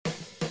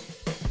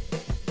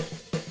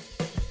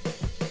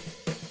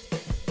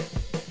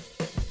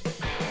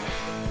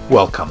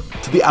Welcome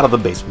to the Out of the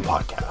Basement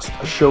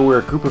podcast, a show where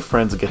a group of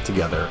friends get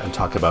together and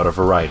talk about a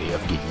variety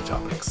of geeky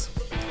topics.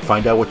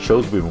 Find out what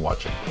shows we've been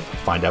watching,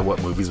 find out what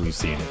movies we've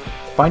seen,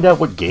 find out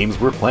what games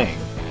we're playing.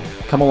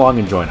 Come along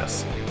and join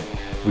us.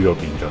 We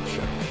hope you enjoy the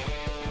show.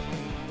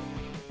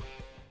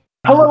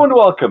 Hello and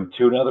welcome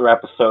to another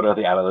episode of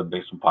the Out of the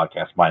Basement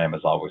podcast. My name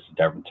is always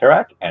Devin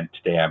Tarak, and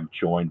today I'm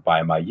joined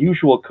by my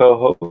usual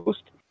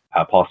co-host,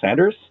 Paul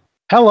Sanders.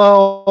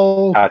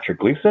 Hello. Patrick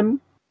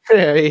Gleason.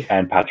 Hey.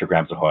 And Patrick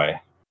Ramsahoy.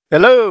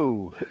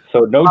 Hello. So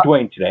no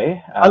Dwayne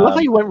today. I love how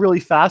you went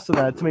really fast on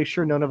that to make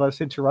sure none of us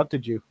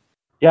interrupted you.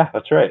 Yeah,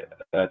 that's right.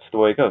 That's the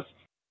way it goes.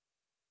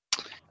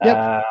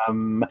 Yep.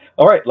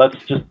 All right, let's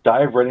just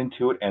dive right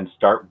into it and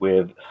start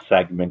with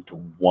segment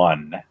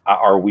one,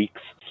 our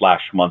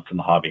weeks/months in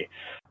the hobby.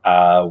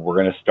 We're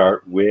going to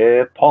start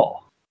with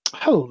Paul.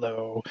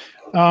 Hello.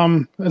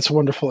 That's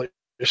wonderful that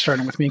you're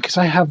starting with me because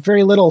I have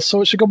very little, so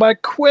it should go by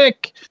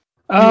quick.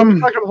 We're talking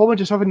about a whole bunch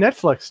of stuff in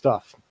Netflix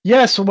stuff.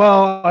 Yes,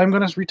 well, I'm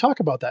going to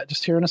re-talk about that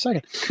just here in a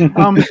second.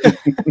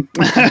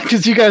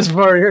 Because you guys have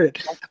already heard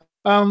it.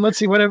 Let's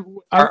see.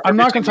 I'm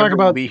not going to talk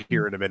about... Be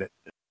here in a minute.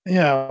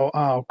 Yeah.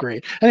 Oh,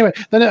 great. Anyway,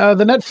 the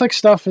Netflix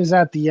stuff is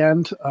at the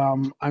end.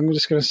 I'm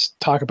just going to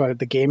talk about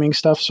the gaming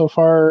stuff so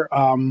far.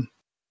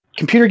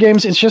 Computer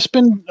games, it's just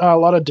been a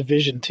lot of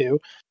Division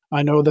 2.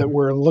 I know that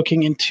we're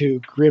looking into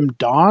Grim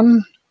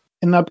Dawn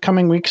in the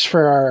upcoming weeks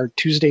for our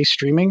Tuesday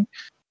streaming,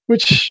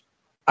 which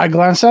I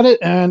glanced at it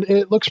and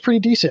it looks pretty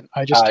decent.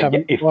 I just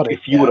haven't bought it.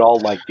 If you would all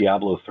like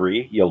Diablo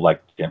 3, you'll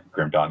like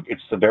Grim Dawn.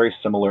 It's very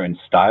similar in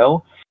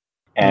style,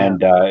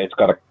 and it's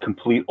got a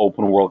complete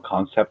open world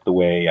concept the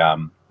way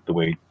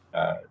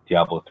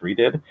Diablo 3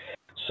 did.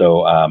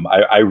 So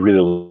I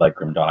really like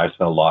Grim Dawn. I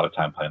spent a lot of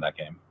time playing that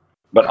game.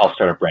 But I'll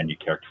start a brand new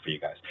character for you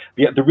guys.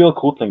 The real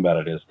cool thing about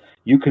it is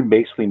you can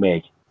basically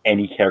make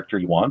any character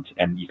you want,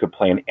 and you can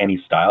play in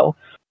any style.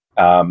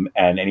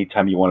 And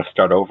anytime you want to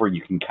start over,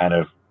 you can kind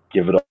of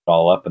give it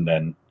all up and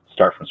then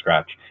start from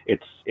scratch.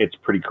 It's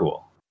pretty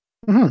cool.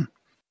 Mm-hmm.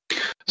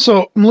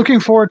 So I'm looking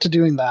forward to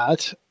doing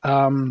that.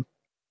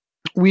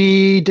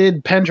 We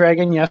did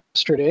Pendragon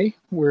yesterday.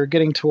 We're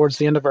getting towards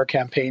the end of our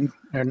campaign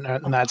in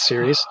that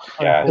series.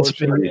 Yeah, it's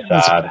been pretty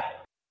sad.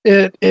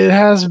 It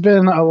has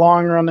been a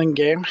long running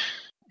game,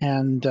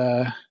 and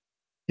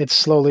it's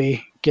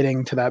slowly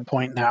getting to that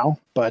point now.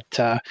 But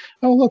oh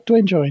look,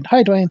 Dwayne joined.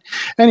 Hi, Dwayne.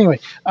 Anyway,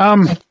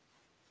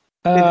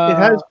 it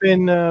has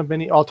been.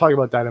 I'll talk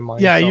about that in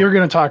mine. Yeah, so. You're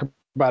going to talk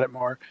about it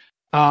more.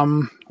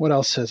 What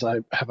else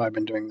have I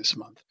been doing this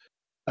month?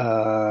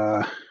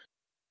 Not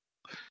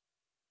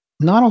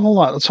a whole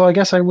lot. So I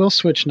guess I will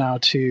switch now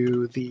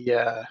to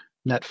the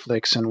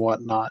Netflix and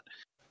whatnot.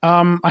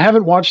 I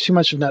haven't watched too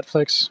much of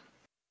Netflix.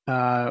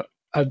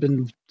 I've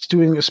been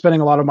spending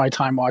a lot of my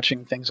time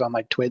watching things on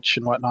like Twitch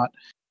and whatnot,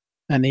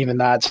 and even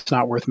that's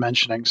not worth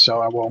mentioning,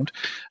 so I won't.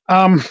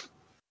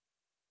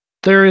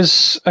 There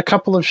is a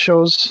couple of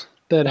shows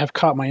that have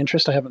caught my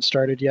interest. I haven't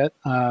started yet.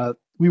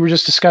 We were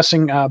just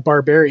discussing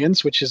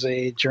Barbarians, which is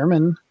a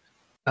German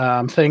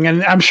thing,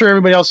 and I'm sure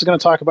everybody else is going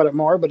to talk about it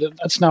more, but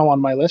that's now on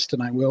my list,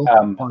 and I will.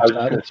 I was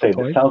going to say,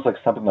 this sounds like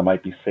something that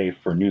might be saved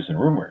for news and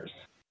rumors.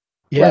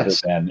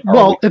 Yes.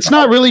 Well, it's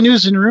not really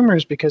news and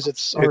rumors because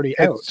it's already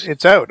out.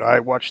 It's out. I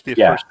watched the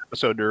first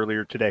episode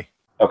earlier today.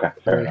 Okay,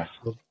 fair enough.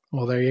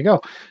 Well, there you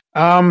go.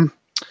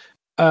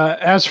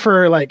 As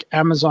for like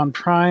Amazon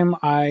Prime,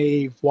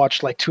 I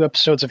watched like 2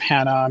 episodes of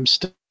Hannah. I'm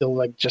still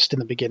like just in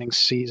the beginning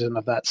season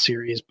of that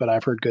series, but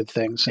I've heard good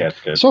things. Yeah, it's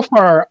good.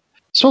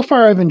 So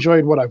far I've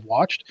enjoyed what I've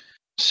watched.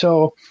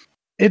 So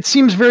it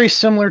seems very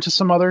similar to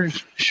some other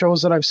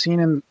shows that I've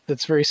seen, and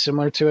that's very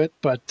similar to it,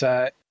 but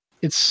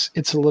it's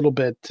a little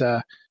bit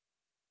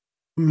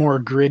more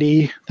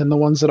gritty than the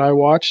ones that I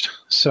watched.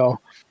 So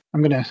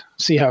I'm going to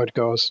see how it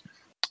goes.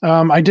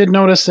 I did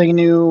notice a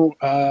new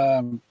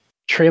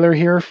trailer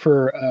here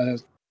for a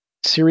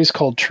series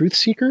called Truth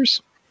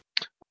Seekers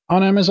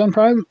on Amazon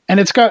Prime, and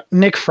it's got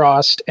Nick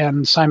Frost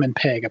and Simon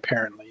Pegg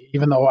apparently,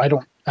 even though I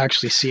don't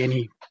actually see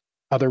any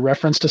other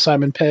reference to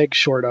Simon Pegg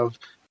short of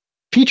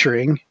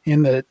featuring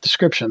in the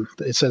description.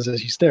 It says that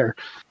he's there.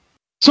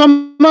 So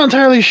I'm not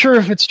entirely sure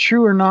if it's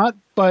true or not,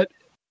 but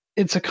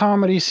it's a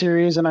comedy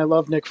series and I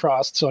love Nick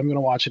Frost, so I'm going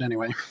to watch it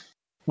anyway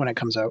when it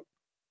comes out.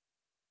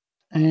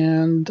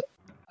 And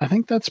I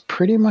think that's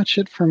pretty much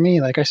it for me.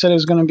 Like I said, it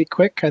was going to be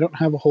quick. I don't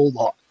have a whole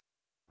lot.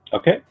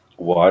 Okay.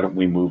 Why don't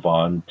we move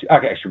on to...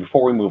 Okay, actually,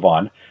 before we move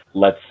on,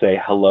 let's say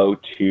hello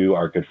to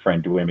our good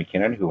friend Dwayne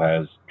McKinnon, who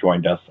has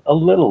joined us a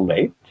little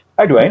late.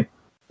 Hi, Dwayne.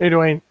 Hey,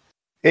 Dwayne.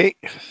 Hey.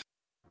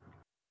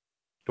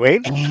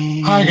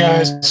 Dwayne? Hi,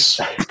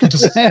 guys.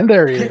 And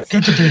there he is.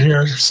 Good to be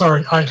here.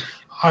 Sorry,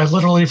 I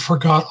literally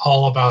forgot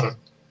all about it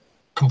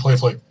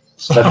completely.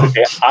 So,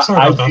 that's okay.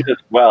 I did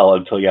as well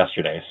until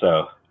yesterday,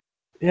 so...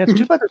 Yeah, it's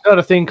too bad there's not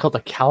a thing called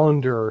a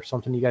calendar or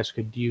something you guys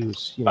could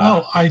use. You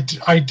know? Oh, I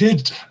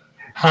did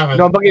have it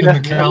in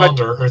the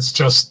calendar. It's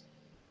just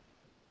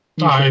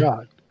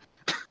I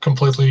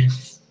completely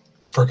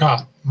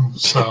forgot.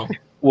 So,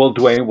 well,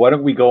 Dwayne, why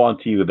don't we go on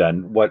to you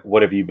then?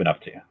 What have you been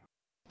up to?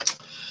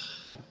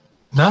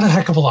 Not a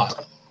heck of a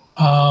lot.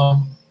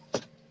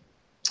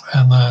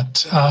 And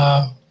that,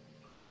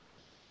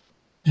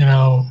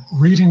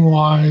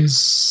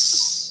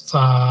 reading-wise,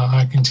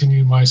 I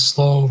continue my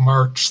slow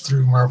march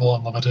through Marvel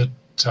Unlimited.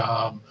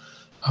 I'm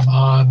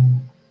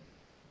on,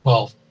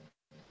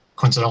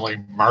 coincidentally,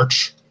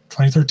 March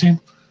 2013.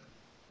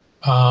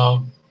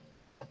 And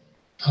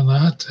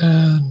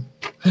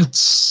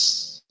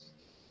it's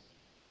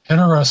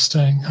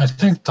interesting. I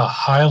think the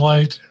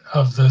highlight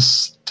of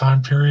this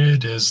time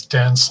period is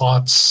Dan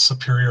Slott's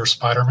Superior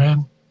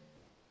Spider-Man.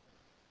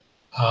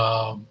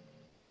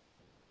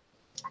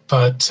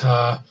 But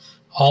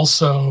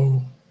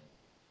also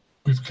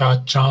we've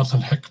got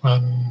Jonathan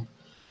Hickman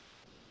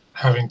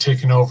having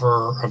taken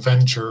over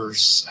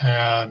Avengers,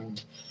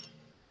 and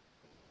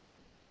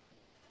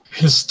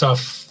his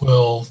stuff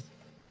will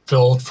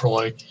build for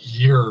like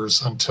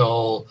years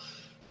until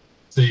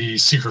the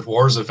Secret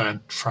Wars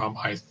event from,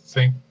 I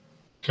think,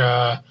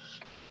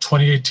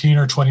 2018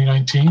 or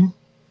 2019.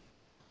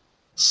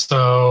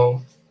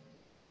 So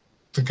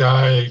the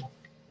guy,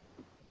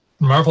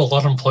 Marvel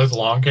let him play the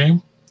long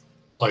game,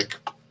 like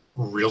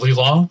really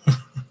long.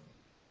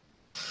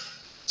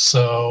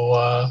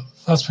 So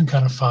that's been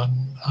kind of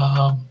fun.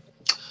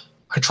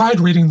 I tried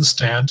reading The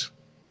Stand.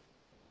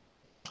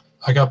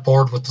 I got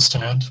bored with The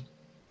Stand,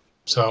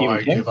 so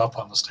I gave up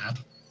on The Stand.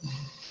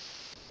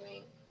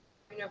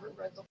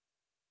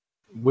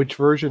 Which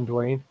version,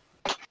 Dwayne?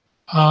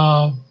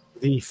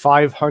 The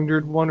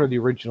 500 one or the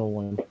original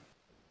one?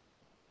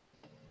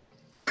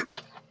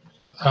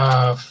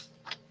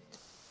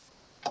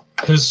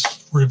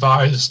 His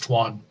revised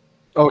one.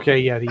 Okay,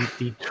 yeah,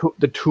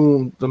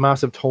 the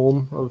massive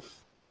tome of,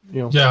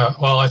 Yeah,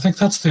 well, I think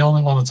that's the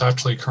only one that's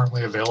actually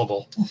currently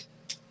available.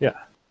 Yeah.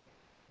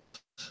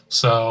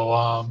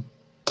 So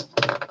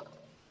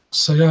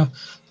yeah,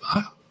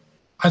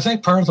 I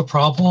think part of the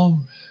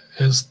problem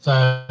is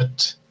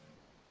that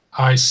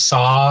I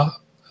saw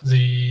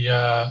the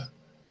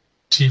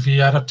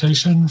TV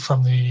adaptation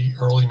from the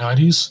early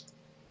 90s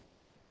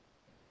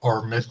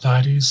or mid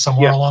 90s,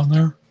 somewhere along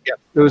there. Yeah,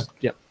 it was,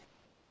 yeah.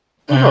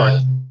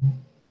 And,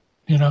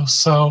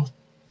 so,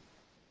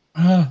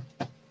 I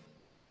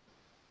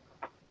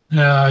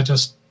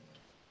just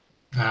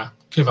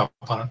give up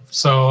on it.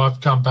 So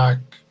I've come back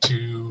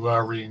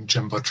to reading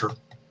Jim Butcher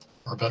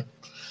for a bit.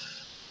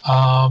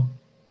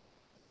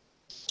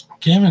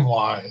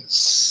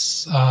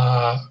 Gaming-wise,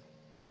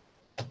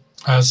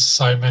 as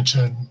I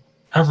mentioned,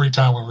 every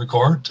time we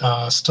record,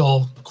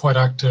 still quite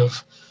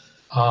active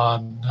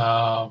on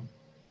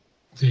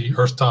the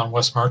Earth Dawn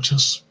West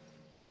Marches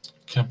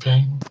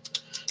campaign.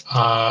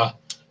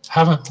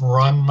 Haven't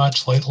run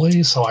much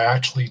lately, so I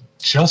actually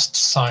just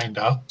signed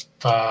up,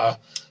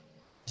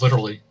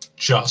 literally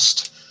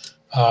just,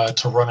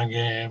 to run a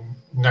game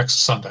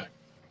next Sunday.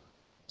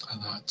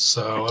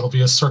 So it'll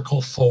be a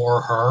Circle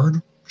 4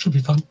 hard. Should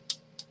be fun.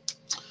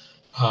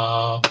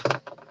 And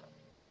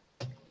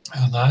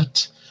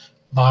that,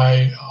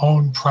 my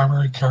own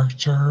primary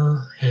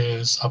character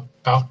is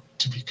about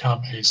to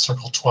become a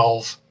Circle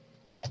 12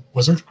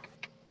 wizard,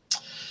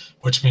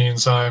 which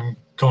means I'm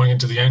going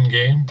into the end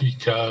game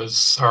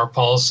because our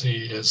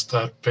policy is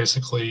that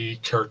basically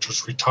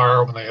characters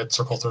retire when they hit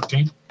Circle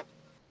 13.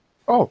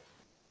 Oh,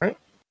 right.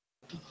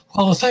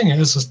 Well, the thing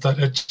is that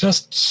it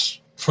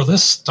just, for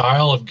this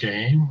style of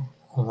game,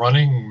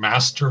 running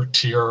master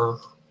tier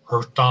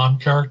Earth Dawn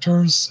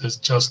characters is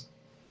just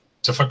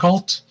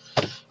difficult.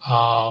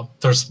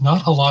 There's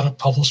not a lot of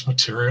published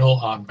material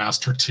on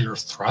master tier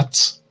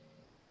threats.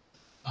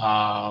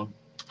 A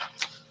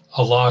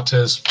lot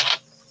is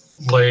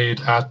laid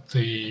at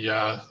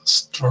the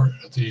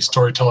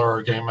storyteller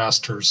or game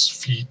master's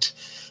feet,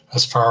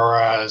 as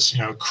far as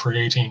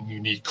creating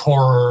unique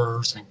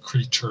horrors and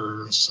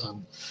creatures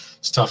and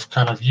stuff,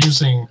 kind of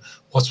using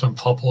what's been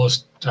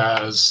published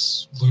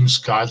as loose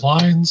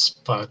guidelines,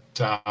 but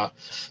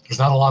there's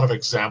not a lot of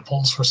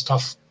examples for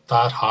stuff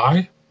that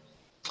high.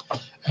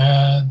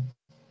 And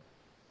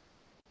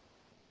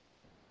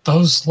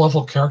those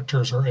level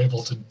characters are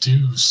able to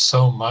do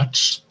so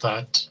much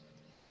that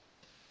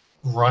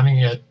running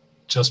it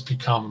just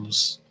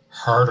becomes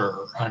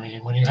harder. I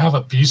mean, when you have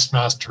a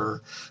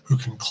Beastmaster who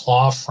can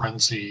claw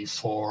frenzy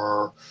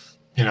for,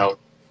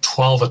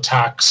 12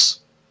 attacks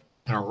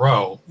in a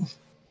row,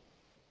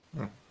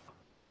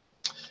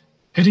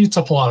 it eats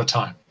up a lot of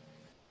time.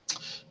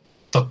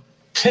 The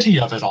pity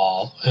of it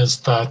all is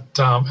that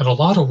in a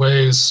lot of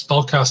ways,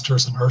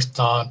 spellcasters in Earth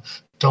Dawn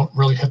don't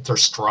really hit their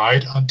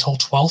stride until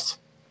 12th.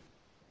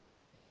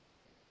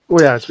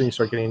 Well, yeah, that's when you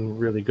start getting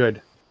really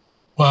good.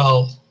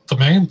 Well, the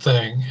main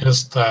thing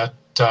is that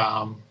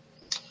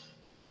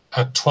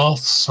at 12th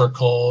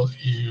Circle,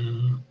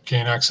 you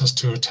gain access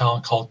to a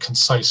talent called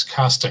Concise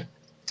Casting,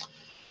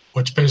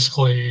 which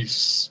basically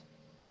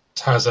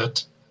has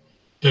it,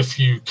 if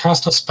you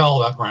cast a spell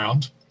that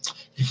round,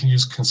 you can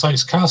use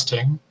Concise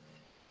Casting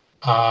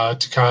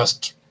to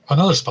cast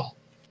another spell.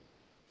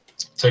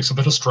 It takes a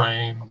bit of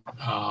strain.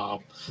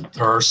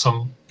 There are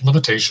some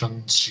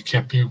limitations. You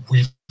can't be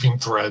weaving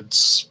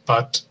threads,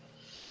 but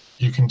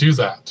you can do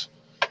that.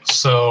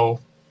 So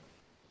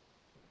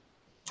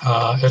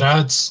It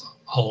adds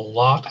a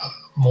lot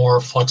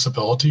more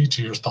flexibility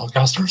to your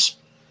spellcasters,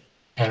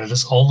 and it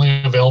is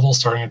only available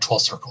starting at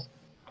 12th Circle.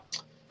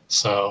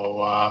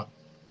 So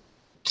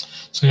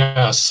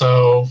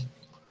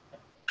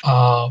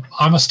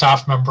I'm a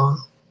staff member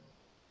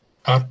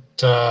at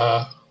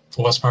the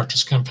West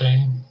Marches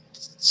campaign,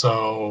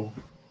 so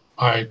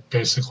I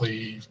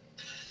basically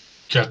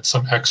get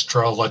some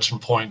extra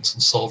legend points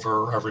and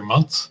silver every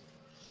month.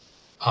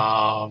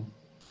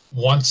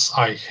 Once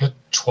I hit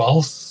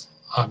 12th,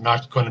 I'm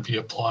not going to be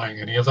applying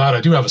any of that.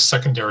 I do have a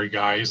secondary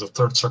guy. He's a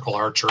 3rd Circle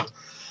archer.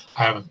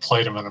 I haven't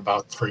played him in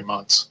about 3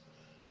 months.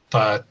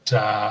 But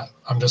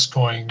I'm just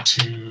going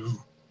to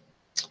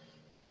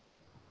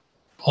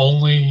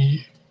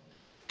only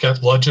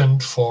get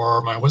legend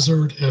for my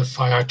wizard if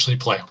I actually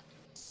play him.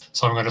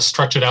 So I'm going to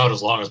stretch it out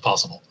as long as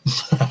possible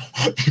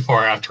before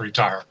I have to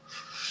retire.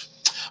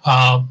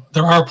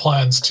 There are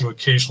plans to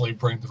occasionally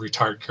bring the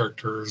retired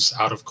characters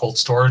out of cold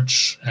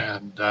storage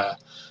and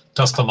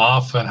dust them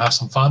off and have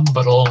some fun,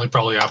 but it'll only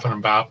probably happen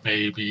about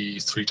maybe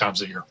 3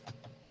 times a year.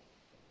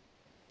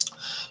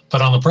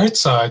 But on the bright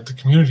side, the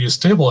community is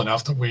stable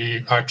enough that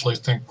we actually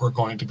think we're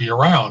going to be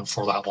around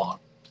for that long.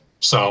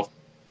 So,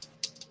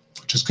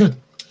 which is good.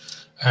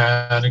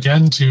 And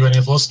again, to any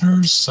of the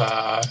listeners,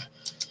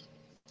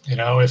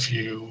 if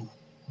you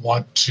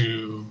want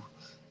to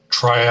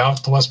try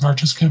out the West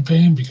Marches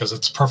campaign, because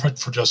it's perfect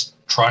for just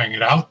trying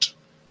it out,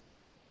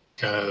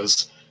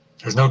 because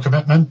there's no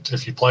commitment.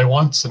 If you play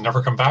once and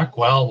never come back,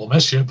 well, we'll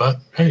miss you, but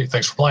hey,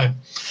 thanks for playing.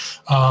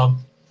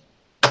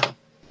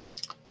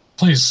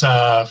 Please,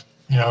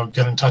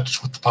 get in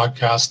touch with the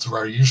podcast through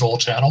our usual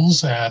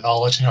channels, and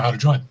I'll let you know how to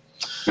join.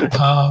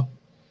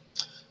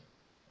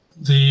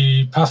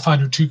 The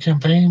Pathfinder 2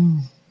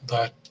 campaign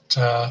that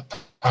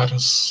Pat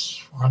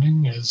is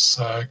running is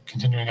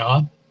continuing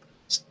on.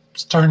 It's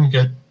starting to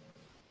get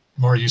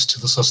more used to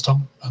the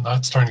system, and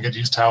that's starting to get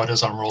used to how it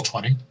is on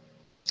Roll20.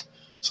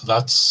 So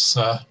that's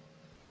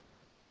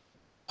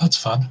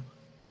fun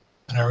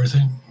and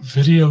everything.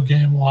 Video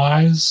game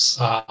wise,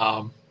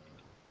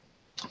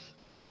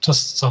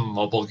 just some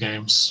mobile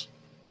games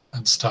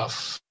and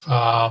stuff.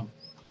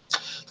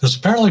 There's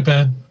apparently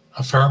been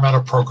a fair amount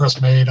of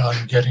progress made on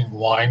getting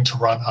Wine to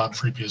run on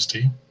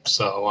FreeBSD.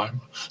 So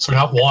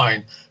not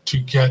Wine, to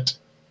get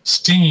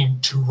Steam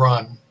to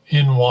run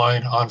in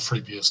Wine on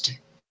FreeBSD.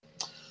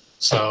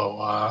 So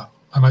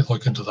I might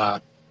look into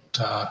that.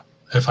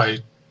 If I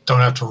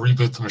don't have to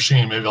reboot the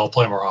machine, maybe I'll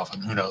play more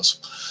often. Who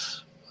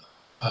knows?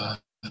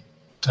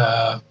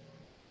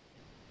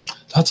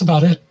 That's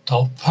about it.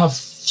 I'll have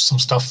some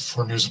stuff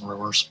for news and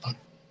rumors, but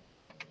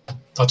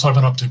that's what I've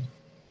been up to.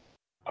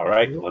 All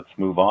right, let's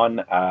move on.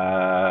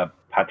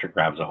 Patrick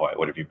Ramsahoy,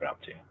 what have you been up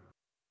to?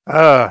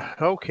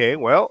 Okay,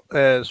 well,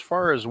 as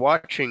far as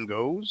watching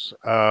goes,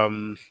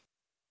 on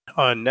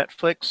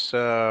Netflix,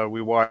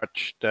 we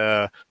watched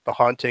The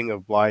Haunting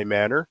of Bly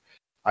Manor.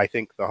 I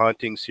think the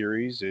Haunting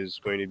series is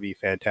going to be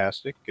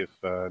fantastic if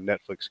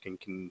Netflix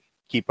can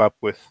keep up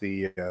with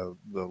the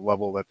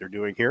level that they're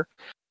doing here.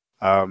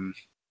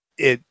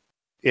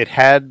 It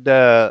had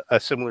a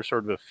similar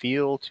sort of a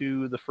feel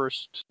to the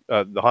first,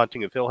 The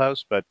Haunting of Hill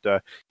House, but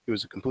it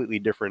was a completely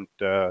different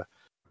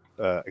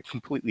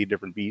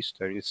beast.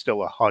 I mean, it's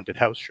still a haunted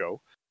house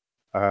show,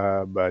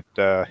 but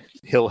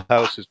Hill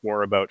House is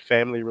more about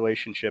family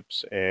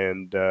relationships,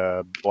 and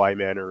Bly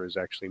Manor is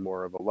actually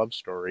more of a love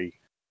story,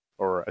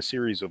 or a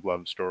series of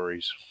love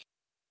stories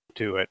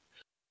to it.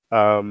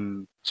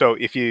 So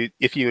if you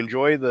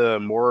enjoy the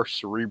more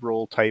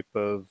cerebral type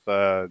of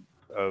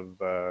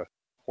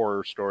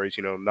horror stories,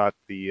 not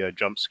the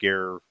jump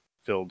scare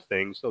filled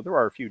things, though there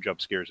are a few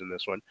jump scares in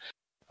this one,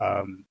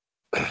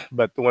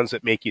 but the ones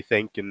that make you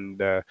think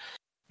and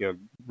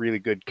really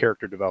good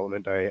character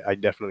development, I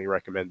definitely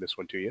recommend this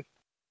one to you.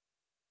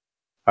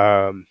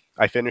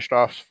 I finished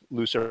off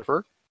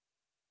Lucifer,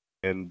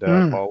 and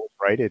Paul was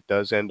right, it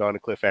does end on a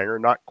cliffhanger.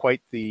 Not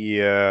quite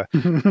the oh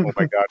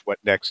my god, what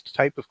next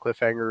type of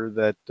cliffhanger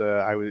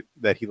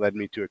that he led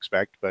me to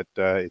expect, but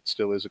it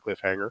still is a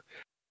cliffhanger.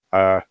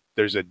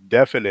 There's a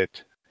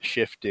definite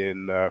shift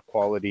in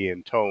quality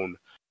and tone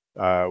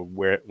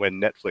when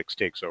Netflix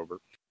takes over.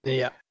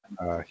 Yeah.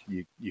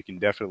 You can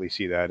definitely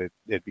see that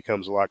it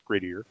becomes a lot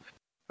grittier.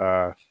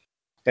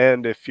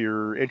 And if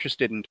you're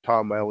interested in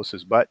Tom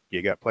Ellis's butt,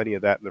 you got plenty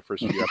of that in the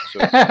first few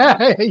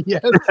episodes.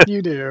 Yes,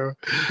 you do.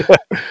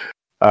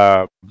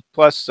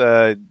 Plus,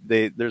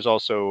 there's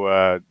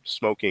also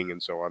smoking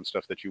and so on,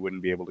 stuff that you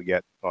wouldn't be able to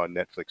get on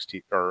Netflix,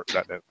 or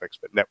not Netflix,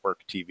 but network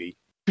TV. To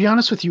be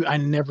honest with you, I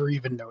never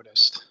even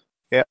noticed.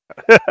 Yeah.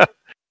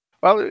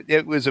 Well,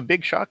 it was a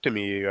big shock to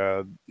me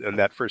in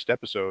that first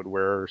episode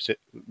where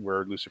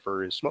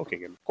Lucifer is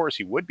smoking, and of course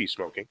he would be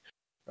smoking.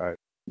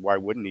 Why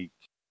wouldn't he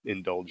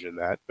indulge in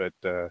that? But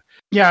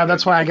yeah,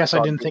 that's why I guess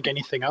I didn't think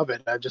anything of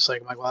it. I'm just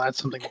like, well, that's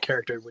something the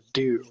character would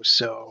do.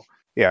 So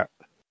yeah,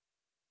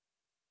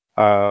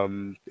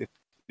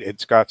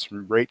 it's got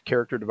some great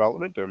character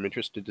development. I'm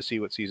interested to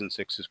see what season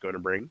 6 is going to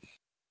bring.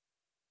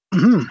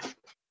 Mm-hmm.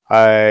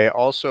 I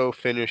also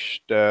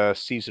finished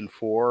season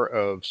 4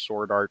 of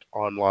Sword Art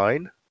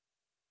Online.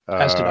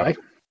 As did I.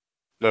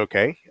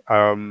 Okay.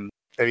 I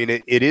mean,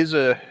 it is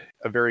a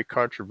very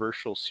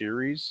controversial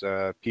series.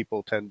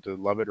 People tend to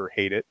love it or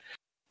hate it.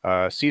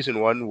 Season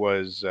 1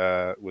 was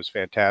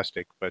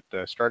fantastic, but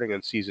starting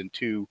on season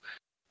 2,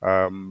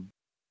 I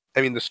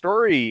mean, the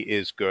story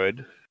is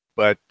good,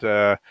 but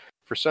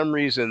for some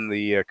reason,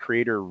 the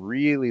creator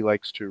really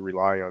likes to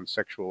rely on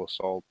sexual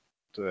assault,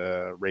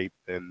 rape,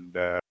 and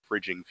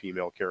fridging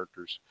female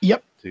characters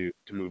Yep. to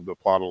move the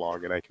plot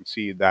along, and I can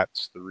see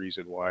that's the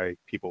reason why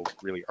people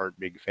really aren't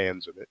big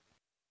fans of it.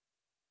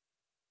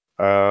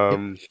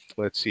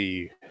 Let's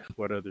see,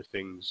 what other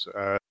things.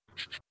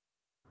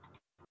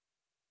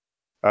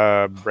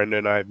 Brenda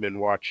and I have been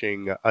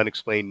watching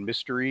Unexplained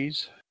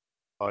Mysteries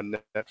on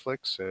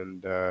Netflix,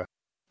 and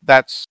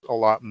that's a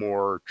lot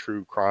more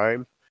true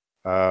crime.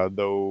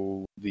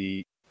 Though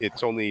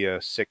it's only a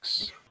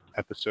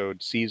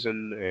 6-episode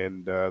season,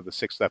 and the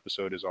 6th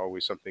episode is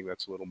always something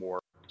that's a little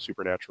more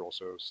supernatural.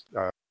 So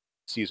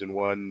season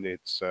 1,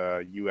 it's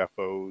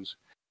UFOs,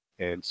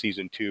 and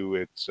season 2,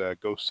 it's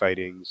ghost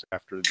sightings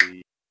after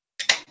the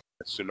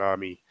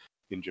tsunami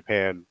in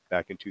Japan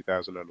back in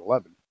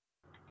 2011.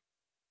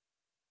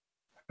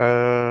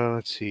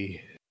 Let's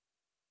see.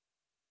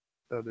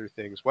 Other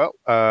things. Well,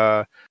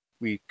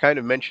 we kind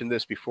of mentioned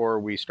this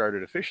before we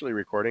started officially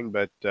recording,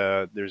 but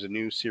there's a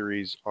new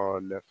series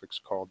on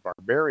Netflix called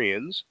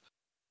Barbarians,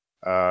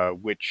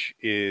 which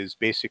is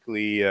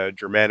basically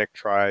Germanic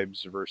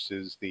tribes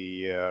versus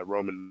the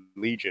Roman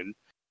Legion.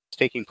 It's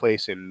taking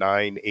place in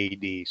 9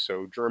 AD.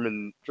 So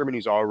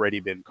Germany's already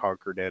been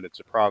conquered and it's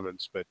a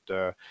province,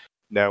 but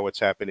now what's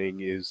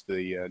happening is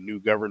the new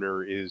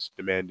governor is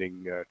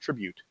demanding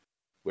tribute,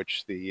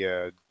 which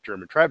the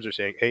German tribes are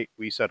saying, hey,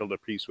 we settled a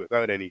peace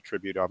without any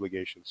tribute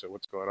obligation, so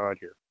what's going on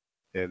here?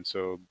 And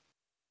so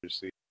there's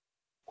the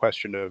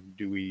question of,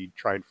 do we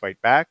try and fight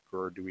back,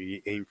 or do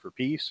we aim for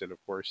peace? And of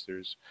course,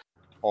 there's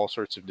all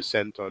sorts of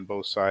dissent on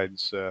both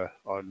sides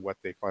on what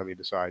they finally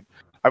decide.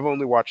 I've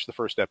only watched the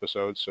first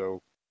episode,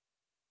 so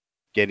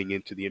getting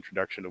into the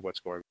introduction of what's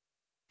going on,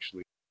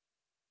 actually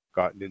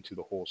gotten into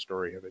the whole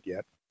story of it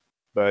yet.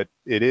 But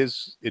it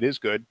is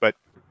good, but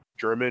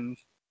German,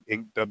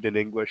 dubbed in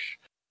English.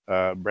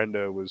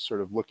 Brenda was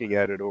sort of looking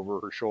at it over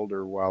her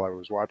shoulder while I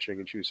was watching,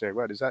 and she was saying,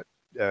 what, is that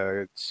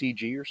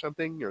CG or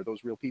something? Are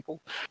those real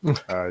people?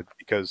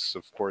 Because,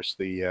 of course,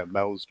 the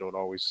mouths don't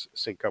always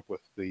sync up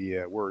with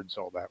the words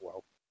all that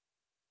well.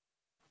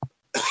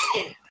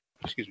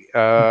 Excuse me.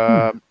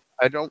 I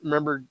don't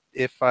remember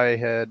if I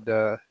had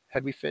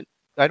we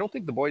I don't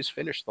think the boys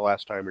finished the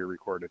last time we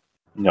recorded.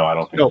 No, I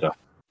don't think so.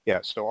 Yeah,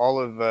 so all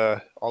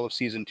of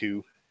season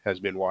 2 has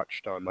been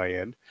watched on my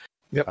end.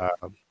 Yep.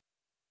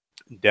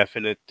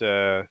 Definite.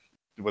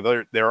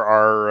 Well, there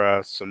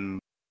are some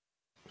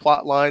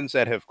plot lines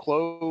that have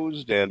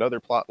closed and other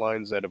plot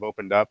lines that have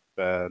opened up,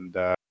 and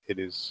it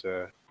is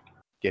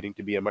getting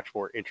to be a much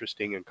more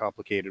interesting and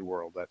complicated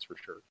world. That's for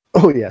sure.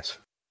 Oh yes.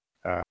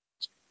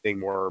 Anything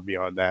more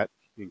beyond that,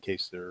 in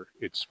case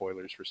it's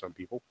spoilers for some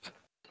people.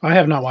 I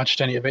have not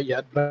watched any of it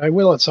yet, but I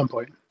will at some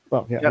point.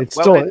 Well, yeah, Yeah, it's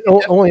well, still it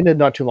only ended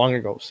not too long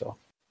ago. So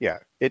Yeah,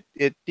 it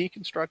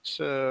deconstructs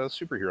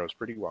superheroes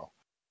pretty well.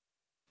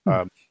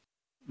 Hmm.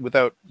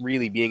 Without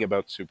really being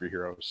about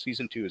superheroes.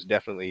 Season 2 is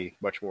definitely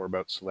much more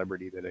about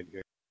celebrity than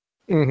anything.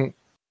 Mm-hmm.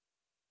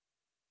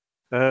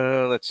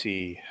 Let's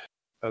see.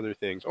 Other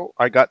things. Oh,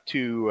 I got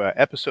to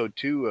episode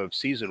 2 of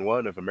season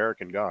 1 of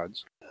American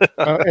Gods.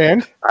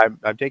 And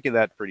I'm taking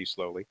that pretty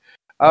slowly.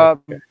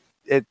 Okay.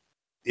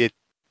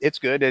 It's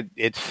good.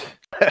 It's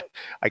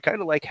I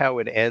kind of like how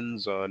it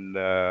ends on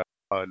a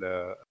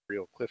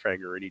real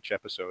cliffhanger in each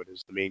episode,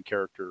 as the main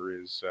character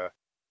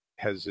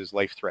has his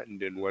life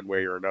threatened in one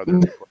way or another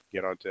before we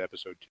get onto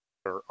episode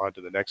 2 or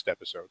onto the next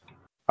episode.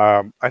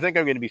 I think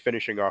I'm going to be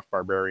finishing off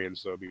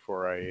Barbarians though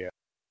before I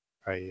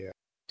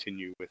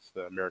continue with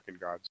American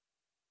Gods.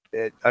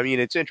 I mean,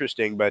 it's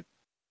interesting, but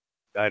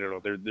I don't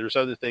know. There's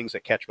other things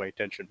that catch my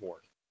attention more.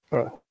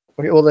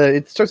 Okay, well,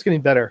 it starts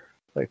getting better.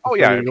 Like Oh, before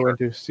yeah, you go sure.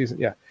 into season,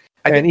 yeah.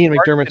 I And think Ian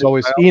part of McDermott's it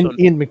always is I also-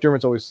 Ian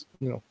McDermott's always,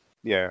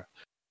 Yeah,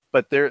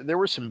 but there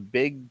were some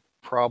big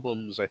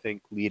problems, I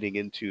think, leading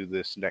into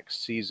this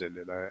next season,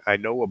 and I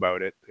know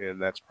about it,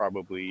 and that's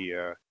probably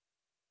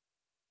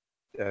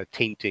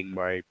tainting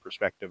my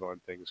perspective on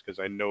things, because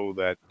I know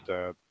that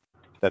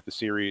that the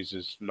series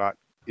is not.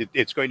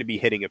 It's going to be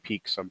hitting a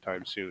peak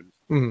sometime soon,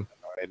 Mhm.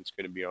 And it's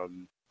going to be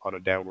on a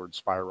downward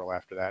spiral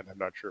after that. And I'm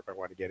not sure if I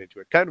want to get into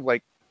it. Kind of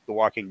like The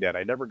Walking Dead.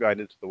 I never got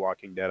into The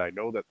Walking Dead. I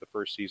know that the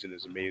first season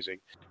is amazing,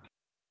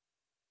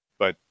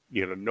 but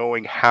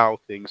knowing how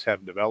things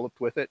have developed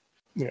with it,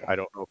 Yeah. I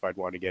don't know if I'd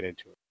want to get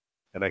into it.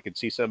 And I could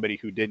see somebody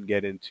who didn't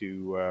get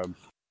into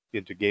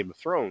Game of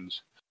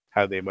Thrones,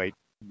 how they might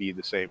be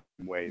the same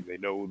way. They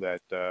know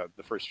that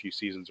the first few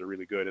seasons are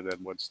really good, and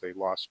then once they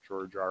lost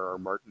George R.R.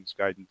 Martin's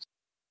guidance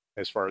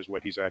as far as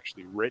what he's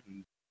actually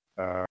written,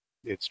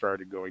 it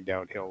started going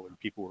downhill, and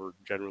people were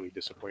generally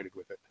disappointed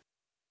with it.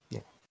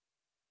 Yeah.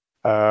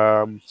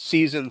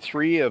 Season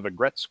 3 of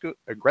Agretsuko,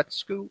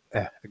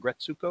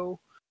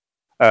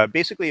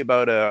 basically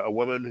about a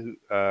woman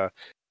who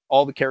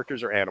all the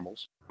characters are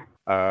animals,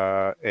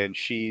 and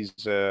she's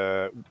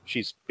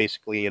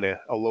basically a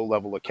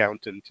low-level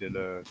accountant in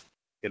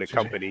a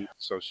company,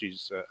 so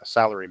she's a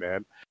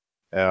salaryman,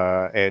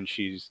 and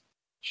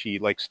she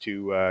likes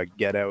to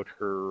get out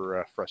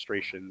her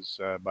frustrations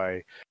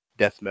by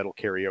death metal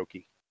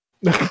karaoke.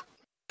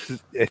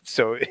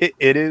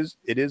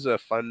 It is a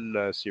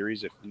fun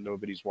series. If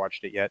nobody's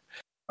watched it yet,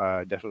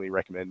 definitely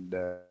recommend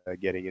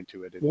getting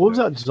into it. What was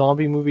that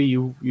zombie movie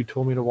you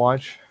told me to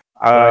watch?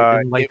 I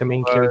didn't like the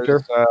main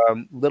character.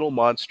 Little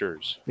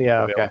Monsters.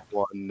 Yeah, okay.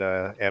 Available on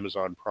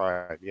Amazon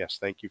Prime. Yes,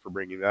 thank you for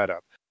bringing that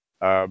up.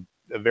 A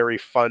very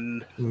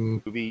fun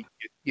movie.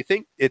 You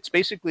think it's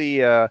basically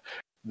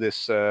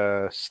this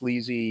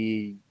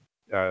sleazy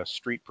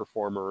street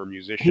performer or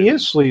musician. He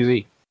is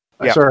sleazy.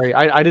 Yeah. Sorry,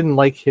 I didn't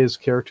like his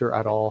character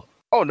at all.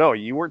 Oh no,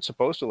 you weren't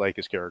supposed to like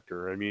his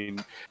character. I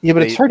mean, yeah,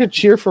 but it's hard to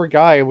cheer for a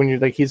guy when you're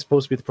like he's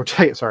supposed to be the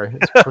protagonist. Sorry,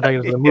 it's the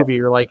protagonist of the movie.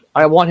 You're like,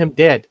 I want him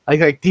dead.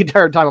 Like the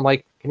entire time, I'm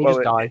like, can he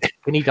just die?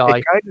 Can he die?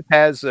 It kind of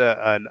has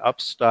an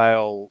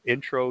upstyle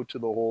intro to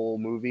the whole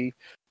movie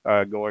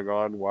going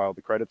on while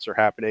the credits are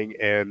happening,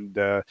 and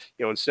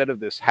instead of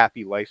this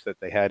happy life that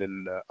they had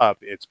in Up,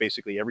 it's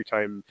basically every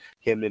time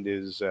him and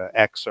his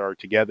ex are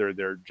together,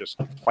 they're just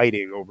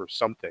fighting over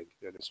something,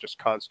 and it's just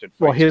constant.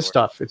 Well, his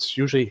stuff. It's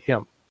usually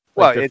him.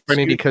 Well, it's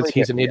funny because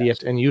he's an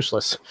idiot and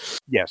useless.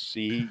 Yes,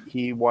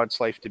 he wants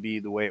life to be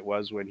the way it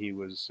was when he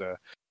was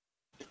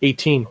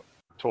 18.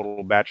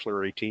 Total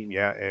bachelor 18,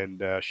 yeah,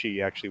 and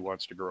she actually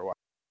wants to grow up.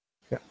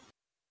 Yeah.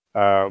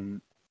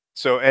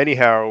 So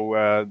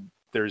anyhow,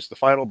 there's the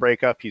final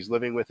breakup. He's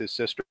living with his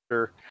sister,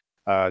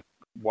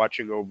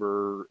 watching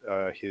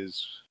over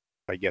his,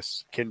 I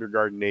guess,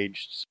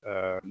 kindergarten-aged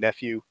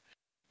nephew,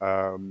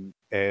 and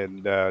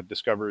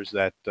discovers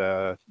that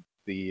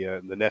the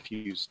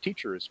nephew's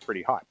teacher is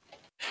pretty hot.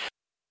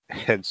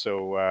 And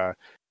so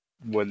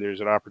when there's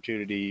an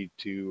opportunity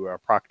to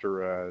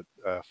proctor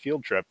a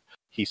field trip,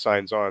 he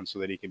signs on so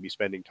that he can be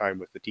spending time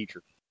with the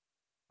teacher.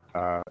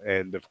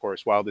 And of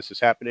course, while this is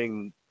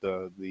happening,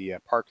 the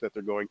park that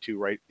they're going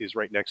to is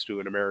right next to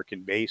an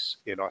American base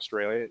in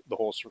Australia. The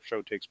whole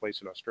show takes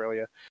place in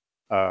Australia,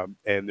 and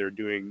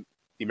the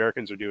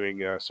Americans are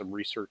doing some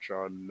research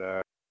on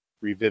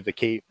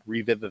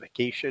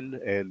revivification,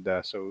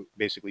 and so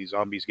basically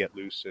zombies get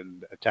loose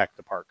and attack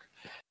the park.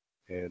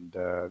 And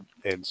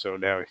so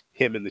now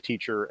him and the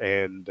teacher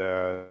and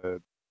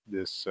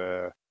this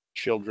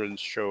children's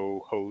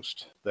show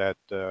host that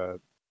the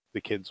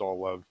kids all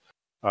love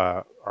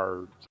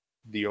are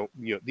the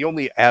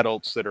only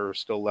adults that are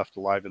still left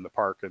alive in the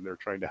park, and they're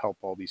trying to help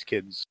all these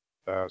kids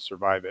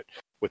survive it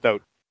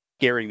without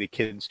scaring the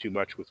kids too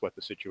much with what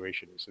the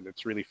situation is. And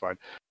it's really fun,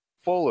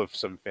 full of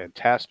some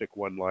fantastic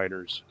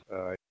one-liners,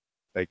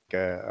 like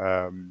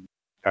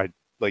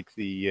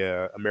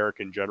the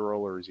American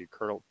general, or is he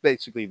colonel?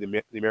 Basically,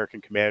 the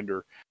American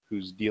commander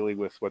who's dealing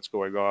with what's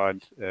going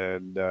on,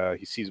 and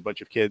he sees a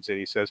bunch of kids, and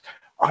he says,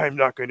 "I'm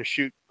not going to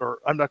shoot, or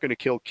I'm not going to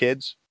kill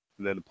kids,"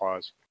 and then a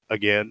pause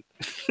again.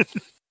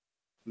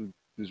 It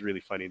was really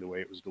funny the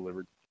way it was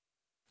delivered.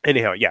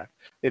 Anyhow, yeah,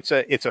 it's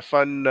a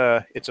fun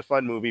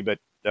movie, but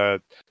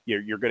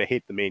you're going to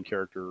hate the main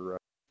character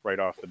right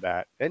off the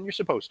bat, and you're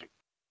supposed to,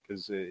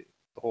 because the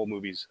whole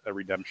movie's a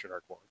redemption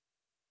arc for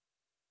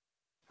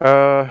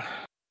him.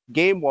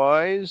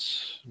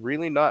 Game-wise,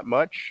 really not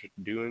much.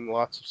 Doing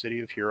lots of City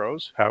of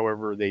Heroes.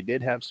 However, they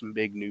did have some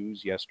big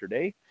news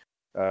yesterday.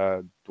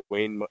 Denver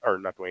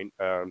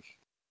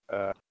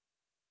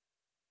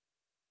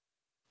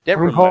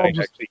might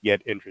actually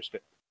get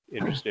interested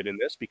in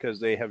this, because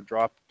they have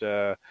dropped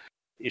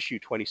issue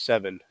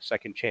 27,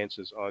 Second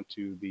Chances,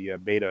 onto the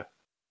beta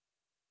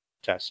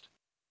test.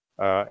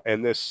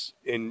 And this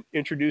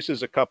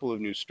introduces a couple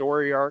of new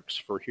story arcs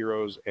for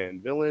heroes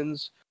and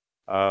villains.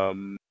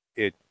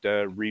 It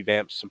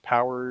revamps some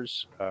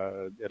powers.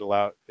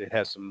 It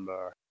has some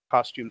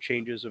costume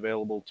changes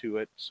available to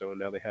it. So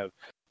now they have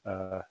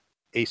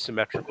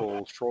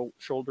asymmetrical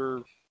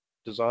shoulder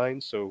design,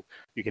 so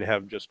you can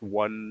have just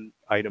one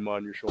item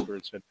on your shoulder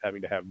instead of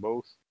having to have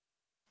both.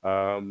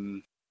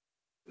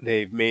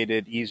 They've made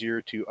it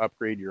easier to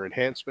upgrade your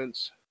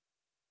enhancements.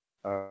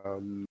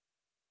 And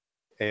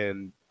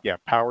yeah,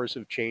 powers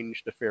have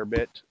changed a fair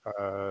bit.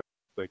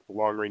 Like the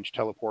long-range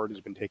teleport has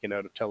been taken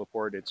out of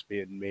teleport. It's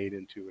been made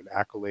into an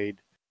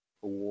accolade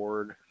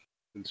award,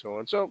 and so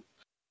on. So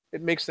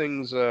it makes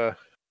things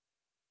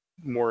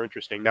more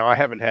interesting. Now, I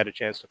haven't had a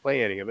chance to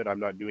play any of it.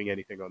 I'm not doing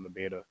anything on the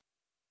beta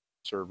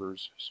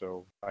servers,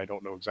 so I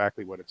don't know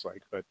exactly what it's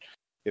like. But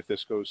if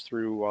this goes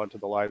through onto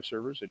the live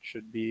servers, it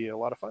should be a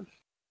lot of fun.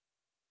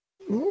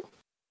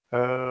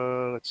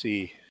 Mm-hmm. Let's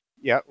see.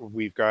 Yeah,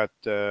 we've got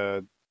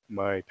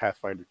my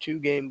Pathfinder 2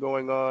 game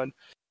going on.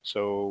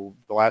 So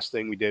the last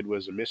thing we did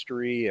was a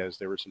mystery, as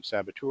there were some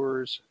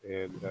saboteurs,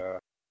 and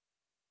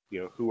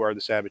who are the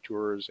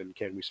saboteurs, and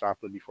can we stop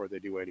them before they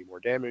do any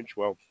more damage?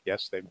 Well,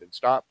 yes, they've been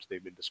stopped.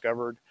 They've been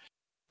discovered.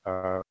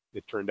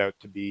 It turned out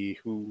to be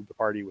who the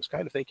party was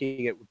kind of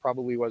thinking it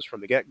probably was from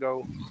the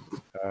get-go,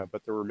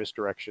 but there were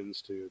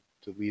misdirections to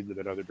lead them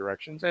in other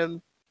directions,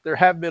 and there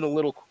have been a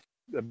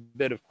a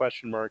bit of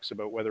question marks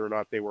about whether or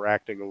not they were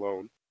acting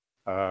alone.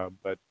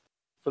 But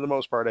for the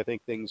most part, I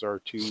think things are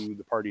to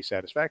the party's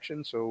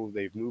satisfaction, so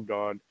they've moved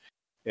on.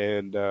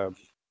 And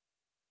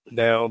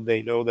now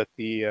they know that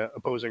the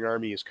opposing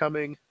army is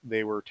coming.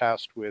 They were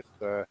tasked with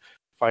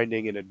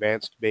finding an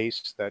advanced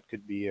base that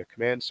could be a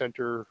command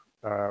center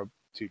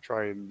to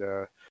try and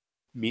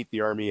meet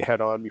the army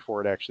head on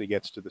before it actually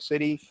gets to the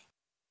city.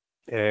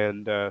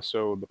 And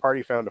so the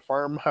party found a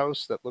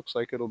farmhouse that looks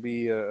like it'll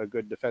be a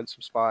good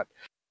defensive spot.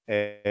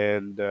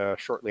 And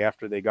shortly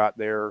after they got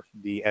there,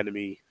 the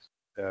enemy's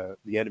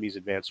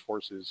advanced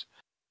forces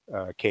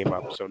came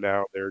up. So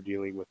now they're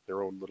dealing with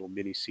their own little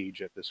mini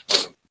siege at this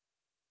point.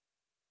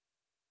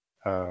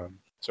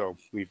 So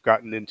we've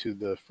gotten into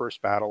the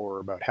first battle, or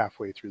about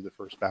halfway through the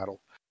first battle,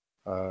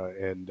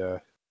 and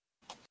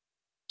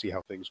see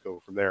how things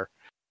go from there.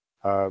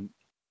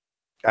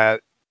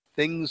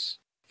 Things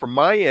from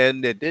my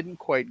end, it didn't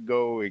quite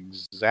go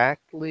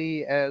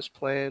exactly as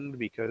planned,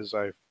 because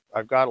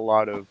I've got a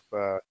lot of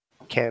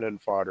cannon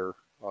fodder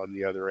on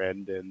the other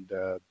end, and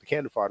the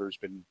cannon fodder has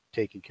been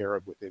taken care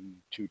of within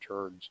 2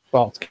 turns.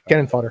 Well, it's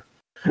cannon fodder.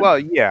 Well,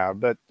 yeah,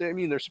 but I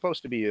mean, they're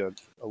supposed to be a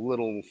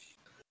little,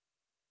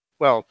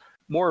 well,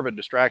 more of a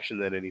distraction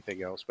than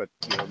anything else. But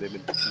they've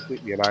been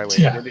completely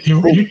annihilated.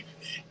 Yeah,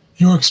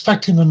 you were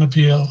expecting them to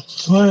be a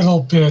little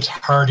bit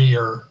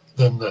hardier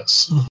than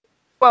this.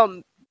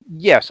 Well,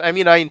 yes. I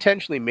mean, I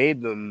intentionally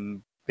made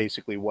them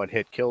basically one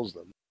hit kills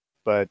them,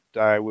 but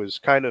I was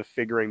kind of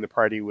figuring the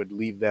party would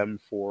leave them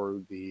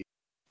for the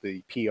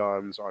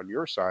peons on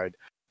your side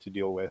to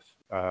deal with,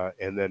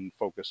 and then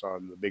focus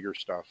on the bigger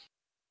stuff.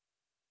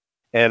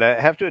 And I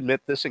have to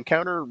admit, this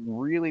encounter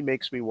really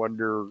makes me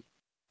wonder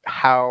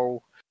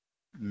how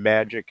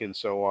magic and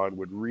so on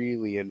would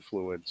really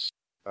influence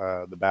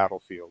the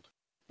battlefield.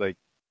 Like,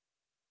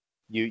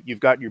 you've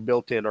got your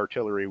built-in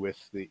artillery with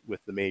the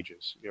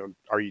mages. Do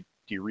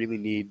you really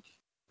need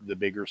the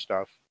bigger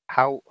stuff?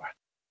 How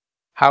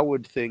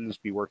would things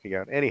be working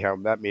out? Anyhow,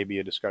 that may be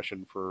a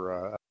discussion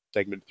for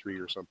segment 3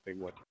 or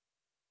something.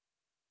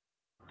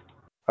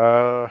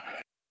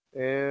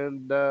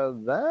 And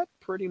that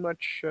pretty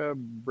much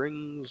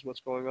brings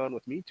what's going on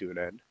with me to an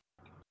end.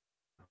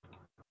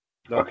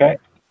 Okay.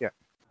 Yeah.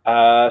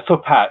 So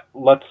Pat,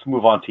 let's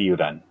move on to you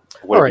then.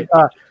 All right.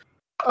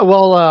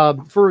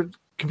 Well, for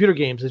computer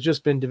games, it's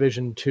just been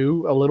Division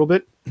 2 a little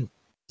bit.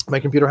 My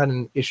computer had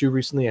an issue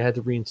recently. I had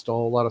to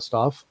reinstall a lot of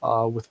stuff.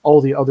 With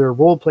all the other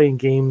role-playing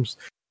games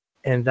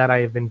and that I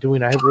have been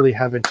doing, I really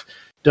haven't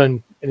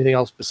done anything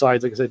else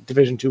besides, like I said,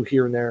 Division 2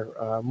 here and there,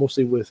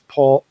 mostly with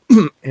Paul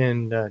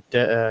and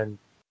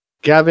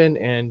Gavin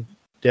and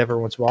Dev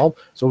every once in a while.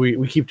 So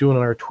we keep doing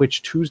our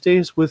Twitch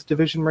Tuesdays with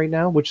Division right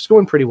now, which is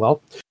going pretty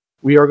well.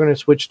 We are going to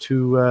switch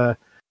to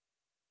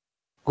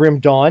Grim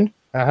Dawn.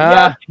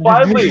 Yeah,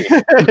 finally!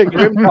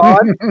 Grim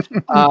Dawn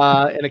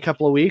in a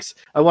couple of weeks.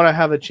 I want to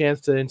have a chance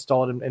to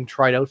install it and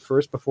try it out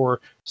first before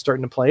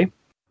starting to play.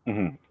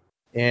 Mm-hmm.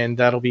 And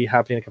that'll be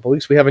happening in a couple of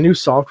weeks. We have a new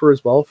software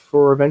as well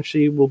for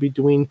eventually we'll be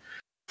doing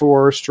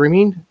for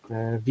streaming,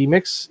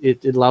 vMix.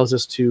 It allows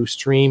us to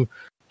stream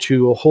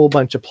to a whole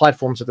bunch of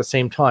platforms at the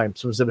same time.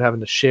 So instead of having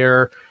to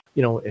share,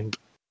 and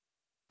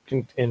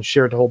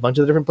share it to a whole bunch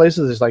of different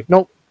places, it's like,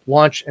 nope,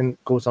 launch and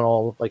goes on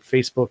all like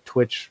Facebook,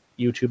 Twitch,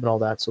 YouTube, and all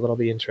that. So that'll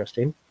be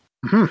interesting.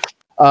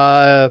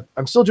 Mm-hmm.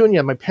 I'm still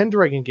doing my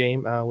Pendragon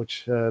game,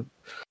 which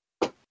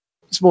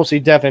it's mostly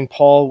Dev and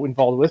Paul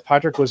involved with.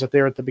 Patrick was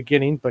there at the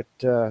beginning, but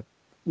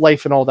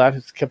life and all that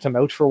has kept him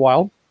out for a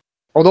while.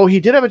 Although he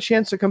did have a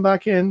chance to come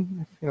back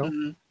in,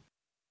 and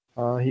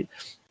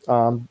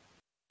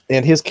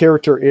his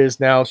character is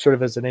now sort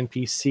of as an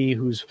NPC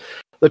who's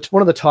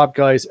one of the top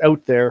guys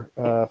out there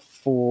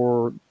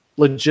for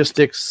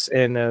logistics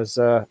and as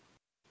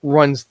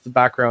runs the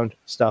background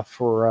stuff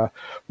for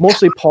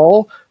mostly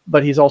Paul,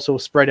 but he's also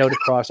spread out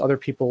across other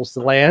people's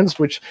lands,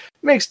 which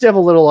makes Dev a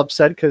little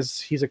upset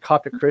because he's a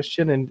Coptic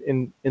Christian,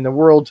 and in the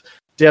world,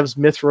 Dev's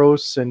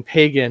Mithros and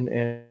pagan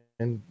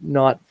and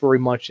not very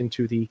much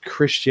into the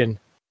Christian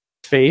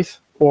faith.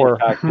 Or in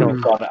fact,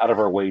 we've gone out of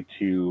our way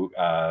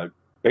to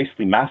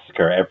basically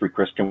massacre every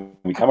Christian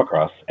we come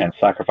across and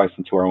sacrifice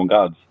them to our own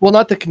gods. Well,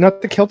 not the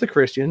Celtic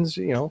Christians,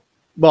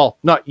 Well,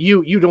 not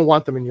you. You don't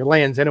want them in your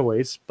lands,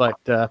 anyways.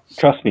 But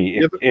trust me,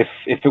 if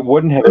it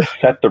wouldn't have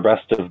upset the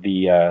rest of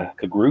the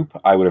group,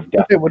 I would have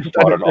definitely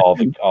slaughtered all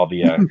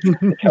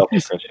the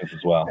Celtic Christians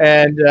as well.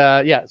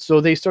 And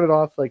so they started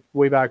off like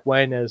way back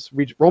when as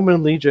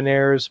Roman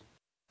legionnaires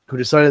who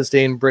decided to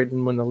stay in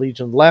Britain when the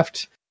Legion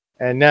left,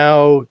 and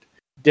now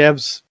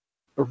Dev's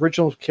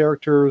original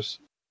character's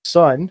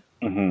son,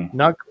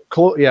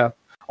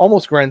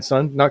 almost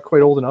grandson, not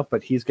quite old enough,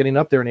 but he's getting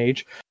up there in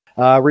age,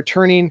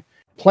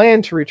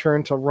 plan to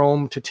return to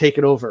Rome to take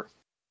it over.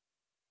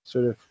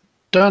 Sort of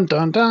dun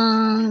dun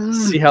dun.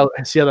 See how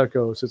that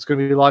goes. It's going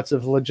to be lots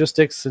of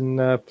logistics and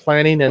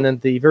planning, and then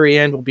at the very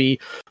end will be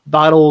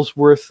battles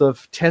worth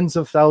of tens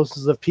of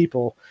thousands of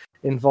people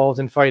involved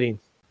in fighting,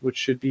 which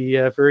should be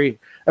a very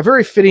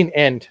fitting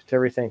end to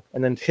everything.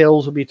 And then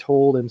tales will be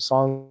told and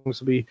songs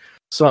will be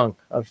sung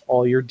of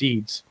all your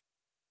deeds.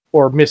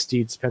 or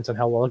Misdeeds, depends on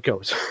how well it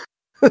goes.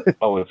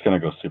 Oh, it's going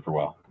to go super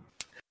well.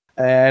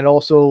 And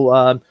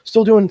also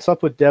still doing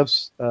stuff with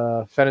Dev's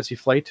Fantasy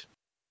Flight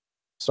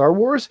Star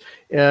Wars,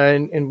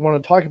 and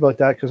want to talk about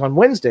that because on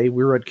Wednesday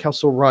we were at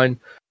Kessel Run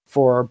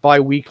for our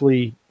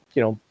bi-weekly,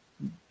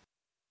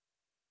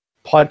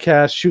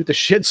 podcast, shoot the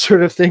shit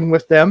sort of thing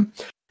with them.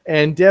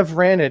 And Dev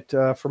ran it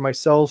for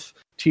myself,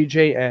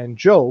 TJ, and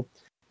Joe,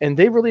 and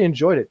they really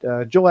enjoyed it.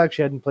 Joe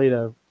actually hadn't played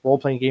a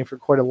role-playing game for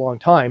quite a long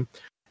time,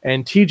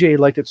 and TJ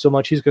liked it so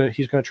much he's gonna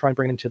try and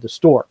bring it into the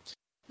store.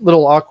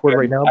 Little awkward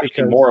right now actually,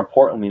 because more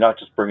importantly, not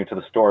just bring it to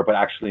the store, but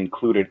actually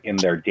include it in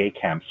their day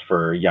camps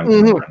for young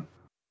children.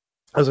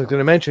 As I was going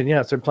to mention,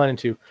 yes, they're planning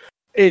to.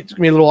 It's going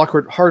to be a little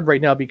hard right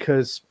now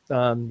because,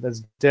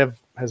 as Dev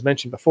has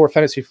mentioned before,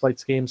 Fantasy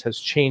Flights Games has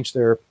changed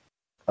their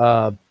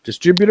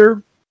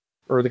distributor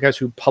or the guys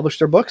who publish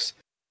their books.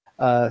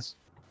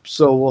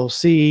 So we'll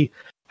see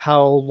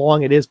how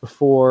long it is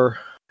before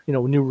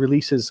new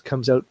releases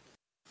comes out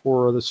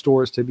for the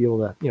stores to be able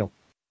to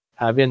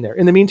have in there.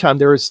 In the meantime,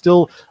 there is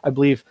still, I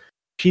believe,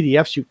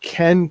 PDFs you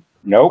can.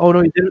 Nope. Oh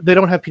no, they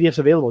don't have PDFs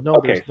available. No.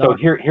 Okay, so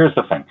here's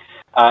the thing.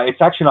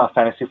 It's actually not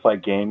Fantasy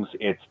Flight Games.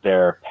 It's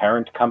their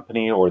parent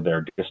company or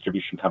their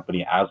distribution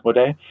company,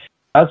 Asmodee.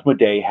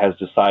 Asmodee has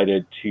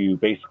decided to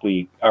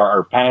basically,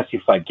 or Fantasy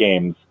Flight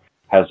Games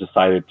has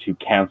decided to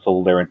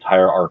cancel their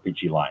entire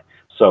RPG line.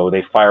 So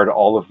they fired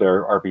all of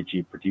their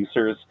RPG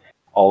producers,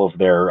 all of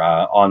their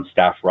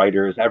on-staff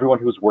writers, everyone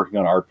who was working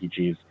on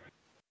RPGs.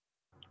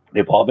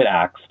 They've all been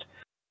axed.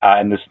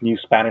 And this new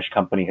Spanish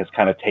company has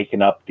kind of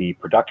taken up the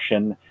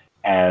production,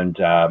 and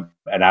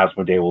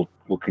Asmodee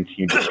will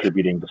continue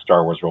distributing the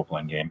Star Wars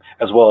role-playing game,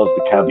 as well as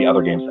the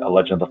other games,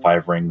 Legend of the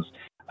Five Rings.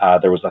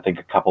 There was, I think,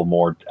 a couple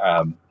more.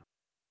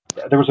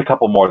 There was a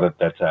couple more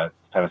that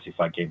Fantasy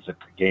Flight games that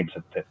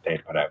they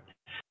had put out.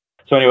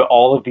 So anyway,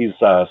 all of these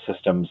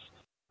systems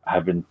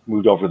have been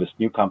moved over to this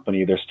new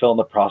company. They're still in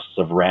the process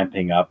of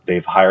ramping up.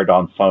 They've hired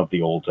on some of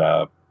the old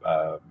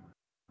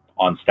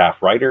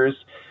on-staff writers,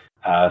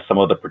 some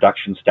of the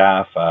production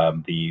staff,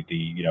 the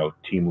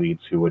team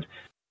leads who would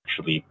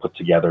actually put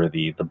together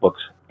the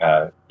books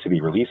to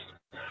be released.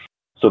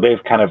 So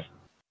they've kind of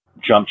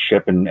jumped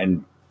ship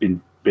and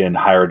been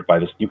hired by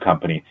this new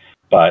company,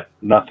 but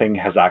nothing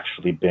has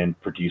actually been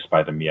produced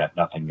by them yet.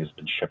 Nothing has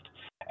been shipped.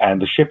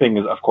 And the shipping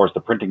is, of course, the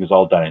printing is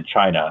all done in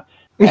China.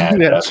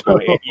 And so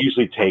it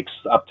usually takes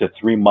up to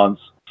 3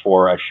 months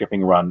for a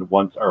shipping run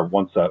once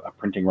a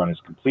printing run is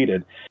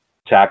completed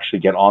to actually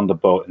get on the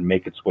boat and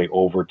make its way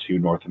over to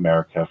North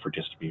America for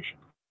distribution.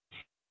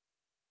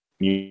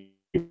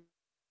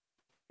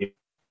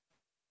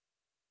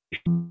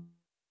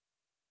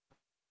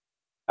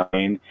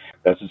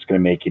 That's just going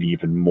to make it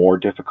even more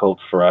difficult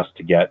for us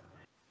to get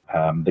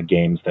the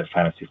games that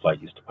Fantasy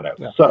Flight used to put out.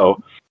 Yeah.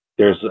 So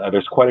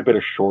there's quite a bit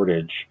of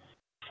shortage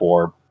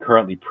for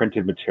currently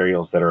printed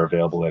materials that are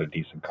available at a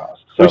decent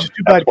cost. So which is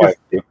too bad. I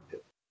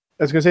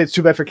was going to say it's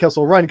too bad for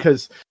Kessel Run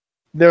because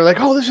they're like,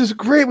 "Oh, this is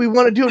great. We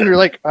want to do it." And you're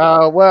like,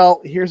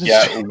 well, here's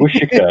a wish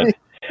you could."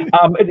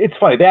 It's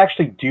funny. They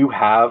actually do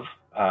have.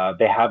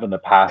 They have in the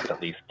past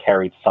at least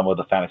carried some of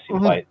the Fantasy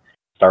Flight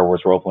Star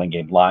Wars role-playing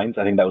game lines.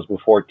 I think that was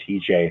before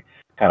TJ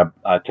kind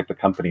of took the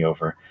company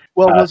over.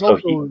 Well, it was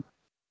also...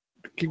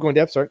 Keep going,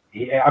 Dev, sorry.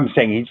 I'm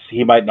saying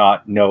he might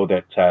not know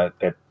that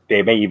that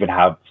they may even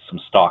have some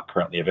stock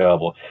currently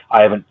available.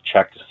 I haven't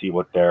checked to see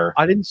what they're...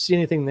 I didn't see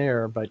anything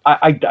there, but...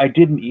 I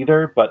didn't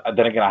either, but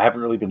then again, I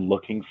haven't really been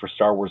looking for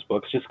Star Wars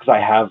books just because I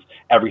have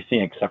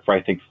everything except for,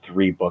 I think,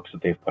 3 books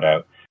that they've put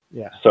out.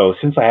 Yeah. So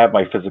since I have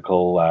my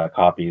physical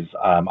copies,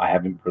 I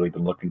haven't really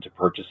been looking to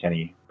purchase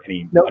any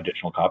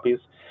additional copies.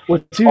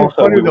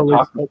 Also,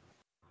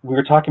 we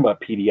were talking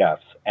about PDFs,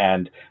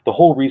 and the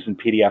whole reason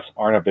PDFs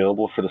aren't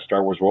available for the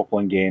Star Wars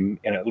role-playing game,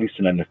 and at least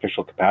in an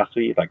official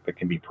capacity, like that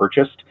can be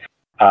purchased,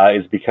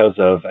 is because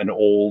of an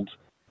old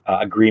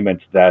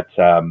agreement that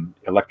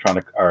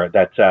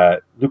LucasArts,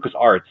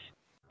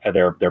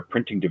 their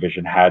printing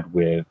division, had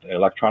with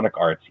Electronic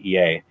Arts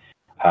 (EA)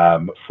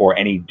 for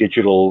any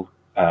digital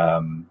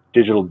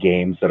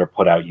games that are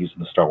put out using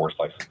the Star Wars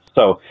license.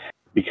 So,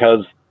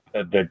 because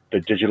the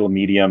digital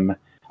medium,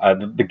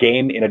 the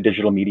game in a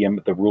digital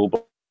medium, the rule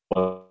book,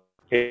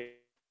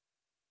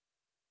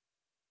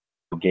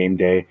 game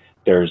day,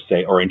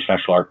 or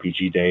International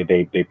RPG Day,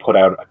 they put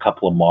out a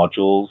couple of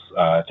modules,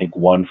 I think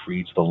one for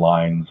each of the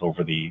lines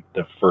over the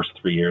first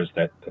 3 years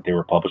that they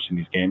were publishing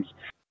these games.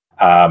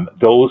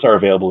 Those are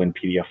available in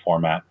PDF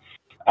format.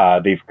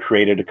 They've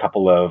created a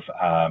couple of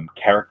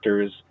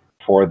characters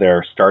for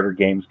their starter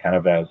games, kind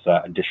of as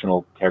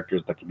additional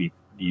characters that can be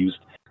used,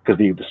 because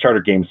the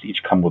starter games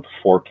each come with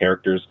 4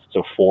 characters,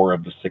 so 4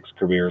 of the 6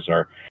 careers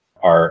are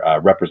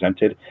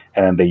represented,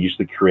 and they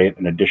usually create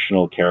an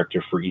additional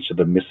character for each of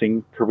the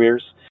missing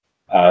careers,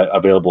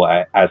 available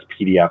as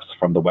PDFs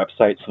from the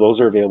website. So those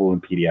are available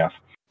in PDF,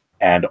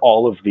 and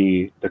all of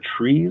the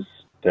trees,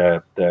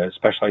 the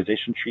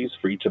specialization trees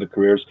for each of the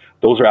careers,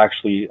 those are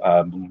actually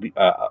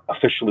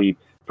officially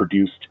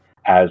produced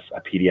as a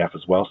PDF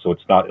as well, so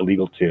it's not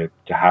illegal to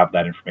have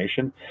that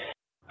information.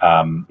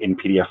 in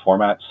PDF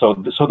format. So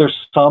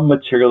there's some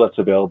material that's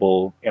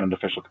available in an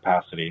official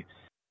capacity.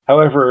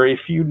 However,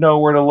 if you know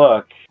where to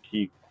look,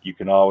 you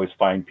can always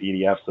find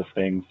PDFs of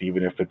things,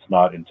 even if it's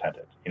not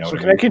intended. You know. So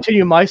can I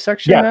continue my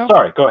section now? Yeah,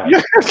 sorry, go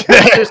ahead.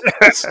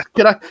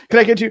 Can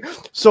I continue?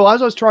 So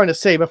as I was trying to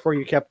say before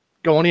you kept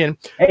going in.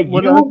 Hey,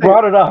 you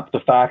brought it up, the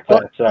fact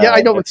that yeah,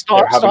 I know, but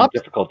they're having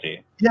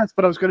difficulty. Yes,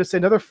 but I was going to say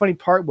another funny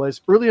part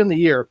was early in the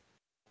year,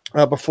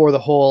 before the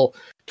whole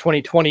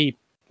 2020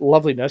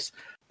 loveliness,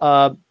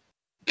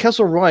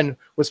 Kessel Run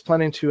was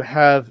planning to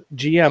have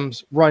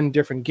GMs run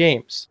different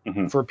games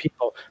for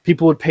people.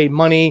 People would pay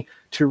money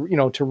to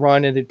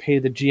run, and they'd pay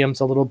the GMs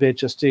a little bit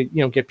just to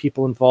get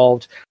people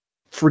involved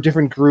for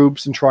different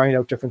groups and trying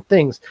out different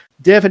things.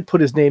 Dev had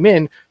put his name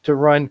in to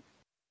run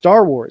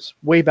Star Wars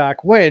way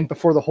back when,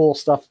 before the whole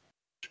stuff,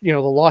 the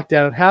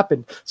lockdown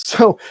happened.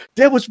 So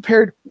Dev was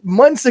prepared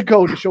months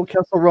ago to show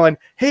Kessel Run,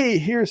 hey,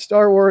 here's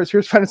Star Wars,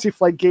 here's Fantasy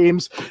Flight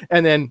Games,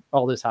 and then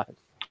all this happened.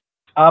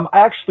 I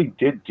actually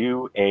did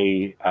do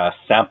a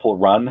sample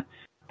run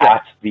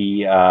at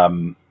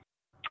the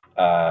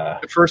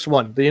first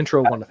one, the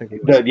intro one, I think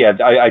it was.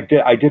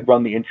 I did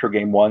run the intro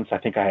game once. I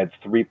think I had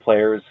 3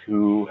 players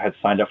who had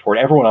signed up for it.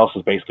 Everyone else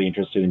was basically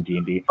interested in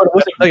D&D. But it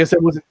wasn't, like I said,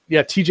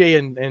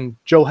 TJ and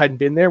Joe hadn't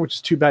been there, which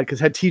is too bad, because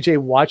had TJ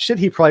watched it,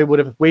 he probably would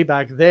have way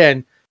back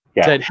then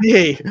said,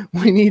 hey,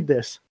 we need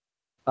this.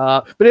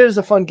 But it is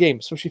a fun game,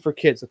 especially for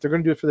kids. If they're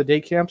going to do it for the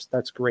day camps,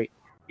 that's great.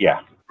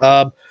 Yeah.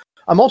 I'm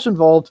also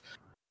involved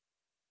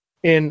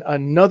in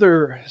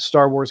another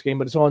Star Wars game,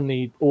 but it's on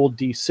the old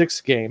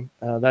D6 game.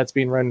 That's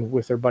being run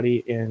with their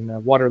buddy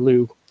in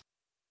Waterloo.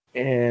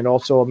 And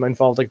also I'm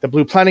involved like the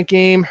Blue Planet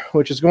game,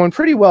 which is going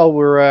pretty well.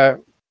 We're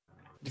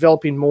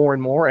developing more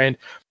and more, and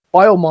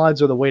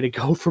biomods are the way to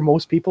go for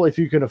most people if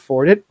you can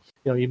afford it.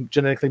 You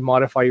genetically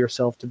modify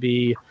yourself to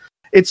be...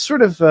 It's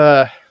sort of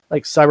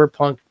like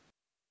Cyberpunk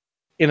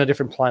in a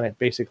different planet,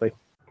 basically.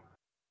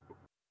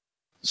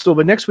 So,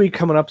 but next week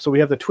coming up, so we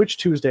have the Twitch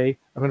Tuesday.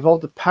 I'm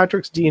involved with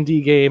Patrick's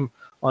D&D game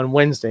on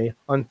Wednesday.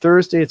 On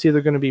Thursday, it's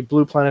either going to be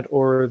Blue Planet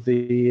or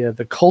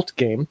the Cult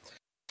game.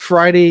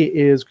 Friday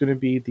is going to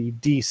be the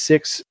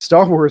D6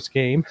 Star Wars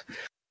game.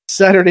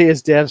 Saturday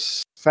is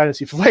Dev's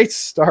Fantasy Flight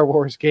Star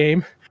Wars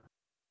game.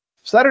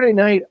 Saturday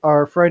night,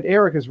 our friend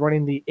Eric is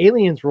running the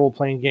Aliens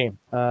role-playing game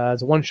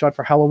as a one-shot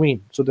for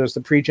Halloween. So there's the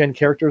pre-gen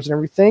characters and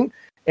everything.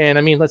 And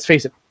I mean, let's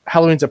face it,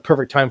 Halloween's a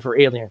perfect time for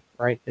Alien,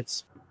 right?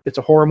 It's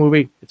a horror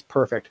movie. It's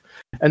perfect.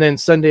 And then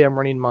Sunday, I'm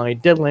running my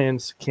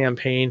Deadlands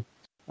campaign,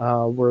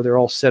 where they're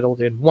all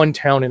settled in one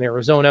town in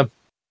Arizona.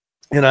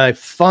 And I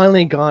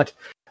finally got,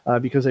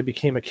 because I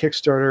became a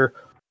Kickstarter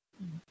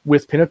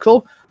with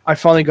Pinnacle, I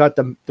finally got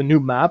the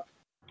new map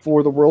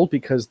for the world,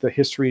 because the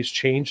history has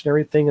changed and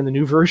everything in the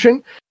new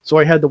version. So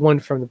I had the one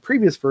from the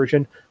previous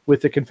version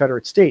with the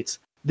Confederate States.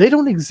 They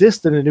don't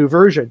exist in the new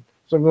version.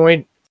 So I'm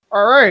going,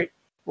 all right,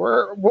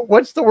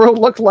 what's the world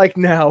look like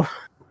now?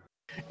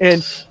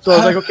 And so I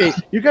was like, okay,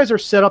 you guys are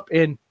set up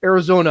in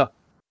Arizona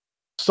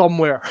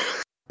somewhere.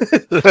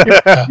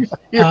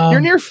 you're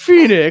near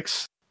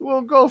Phoenix.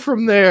 We'll go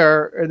from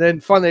there. And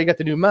then finally I got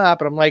the new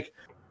map, and I'm like,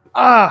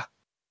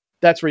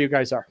 that's where you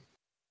guys are.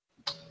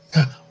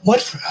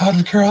 What, out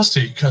of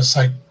curiosity, because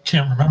I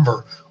can't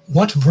remember,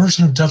 what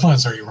version of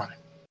Deadlands are you running?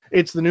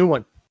 It's the new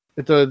one.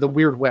 It's the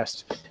Weird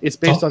West. It's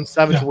based on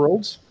Savage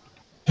Worlds.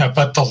 Yeah,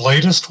 but the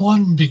latest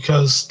one,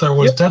 because there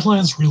was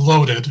Deadlands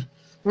Reloaded,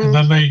 and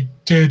then they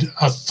did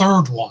a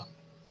third one.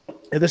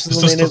 And this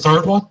is this the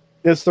third one?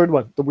 It's the third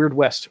one, the Weird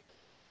West.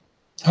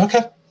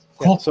 Okay,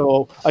 cool. Yeah,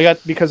 so I got,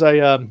 because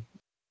I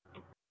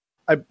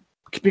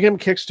became a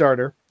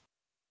Kickstarter,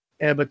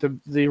 but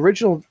the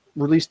original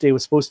release date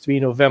was supposed to be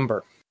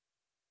November.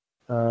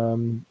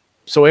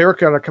 So Eric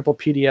got a couple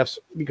PDFs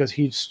because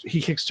he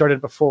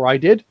kickstarted before I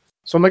did.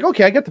 So I'm like,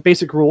 okay, I got the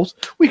basic rules.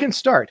 We can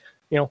start.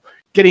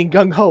 Getting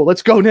gung ho.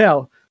 Let's go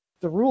now.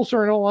 The rules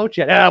aren't all out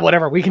yet.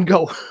 Whatever. We can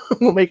go.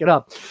 We'll make it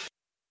up.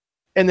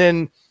 And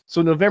then,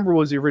 so November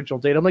was the original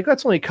date. I'm like,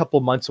 that's only a couple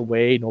months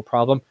away. No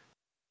problem.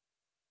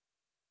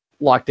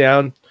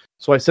 Lockdown.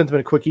 So I sent them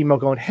a quick email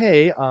going,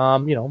 hey,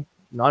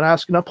 not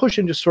asking, not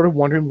pushing, just sort of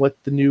wondering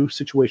what the new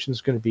situation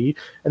is going to be.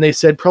 And they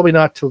said probably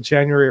not till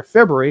January or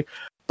February.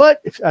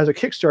 But as a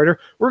Kickstarter,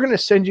 we're going to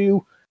send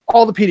you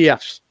all the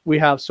PDFs we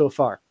have so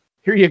far.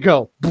 Here you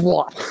go.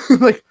 Blah.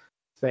 Like,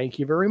 thank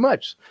you very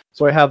much.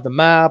 So I have the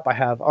map, I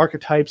have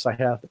archetypes, I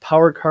have the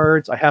power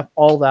cards, I have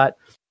all that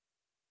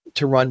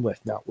to run with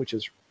now, which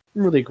is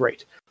really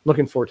great.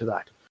 Looking forward to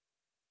that.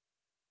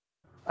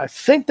 I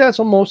think that's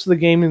on most of the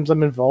games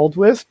I'm involved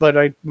with, but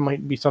I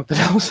might be something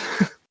else.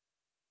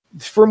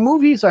 For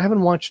movies, I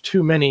haven't watched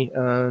too many,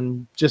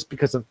 just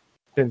because I've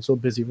been so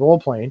busy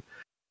role-playing.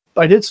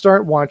 I did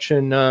start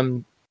watching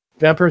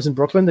Vampires in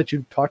Brooklyn that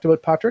you talked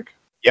about, Patrick.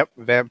 Yep,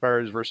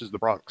 Vampires versus the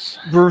Bronx.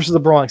 Versus the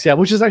Bronx, yeah,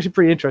 which is actually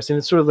pretty interesting.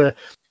 It's sort of the,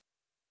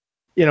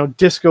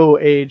 disco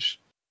age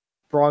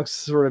Bronx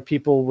sort of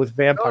people with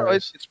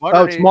vampires. It's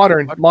modern. It's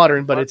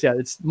modern, but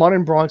it's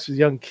modern Bronx with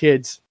young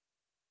kids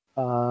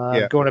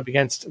going up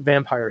against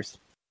vampires.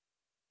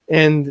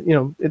 And,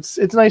 it's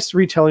a nice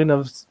retelling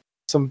of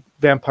some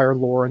vampire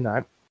lore in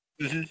that.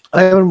 Mhm.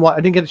 I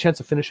didn't get a chance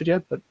to finish it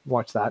yet, but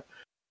watch that.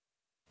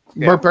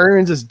 Yeah.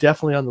 Barbarians is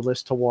definitely on the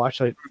list to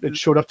watch. It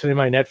showed up today on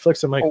my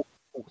Netflix. I'm like,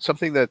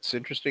 Something that's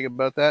interesting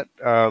about that,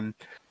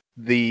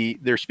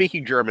 they're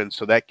speaking German,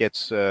 so that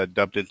gets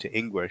dubbed into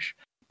English,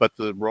 but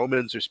the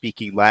Romans are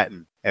speaking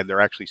Latin, and they're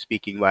actually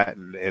speaking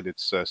Latin, and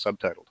it's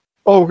subtitled.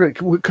 oh, great.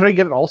 Could I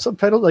get it all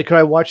subtitled? Like, could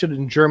I watch it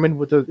in German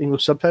with the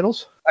English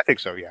subtitles? I think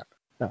so, yeah.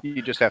 Yeah.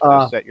 You just have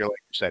to set your language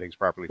settings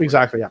properly. for it.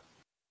 Exactly, yeah.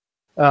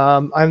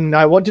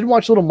 I did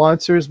watch Little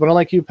Monsters, but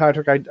unlike you,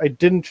 Patrick, I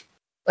didn't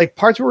like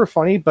parts were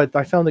funny, but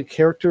I found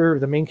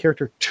the main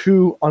character,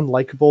 too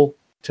unlikable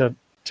to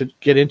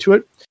get into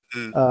it.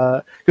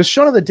 Because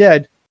Shaun of the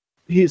Dead,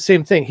 he's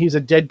same thing. He's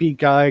a deadbeat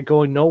guy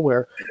going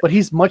nowhere, but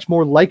he's much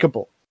more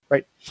likable,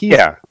 right? He's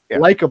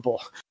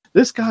likable.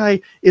 This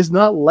guy is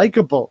not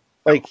likable.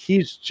 Like,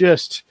 he's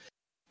just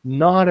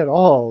not at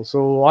all.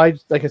 So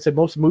like I said,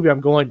 most of the movie I'm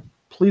going,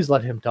 please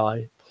let him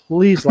die.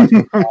 Please let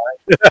him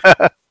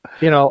die.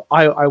 You know,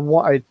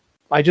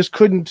 I just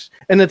couldn't.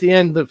 And at the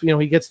end,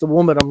 he gets the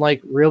woman. I'm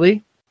like,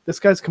 really? This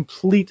guy's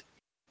complete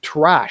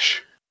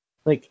trash.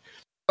 Like,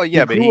 Oh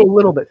yeah, he grew a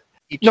little bit.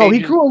 He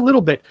changes- grew a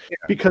little bit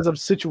because of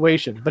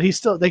situation, but he's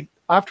still like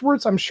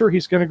afterwards. I'm sure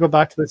he's going to go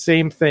back to the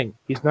same thing.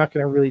 He's not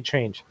going to really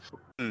change.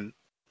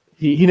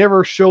 He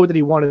never showed that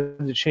he wanted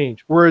to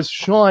change. Whereas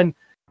Sean,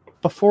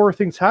 before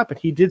things happened,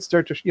 he did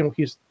start to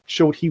he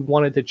showed he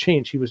wanted to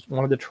change. He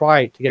wanted to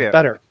try to get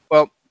better.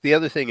 Well, the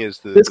other thing is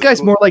This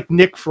guy's more like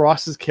Nick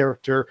Frost's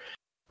character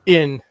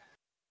in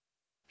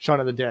Shaun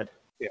of the Dead.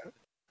 Yeah.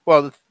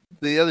 Well,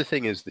 the other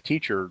thing is the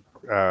teacher.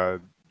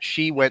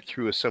 She went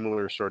through a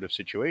similar sort of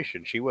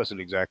situation. She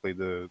wasn't exactly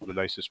the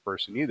nicest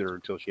person either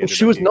until she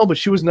ended up but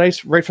she was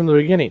nice right from the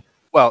beginning.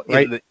 Well,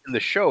 right? in the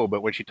show,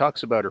 but when she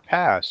talks about her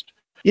past.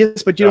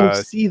 Yes, but you don't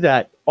see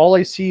that. All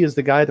I see is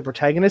the guy, the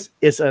protagonist,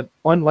 is an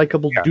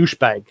unlikable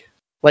douchebag.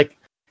 Like,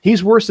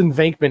 he's worse than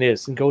Venkman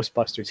is in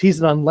Ghostbusters.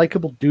 He's an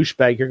unlikable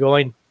douchebag. You're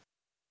going,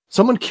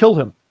 someone kill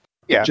him.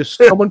 Yeah. Just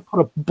someone put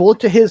a bullet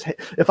to his head.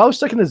 If I was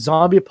stuck in a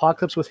zombie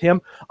apocalypse with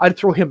him, I'd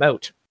throw him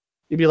out.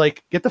 You'd be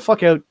like, get the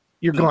fuck out.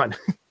 You're gone.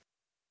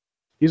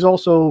 He's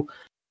also,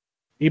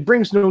 he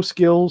brings no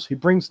skills. He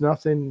brings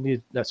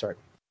nothing. That's right.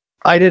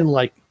 I didn't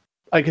like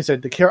I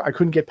said, I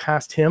couldn't get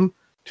past him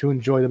to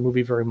enjoy the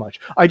movie very much.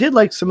 I did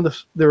like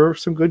there were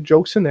some good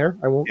jokes in there.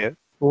 I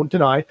won't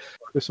deny.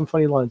 There's some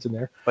funny lines in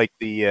there. Like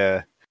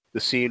the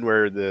scene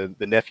where the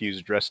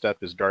nephew's dressed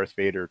up as Darth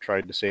Vader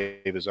trying to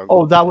save his uncle.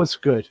 Oh, that was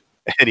good.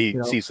 And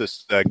he sees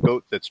this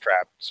goat that's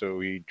trapped, so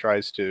he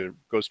goes to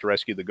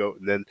rescue the goat,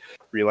 and then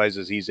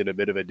realizes he's in a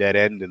bit of a dead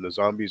end, and the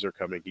zombies are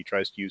coming. He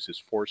tries to use his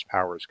force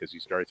powers because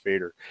he's Darth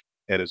Vader,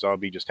 and a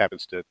zombie just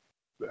happens to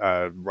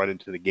run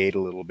into the gate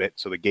a little bit,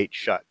 so the gate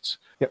shuts.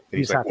 Yep, and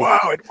he's like, happy. "Wow,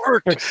 it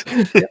worked!"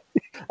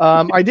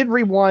 I did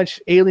rewatch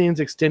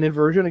Aliens extended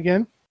version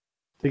again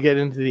to get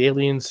into the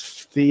Aliens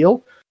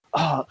feel.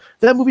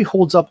 That movie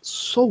holds up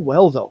so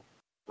well, though,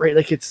 right?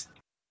 Like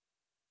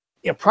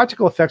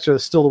practical effects are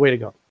still the way to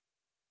go.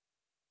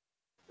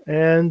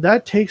 And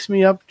that takes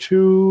me up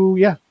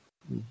to,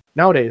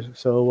 nowadays.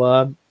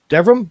 So,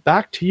 Devram,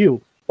 back to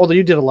you. Although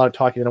you did a lot of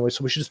talking anyway,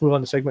 so we should just move on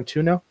to segment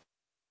 2 now.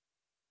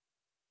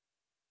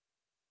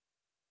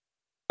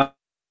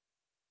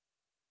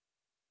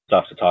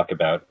 Stuff to talk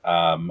about.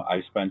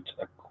 I spent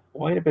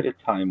quite a bit of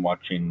time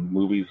watching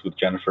movies with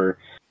Jennifer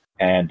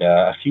and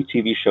a few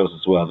TV shows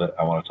as well that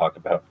I want to talk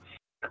about.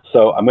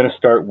 So I'm going to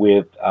start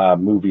with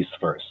movies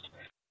first.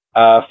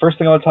 First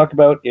thing I want to talk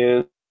about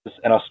is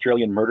an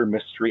Australian murder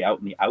mystery out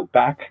in the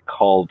outback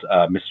called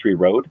Mystery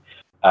Road.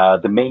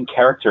 The main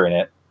character in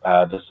it,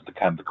 this is the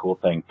cool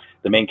thing.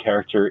 The main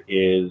character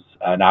is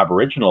an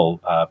Aboriginal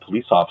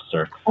police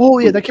officer. Oh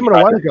yeah, that came out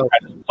a while ago.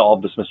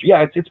 Solved this mystery.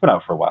 Yeah, it's been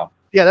out for a while.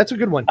 Yeah, that's a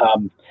good one.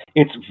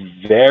 It's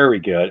very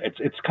good.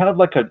 It's kind of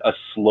like a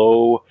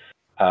slow.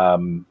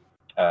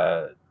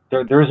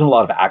 There isn't a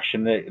lot of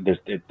action.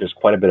 There's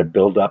quite a bit of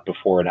build up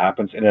before it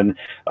happens, and then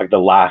like the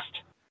last,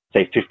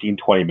 say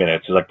 15-20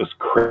 minutes is like this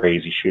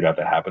crazy shootout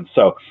that happens.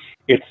 So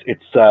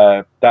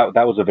that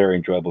was a very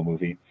enjoyable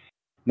movie.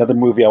 Another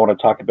movie I want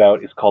to talk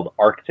about is called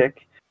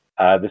Arctic.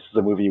 This is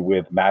a movie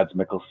with Mads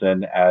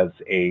Mikkelsen as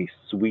a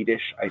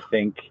Swedish, I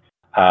think,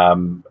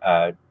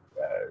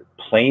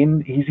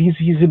 plane.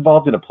 He's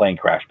involved in a plane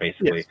crash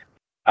basically,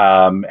 yes.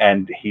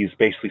 And he's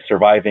basically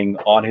surviving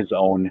on his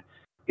own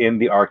in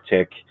the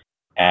Arctic,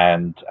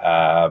 and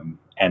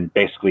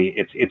basically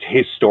it's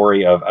his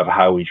story of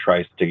how he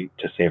tries to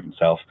save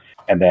himself,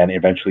 and then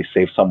eventually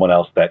save someone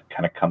else that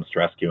kind of comes to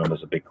rescue him.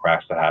 There's a big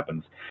crash that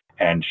happens,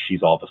 and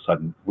she's all of a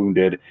sudden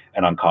wounded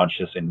and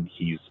unconscious, and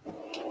he's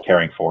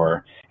caring for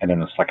her, and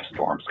then it's like a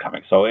storm's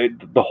coming. So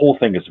the whole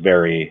thing is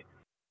very,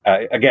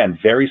 again,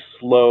 very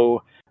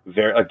slow,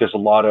 very like there's a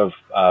lot of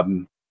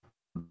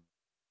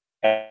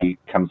he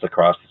comes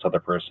across this other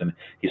person,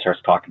 he starts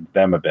talking to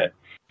them a bit,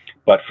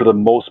 but for the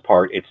most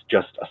part it's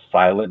just a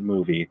silent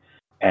movie,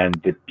 and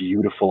the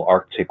beautiful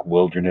Arctic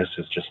wilderness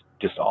is just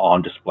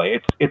on display.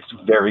 It's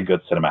very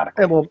good cinematic.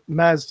 Yeah, well,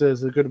 Mazda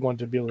is a good one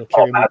to be able to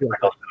carry. Mads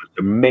Mikkelsen is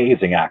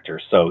amazing actor,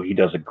 so he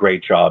does a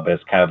great job as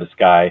kind of this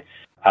guy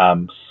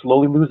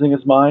slowly losing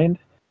his mind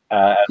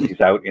as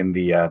he's out in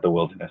the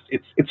wilderness.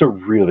 It's a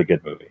really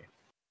good movie.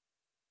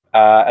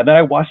 And then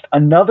I watched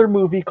another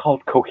movie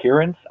called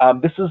Coherence.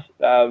 This is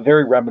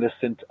very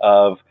reminiscent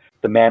of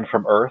The Man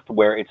from Earth,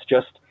 where it's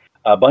just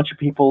a bunch of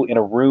people in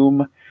a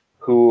room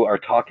who are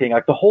talking.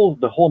 Like the whole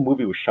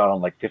movie was shot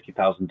on like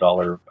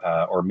 $50,000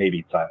 or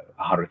maybe it's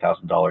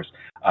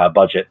 $100,000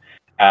 budget.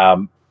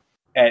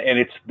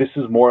 And this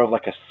is more of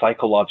like a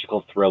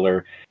psychological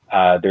thriller.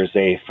 There's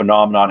a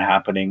phenomenon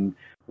happening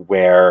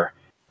where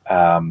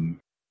so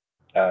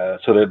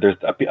there's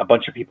a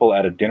bunch of people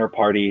at a dinner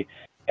party,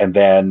 and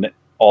then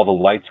all the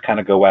lights kind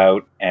of go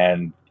out,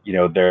 and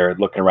they're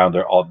looking around.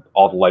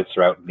 All the lights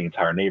are out in the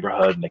entire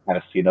neighborhood, and they kind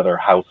of see another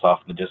house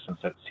off in the distance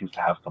that seems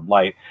to have some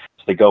light.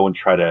 So they go and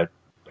try to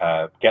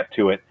get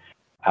to it,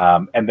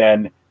 and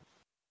then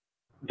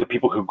the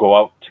people who go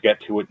out to get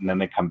to it and then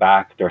they come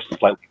back, they're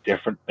slightly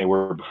different than they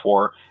were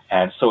before.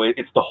 And so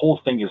it's the whole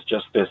thing is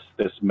just this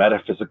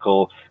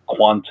metaphysical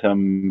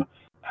quantum.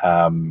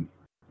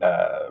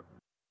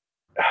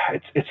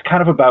 It's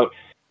kind of about.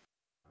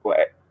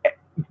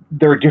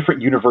 There are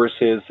different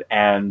universes,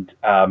 and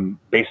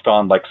based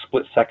on like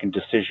split-second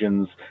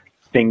decisions,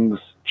 things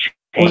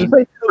change.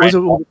 Was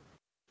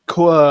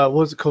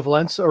it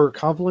covalence or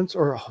convolence,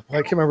 or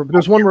I can't remember? But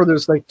there's one where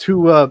there's like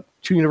two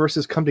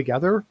universes come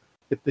together.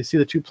 If they see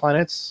the two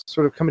planets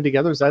sort of coming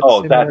together, is that?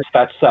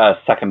 That's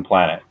Second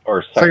Planet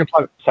or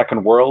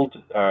Second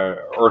World,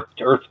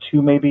 Earth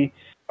 2 maybe.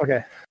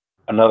 Okay.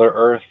 Another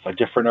Earth, a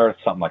different Earth,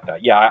 something like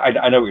that. Yeah,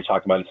 I know what you're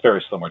talking about. It's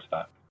very similar to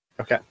that.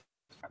 Okay.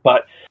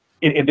 But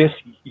in this,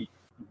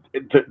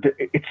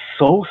 it's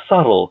so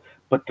subtle,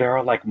 but there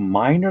are like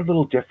minor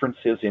little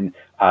differences in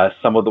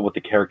some of what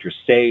the characters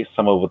say,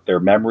 some of what their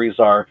memories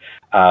are,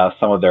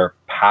 some of their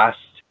past,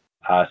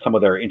 some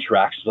of their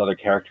interactions with other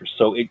characters.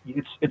 So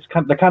it's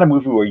kind of the kind of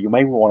movie where you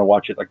might want to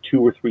watch it like 2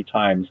 or 3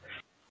 times,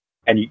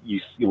 and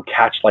you'll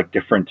catch like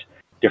different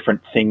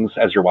things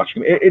as you're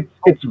watching.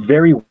 It's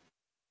very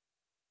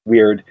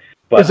weird,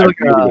 but I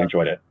really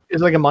enjoyed it.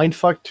 Is it like a mind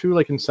fuck too,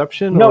 like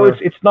Inception? No,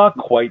 it's not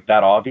quite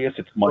that obvious.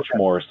 It's much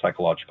more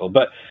psychological.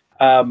 But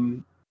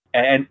and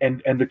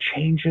the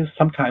changes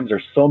sometimes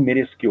are so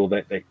minuscule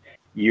that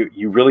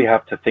you really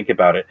have to think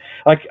about it.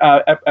 Like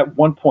at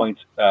one point,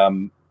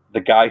 the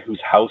guy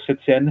whose house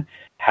it's in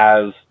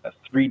has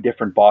 3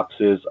 different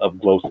boxes of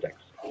glow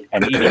sticks,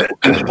 and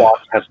each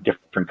box has a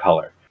different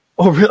color.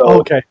 Oh, really? So,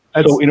 okay.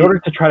 So in order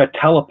to try to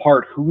tell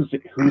apart who's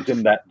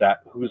in that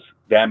who's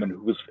them and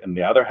who's in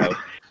the other house,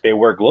 they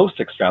wear glow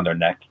sticks around their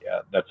neck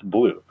that's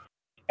blue.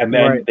 And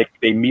then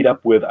they meet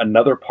up with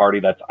another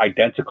party that's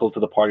identical to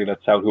the party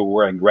that's out, who are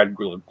wearing red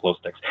glow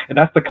sticks. And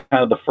that's the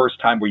kind of the first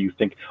time where you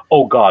think,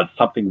 oh God,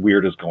 something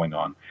weird is going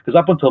on. Because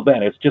up until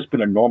then, it's just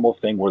been a normal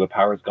thing where the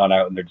power's gone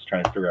out and they're just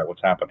trying to figure out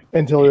what's happening.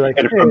 Until you're like,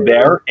 and from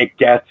there, it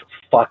gets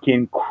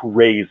fucking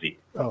crazy.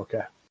 Oh,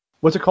 okay.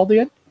 What's it called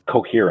again?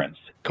 Coherence.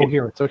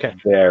 It's okay.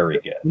 Very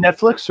good.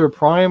 Netflix or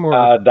Prime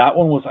or that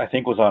one was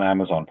on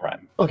Amazon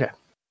Prime. Okay.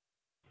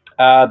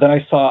 Then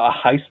I saw a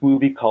heist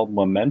movie called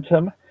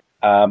Momentum.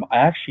 I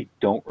actually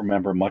don't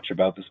remember much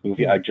about this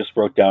movie. I just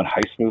wrote down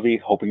heist movie,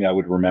 hoping I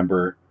would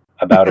remember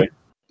about it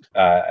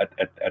at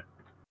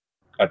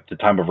the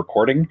time of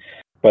recording.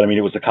 But I mean,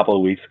 it was a couple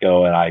of weeks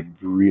ago, and I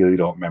really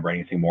don't remember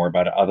anything more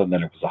about it other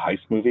than it was a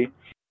heist movie.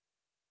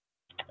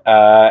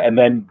 And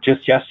then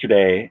just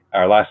yesterday,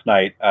 or last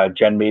night,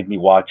 Jen made me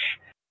watch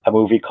a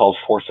movie called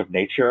Force of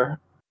Nature.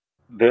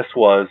 This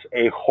was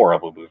a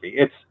horrible movie.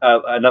 It's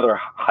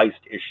another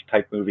heist-ish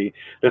type movie.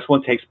 This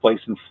one takes place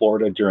in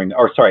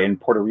in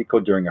Puerto Rico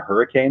during a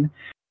hurricane.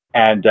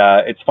 And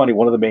it's funny,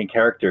 one of the main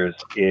characters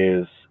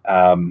is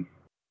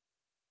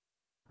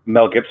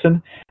Mel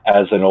Gibson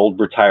as an old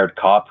retired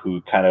cop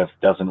who kind of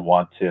doesn't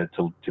want to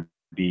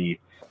be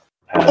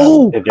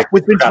evicted.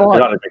 With Vince Vaughn.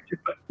 Not evicted,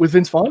 but, with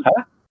Vince Vaughn?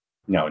 Huh?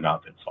 No,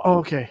 not Vince Vaughn. Oh,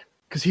 okay.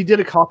 Because he did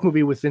a cop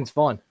movie with Vince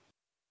Vaughn.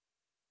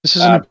 This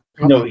isn't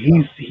no,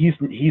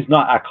 he's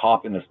not a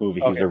cop in this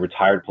movie. He's a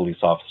retired police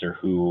officer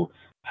who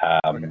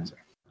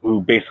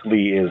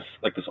basically is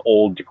like this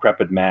old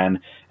decrepit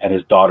man, and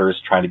his daughter is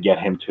trying to get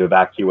him to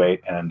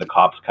evacuate, and the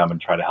cops come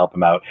and try to help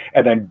him out.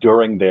 And then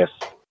during this,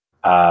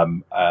 a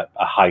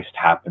heist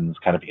happens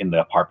kind of in the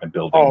apartment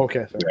building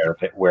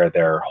where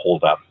they're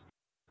holed up.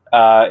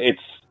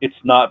 It's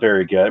not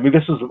very good. I mean,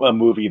 this is a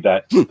movie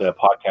that the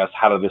podcast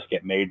How Did This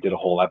Get Made did a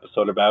whole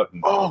episode about,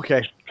 and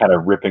kind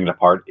of ripping it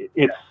apart.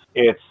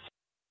 It's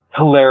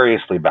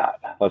hilariously bad.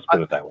 Let's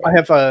put it that way. I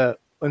have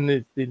in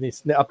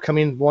the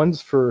upcoming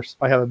ones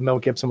I have a Mel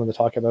Gibson one to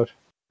talk about.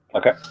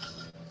 Okay.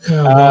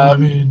 Yeah, well, I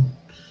mean,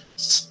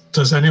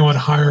 does anyone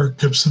hire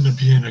Gibson to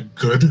be in a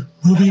good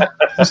movie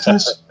these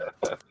days?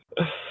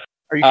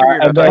 Are you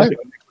sure you're not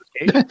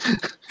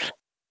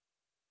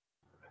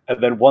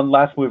And then one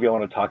last movie I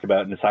want to talk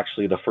about, and it's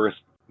actually the first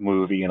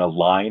movie in a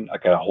line,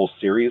 like a whole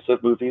series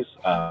of movies.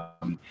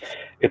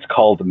 It's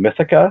called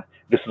Mythica.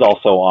 This is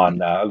also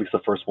on, at least the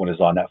first one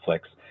is on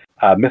Netflix.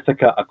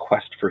 Mythica: A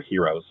Quest for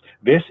Heroes.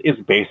 This is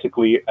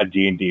basically a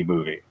D&D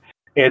movie.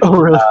 It's Oh,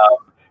 really?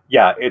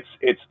 yeah,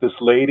 it's this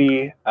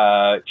lady.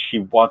 She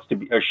wants to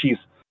be, or she's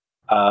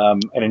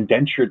an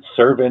indentured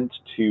servant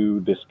to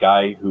this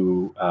guy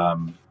who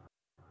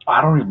I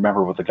don't even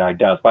remember what the guy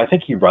does, but I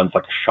think he runs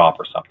like a shop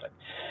or something.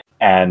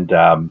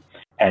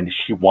 And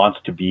she wants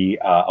to be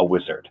a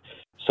wizard.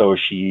 So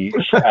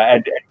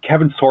and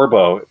Kevin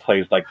Sorbo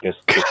plays like this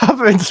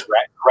Kevin.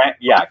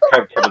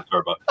 Kevin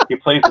Sorbo. He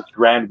plays this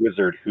grand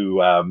wizard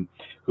who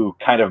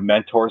kind of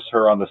mentors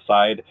her on the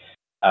side,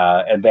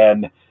 and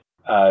then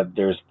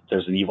there's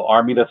an evil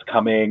army that's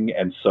coming,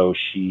 and so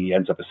she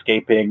ends up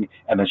escaping,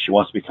 and then she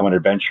wants to become an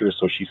adventurer,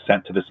 so she's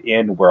sent to this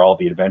inn where all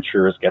the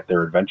adventurers get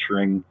their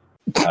adventuring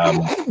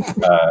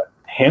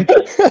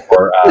hints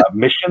or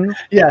missions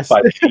Yes.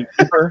 by the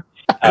gatekeeper.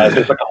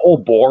 There's like a whole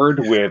board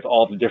with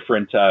all the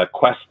different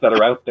quests that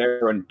are out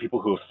there and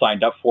people who have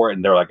signed up for it,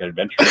 and they're like an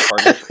adventure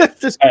party.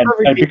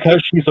 And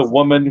because she's a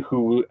woman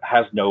who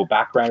has no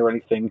background or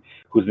anything,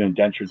 who's an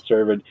indentured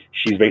servant,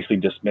 she's basically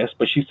dismissed.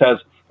 But she says,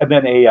 and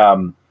then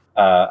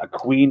a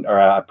queen or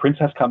a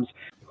princess comes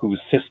whose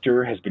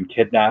sister has been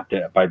kidnapped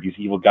by these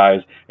evil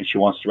guys, and she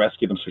wants to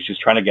rescue them. So she's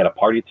trying to get a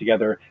party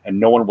together, and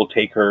no one will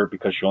take her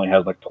because she only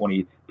has like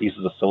 20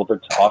 pieces of silver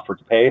to offer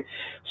to pay.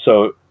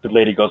 So the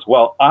lady goes,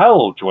 well,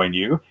 I'll join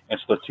you. And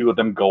so the two of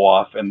them go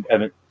off, and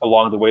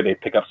along the way they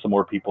pick up some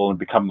more people and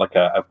become like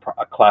a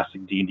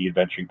classic D&D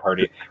adventuring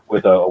party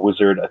with a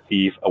wizard, a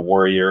thief, a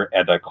warrior,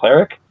 and a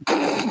cleric.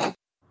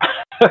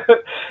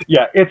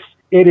 Yeah,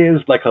 it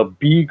is like a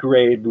B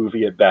grade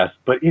movie at best,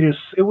 but it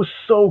was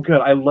so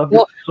good. I loved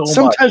it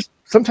so much.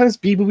 Sometimes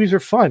B movies are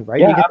fun, right?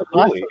 Yeah,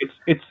 absolutely.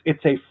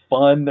 It's a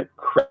fun,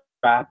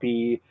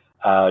 crappy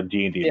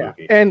D&D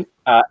movie. And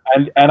I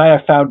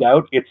have found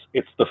out it's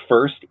the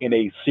first in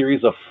a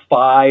series of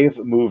 5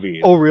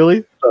 movies. oh,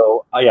 really?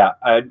 So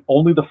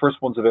only the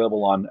first one's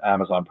available on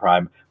Amazon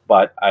Prime,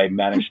 but I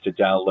managed to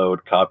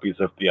download copies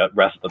of the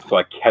rest of them, so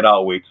I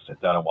cannot wait to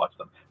sit down and watch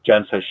them.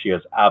 Jen says she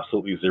has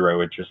absolutely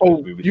zero interest in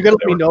these movies. You gotta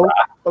let me know.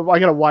 I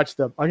gotta watch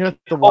them. I'm gonna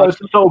have to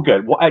watch. It's so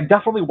good. Well, I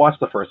definitely watch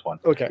the first one.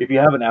 Okay. If you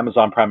have an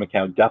Amazon Prime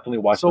account, definitely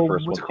watch the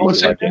first one.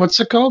 What's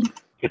it called?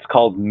 It's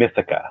called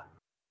Mythica.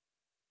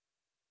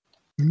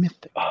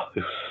 Mythica. Oh,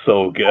 it's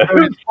so good.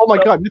 Oh my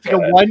god,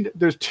 Mythica 1,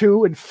 there's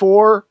 2 and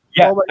 4.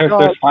 Yeah, oh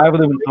there's 5 of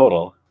them in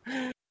total.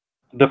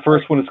 The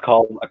first one is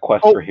called A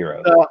Quest for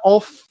Heroes.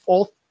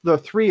 All the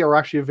 3 are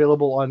actually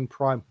available on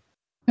Prime.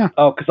 Yeah.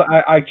 Oh, because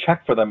I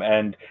checked for them,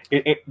 and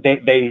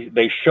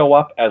they show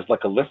up as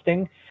like a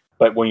listing,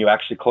 but when you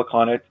actually click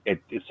on it,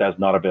 it says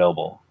not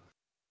available.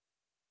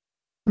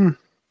 No,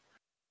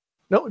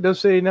 it does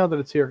say now that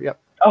it's here.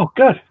 Yep. Oh,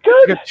 good.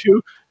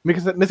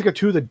 Mythica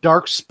 2, the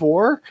Dark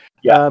Spore.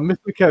 Yeah.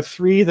 Mythica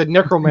 3, the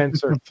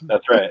Necromancer.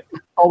 That's right.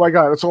 Oh my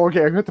god, so okay,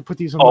 I'm going to have to put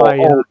these on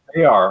my...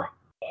 They are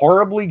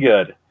horribly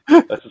good.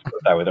 Let's just put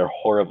it that way. They're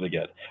horribly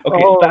good. Okay,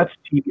 so that's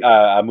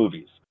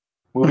movies.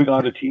 Moving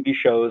on to TV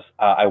shows,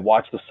 I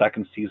watched the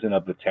second season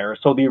of The Terror.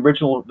 So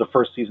the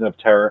first season of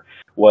Terror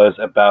was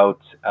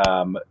about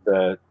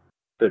the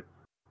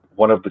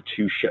one of the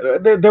 2 ships.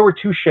 There were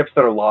 2 ships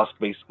that are lost,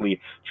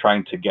 basically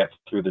trying to get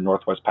through the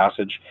Northwest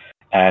Passage,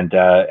 and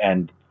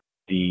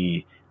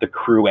the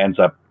crew ends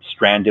up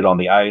stranded on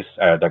the ice.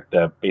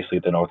 Basically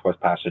the Northwest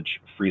Passage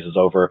freezes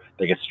over.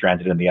 They get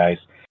stranded in the ice,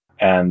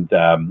 and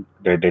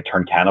they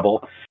turn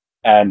cannibal.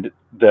 And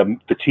the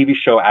TV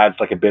show adds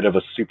like a bit of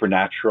a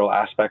supernatural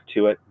aspect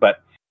to it,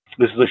 but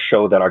this is a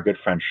show that our good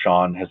friend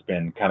Sean has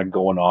been kind of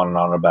going on and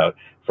on about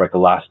for like the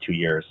last 2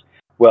 years.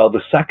 Well,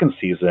 the second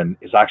season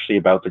is actually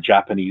about the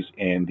Japanese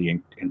in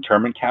the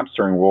internment camps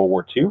during World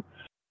War II,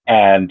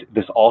 and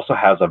this also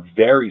has a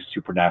very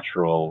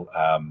supernatural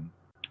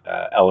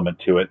element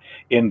to it,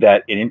 in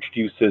that it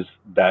introduces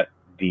that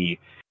the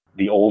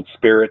old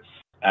spirits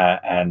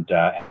and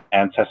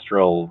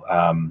ancestral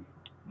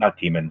not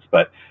demons,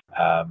 but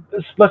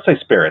let's say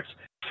spirits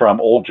from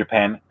old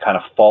Japan kind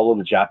of follow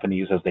the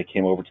Japanese as they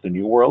came over to the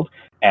New World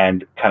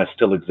and kind of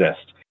still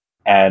exist.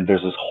 And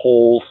there's this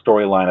whole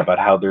storyline about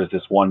how there's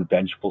this one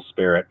vengeful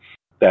spirit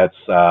that's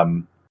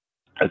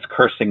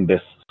cursing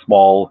this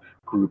small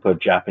group of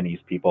Japanese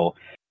people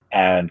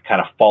and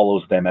kind of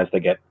follows them as they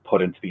get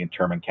put into the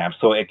internment camp.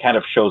 So it kind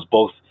of shows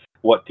both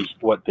what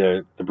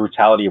the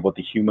brutality of what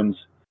the humans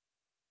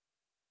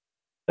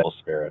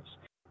spirits.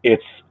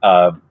 It's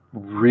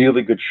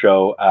really good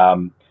show.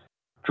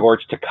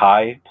 George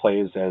Takei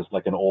plays as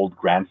like an old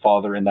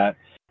grandfather in that,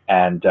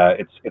 and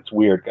it's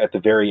weird. At the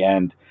very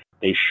end,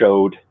 they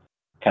showed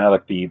kind of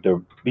like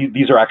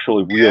these are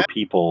actually real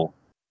people,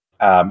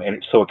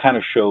 and so it kind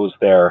of shows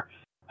their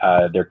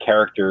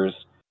characters,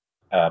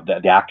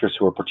 the actors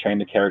who are portraying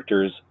the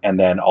characters, and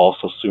then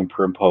also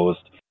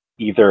superimposed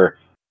either.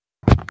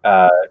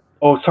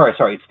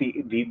 It's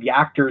the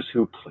actors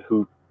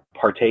who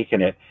partake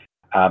in it.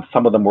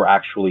 Some of them were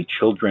actually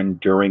children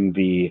during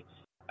the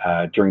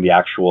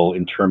actual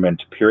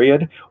internment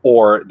period,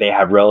 or they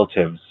have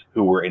relatives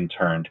who were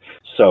interned.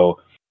 So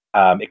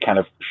it kind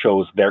of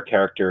shows their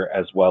character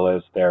as well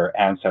as their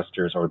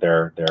ancestors or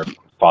their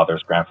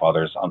fathers,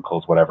 grandfathers,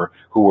 uncles, whatever,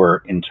 who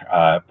were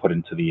put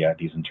into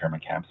these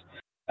internment camps.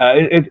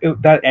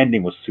 That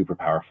ending was super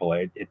powerful.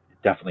 It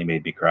definitely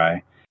made me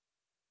cry.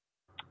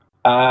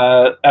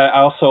 I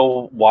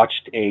also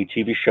watched a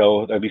TV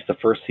show, at least the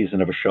first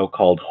season of a show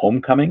called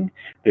Homecoming.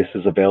 This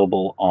is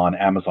available on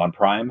Amazon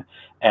Prime,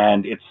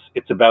 and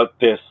it's about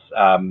this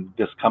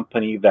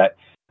company that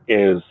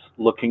is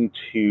looking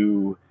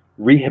to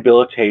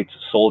rehabilitate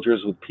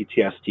soldiers with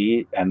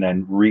PTSD and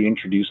then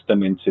reintroduce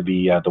them into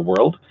the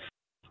world,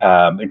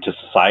 into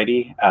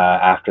society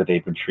after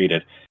they've been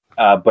treated.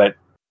 But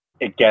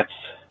it gets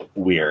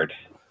weird.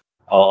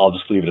 I'll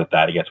just leave it at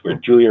that. It gets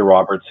weird. Julia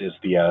Roberts is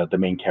the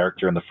main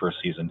character in the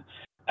first season,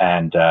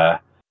 and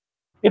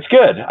it's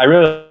good. I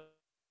really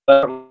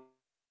love the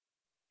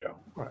show.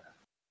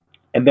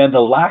 And then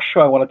the last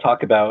show I want to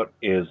talk about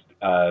is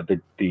the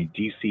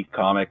DC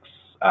Comics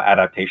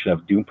adaptation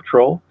of Doom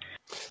Patrol.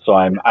 So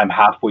I'm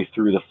halfway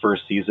through the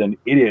first season.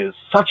 It is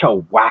such a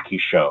wacky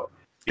show.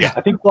 Yeah,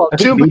 I think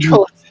Doom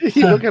Patrol.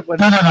 You look at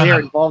what No. they are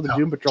involved in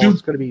Doom Patrol.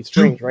 It's going to be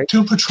strange, right?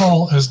 Doom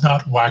Patrol is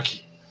not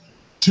wacky.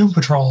 Doom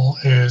Patrol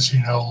is,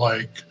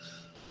 like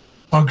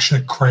bug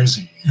shit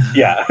crazy.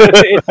 Yeah,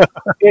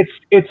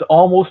 it's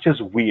almost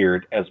as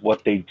weird as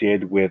what they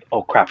did with.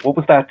 Oh crap! What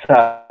was that?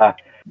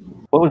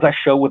 What was that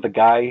show with the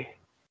guy?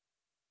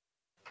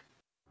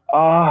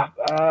 Matt,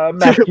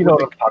 you know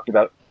what I'm talking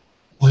about?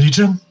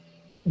 Legion.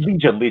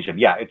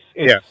 Yeah,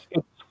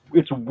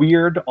 it's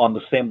weird on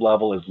the same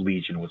level as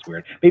Legion was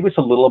weird. Maybe it's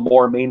a little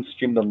more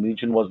mainstream than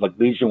Legion was. Like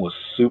Legion was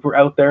super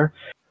out there,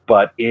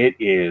 but it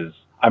is.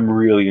 I'm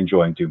really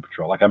enjoying Doom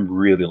Patrol. Like I'm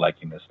really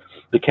liking this.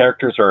 The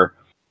characters are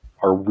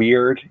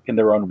weird in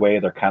their own way.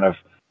 They're kind of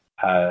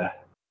I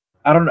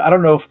don't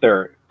know if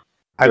they're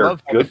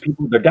good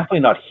people. They're definitely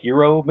not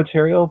hero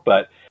material,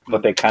 but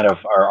they kind of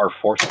are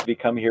forced to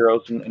become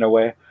heroes in a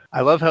way.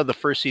 I love how the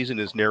first season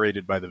is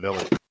narrated by the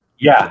villain.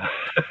 Yeah.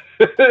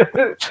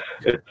 It's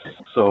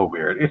so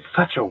weird. It's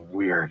such a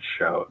weird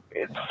show.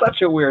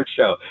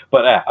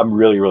 But I'm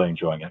really, really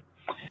enjoying it.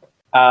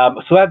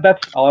 So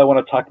that's all I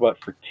want to talk about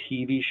for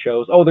TV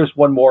shows. Oh, there's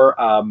one more.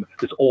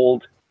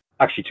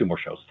 Actually, two more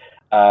shows.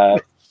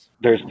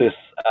 There's this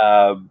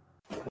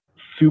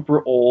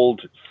super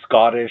old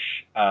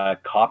Scottish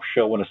cop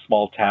show in a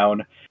small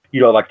town.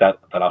 Like that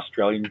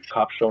Australian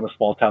cop show in a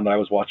small town that I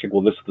was watching.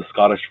 Well, this is the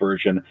Scottish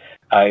version.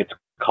 It's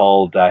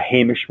called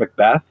Hamish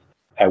Macbeth,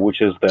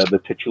 which is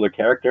the titular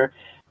character,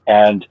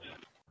 and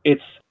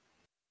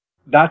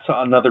that's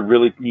another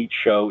really neat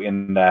show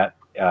in that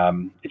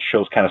it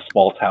shows kind of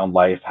small town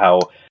life, how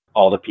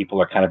all the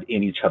people are kind of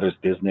in each other's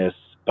business,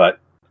 but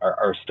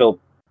are still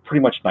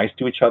pretty much nice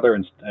to each other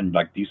and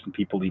like decent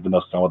people, even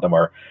though some of them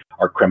are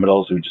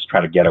criminals who just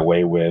try to get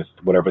away with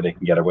whatever they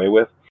can get away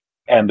with.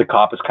 And the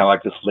cop is kind of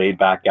like this laid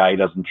back guy. He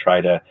doesn't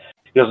try to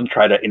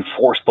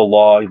enforce the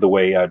law the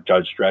way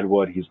Judge Dredd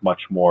would. He's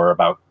much more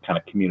about kind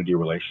of community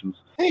relations.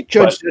 Hey,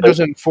 Judge Dredd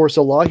doesn't enforce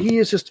the law. He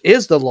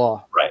is the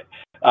law. Right.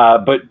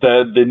 But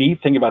the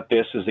neat thing about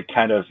this is it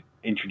kind of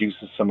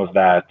introduces some of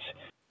that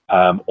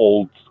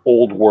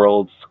old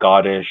world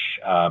Scottish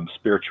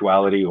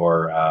spirituality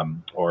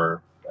or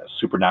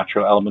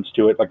supernatural elements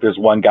to it. Like there's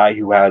one guy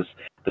who has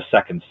the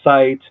second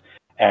sight,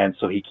 and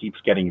so he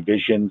keeps getting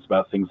visions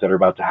about things that are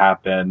about to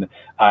happen.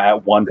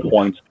 At one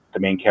point, the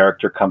main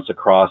character comes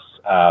across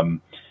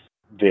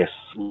this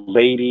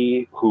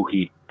lady who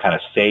he kind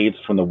of saves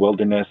from the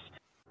wilderness,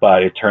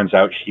 but it turns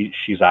out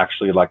she's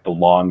actually like the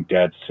long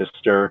dead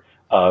sister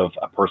of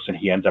a person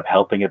he ends up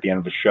helping at the end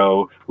of the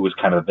show, who was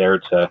kind of there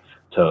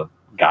to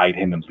guide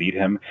him and lead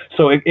him.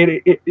 So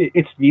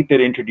it's neat that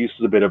it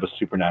introduces a bit of a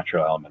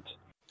supernatural element.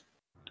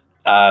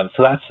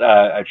 So that's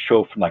a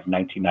show from like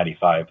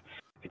 1995.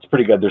 It's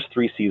pretty good. There's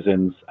 3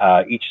 seasons.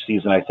 Each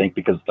season, I think,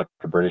 because like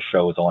the British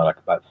show is only like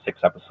about 6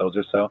 episodes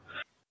or so.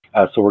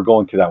 So we're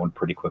going through that one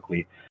pretty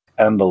quickly.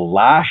 And the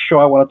last show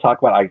I want to talk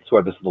about, I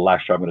swear this is the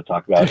last show I'm going to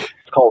talk about.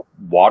 It's called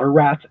Water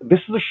Rats. This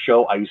is a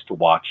show I used to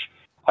watch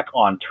like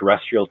on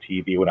terrestrial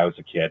TV when I was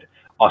a kid.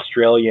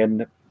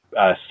 Australian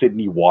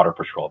Sydney Water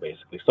Patrol,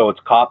 basically. So it's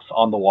cops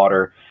on the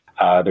water.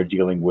 They're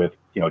dealing with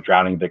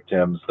drowning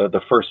victims.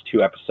 The first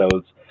 2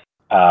 episodes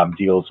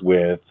deals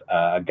with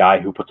a guy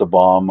who puts a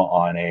bomb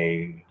on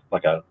a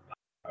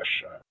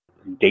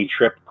day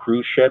trip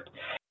cruise ship,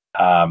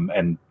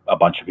 and a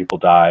bunch of people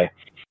die.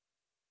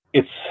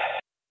 It's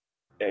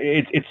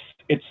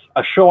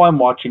a show I'm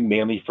watching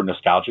mainly for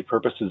nostalgic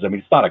purposes. I mean,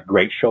 it's not a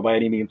great show by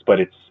any means, but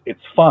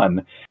it's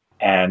fun,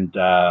 and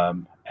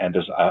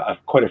there's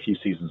quite a few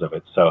seasons of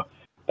it. So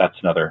that's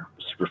another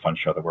super fun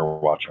show that we're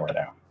watching right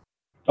now.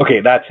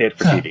 Okay, that's it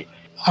for TV.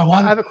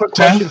 I have a quick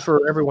question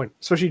for everyone,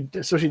 especially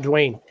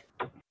Dwayne.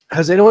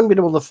 Has anyone been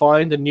able to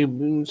find the New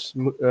Moons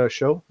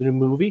show, the new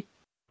movie?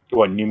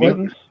 What, New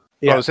Mutants?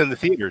 Yeah. Oh, it's in the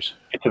theaters.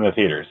 It's in the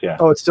theaters, yeah.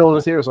 Oh, it's still in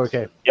the theaters?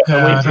 Okay.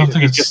 Yeah, I don't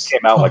think it just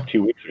came out like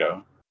 2 weeks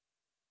ago.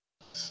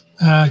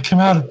 It came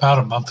out about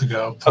a month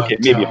ago. But, okay,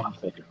 maybe a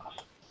month.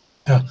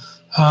 Yeah.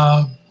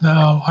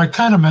 No, I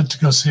kind of meant to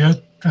go see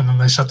it, and then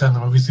they shut down the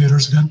movie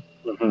theaters again.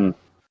 Mm-hmm.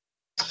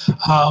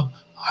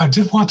 I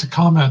did want to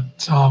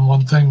comment on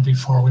one thing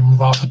before we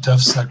move off the dev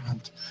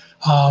segment.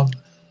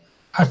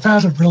 I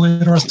found it really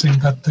interesting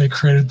that they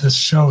created this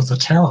show, The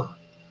Terror.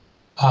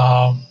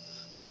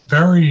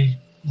 Very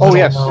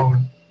little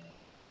known,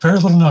 very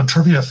little known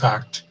trivia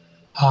fact.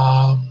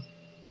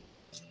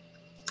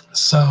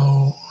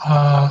 So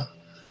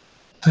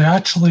they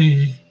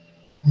actually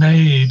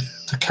made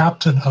the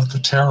captain of the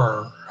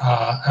Terror,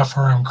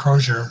 FRM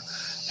Crozier,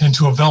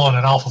 into a villain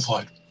in Alpha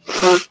Flight.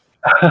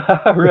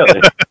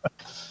 Really?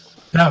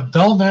 Yeah,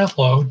 Bell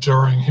Mantlo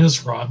during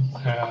his run,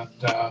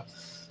 and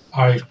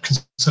I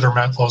consider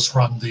Mantlow's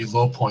run the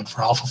low point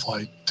for Alpha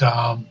Flight,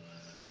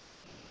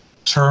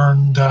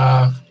 turned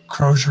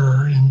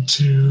Crozier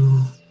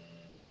into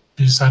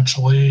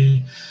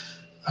essentially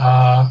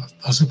a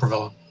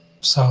supervillain.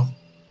 So,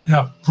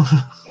 yeah.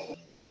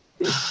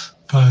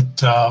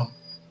 But,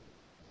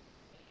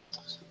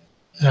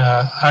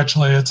 yeah,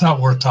 actually, it's not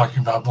worth talking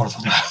about more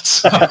than that.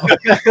 So.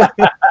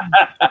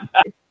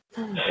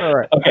 All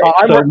right. Okay,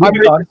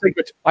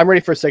 I'm ready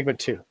for segment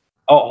 2.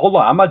 Oh, hold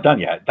on. I'm not done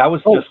yet. That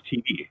was just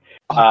TV.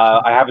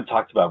 I haven't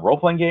talked about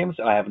role-playing games,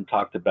 and I haven't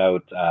talked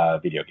about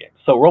video games.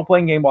 So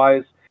role-playing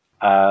game-wise,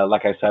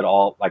 like I said,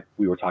 like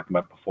we were talking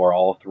about before,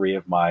 all 3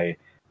 of my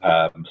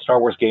Star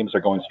Wars games are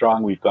going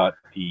strong. We've got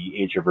the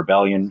Age of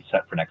Rebellion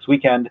set for next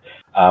weekend.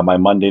 My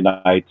Monday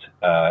night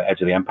Edge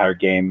of the Empire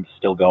game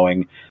still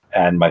going,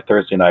 and my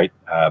Thursday night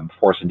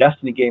Force and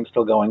Destiny game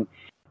still going.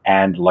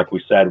 And like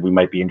we said, we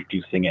might be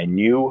introducing a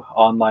new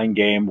online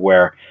game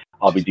where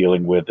I'll be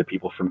dealing with the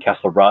people from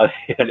Kessel Run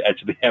and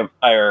Edge of the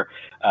Empire,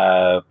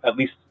 at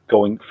least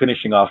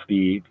finishing off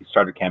the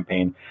starter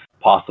campaign,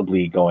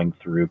 possibly going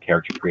through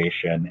character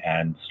creation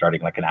and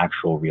starting like an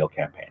actual real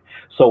campaign.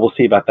 So we'll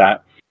see about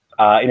that.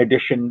 In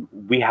addition,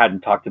 we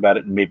hadn't talked about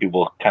it, and maybe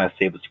we'll kind of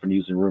save this for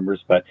news and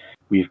rumors, but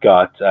we've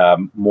got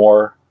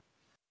more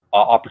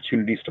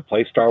opportunities to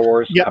play Star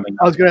Wars coming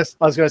up.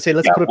 I was gonna say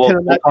let's put a pin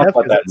on that. We'll talk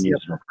about that in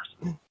news and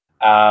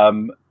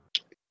rumors.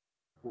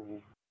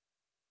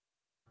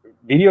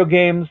 Video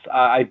games,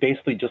 I've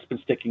basically just been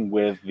sticking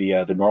with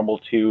the normal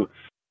 2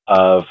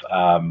 of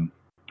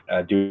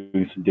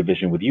doing some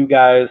Division with you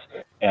guys,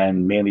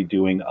 and mainly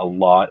doing a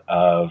lot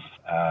of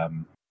what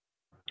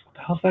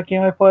the hell's that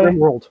game I play?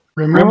 RimWorld.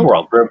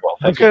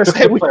 I was gonna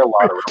say, we play a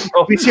lot of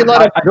RimWorld. We see a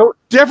lot of.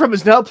 Devrim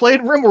is now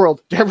playing RimWorld.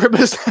 Devrim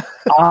is.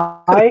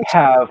 I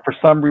have, for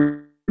some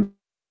reason,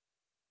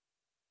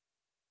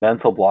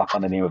 mental block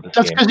on the name of this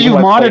game. That's because you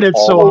modded it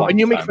so. And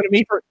you make fun of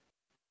me for.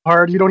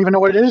 Hard, you don't even know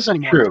what it is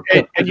anymore. True,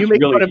 and you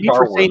make really fun of me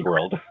Star for saying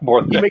World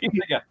more than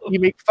you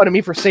make fun of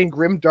me for saying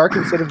Grim Dark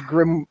instead of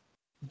Grim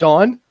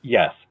Dawn.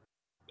 Yes,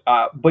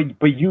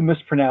 but you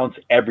mispronounce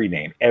every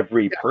name,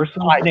 every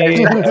person's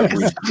name,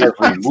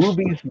 every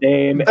movie's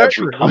name,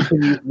 every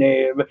company's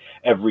name,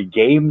 every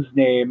game's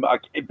name.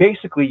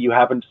 Basically, you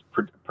haven't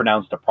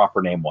pronounced a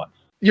proper name once.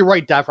 You're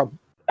right, Davram.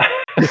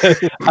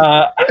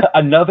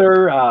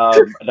 Another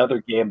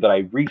game that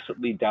I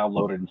recently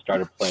downloaded and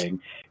started playing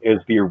is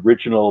the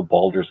original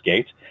Baldur's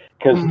Gate,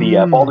 because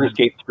the Baldur's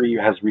Gate 3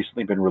 has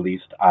recently been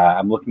released.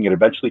 I'm looking at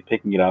eventually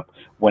picking it up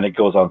when it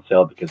goes on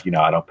sale, because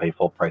I don't pay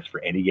full price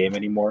for any game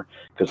anymore,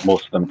 because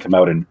most of them come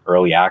out in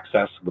early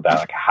access with that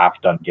like a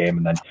half-done game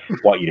and then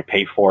want you to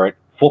pay for it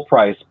full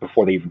price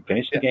before they even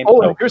finish the game.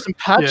 Oh, so, here's some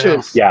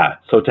patches. Yeah,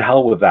 so to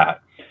hell with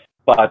that.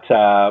 But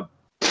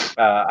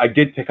I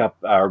did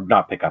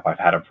not pick up, I've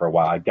had them for a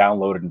while. I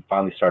downloaded and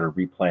finally started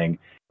replaying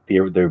the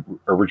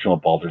original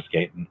Baldur's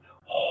Gate, and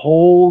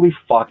holy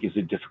fuck is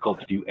it difficult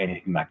to do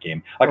anything in that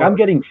game. I'm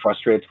getting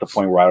frustrated to the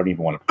point where I don't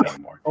even want to play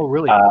anymore. Oh,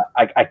 really?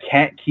 I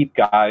can't keep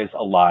guys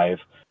alive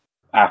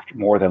after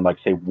more than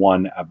say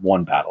one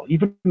battle.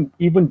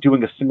 Even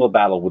doing a single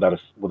battle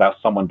without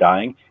someone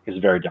dying is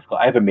very difficult.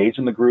 I have a mage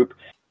in the group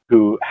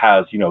who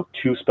has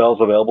 2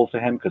 spells available to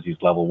him because he's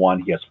level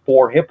 1. He has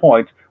 4 hit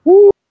points.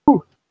 Woo!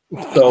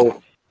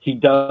 So he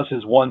does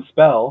his 1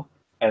 spell,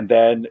 and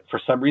then for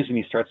some reason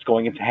he starts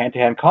going into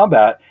hand-to-hand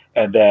combat,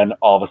 and then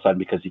all of a sudden,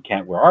 because he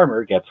can't wear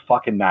armor, gets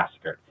fucking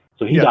massacred.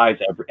 So he dies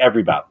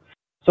every battle.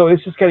 So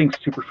it's just getting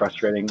super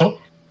frustrating. The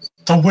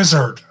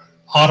wizard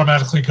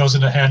automatically goes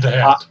into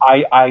hand-to-hand.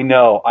 I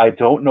know. I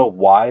don't know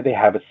why they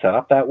have it set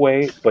up that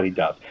way, but he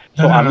does.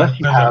 So unless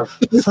you have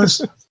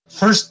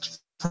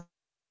first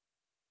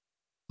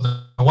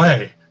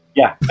away.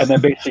 Yeah, and then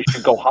basically you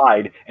should go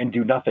hide and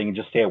do nothing and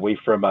just stay away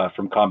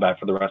from combat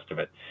for the rest of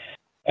it.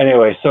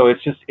 Anyway, so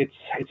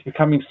it's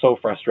becoming so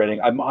frustrating.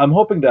 I'm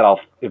hoping that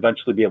I'll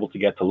eventually be able to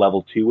get to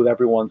level 2 with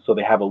everyone, so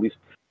they have at least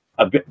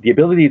the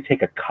ability to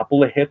take a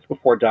couple of hits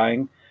before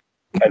dying,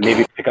 and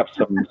maybe pick up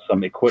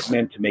some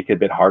equipment to make it a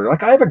bit harder.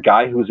 I have a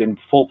guy who's in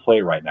full play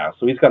right now,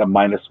 so he's got a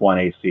 -1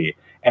 AC,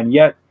 and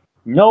yet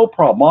no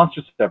problem.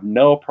 Monsters have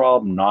no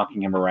problem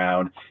knocking him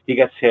around. He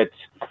gets hit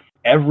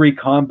every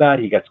combat,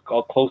 he gets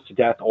close to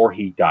death, or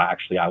he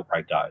actually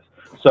outright dies.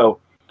 So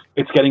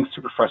it's getting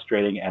super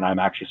frustrating, and I'm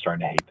actually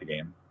starting to hate the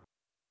game.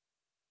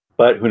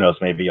 But who knows?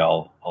 Maybe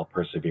I'll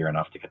persevere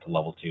enough to get to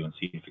level 2 and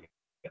see if it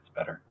gets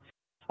better.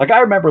 I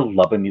remember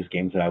loving these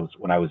games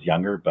when I was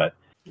younger, but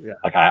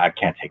I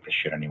can't take this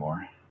shit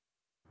anymore.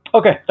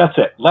 Okay, that's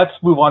it. Let's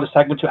move on to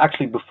segment 2.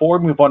 Actually, before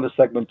we move on to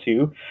segment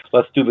 2,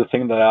 let's do the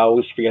thing that I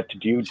always forget to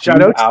do.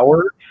 Shout-outs?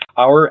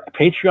 Our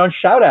Patreon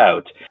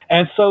shout-out.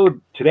 And so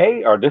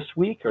today, or this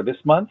week, or this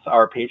month,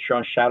 our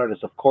Patreon shout-out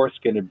is, of course,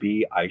 going to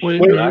be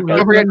Wait,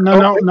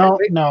 No.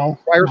 no.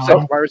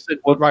 Ryerson.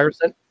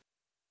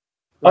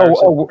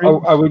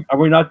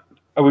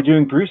 Are we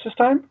doing Bruce this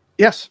time?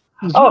 Yes.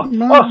 Sorry,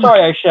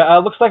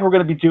 Aisha. Looks like we're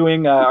going to be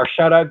doing our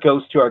shout-out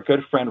goes to our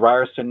good friend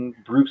Ryerson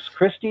Bruce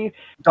Christie.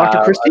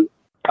 Dr. Christie?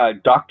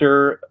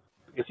 Doctor,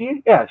 is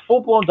he? Yeah,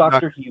 full-blown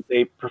doctor. He's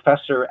a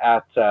professor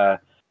at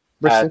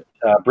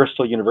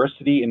Bristol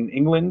University in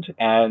England,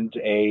 and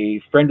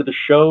a friend of the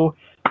show,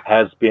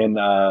 has been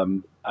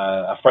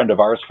a friend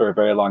of ours for a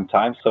very long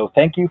time. So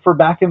thank you for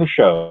backing the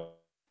show.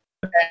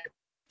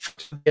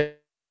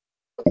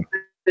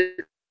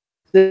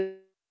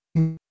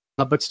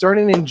 But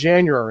starting in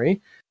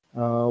January,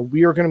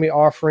 we are going to be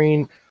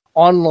offering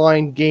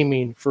online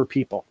gaming for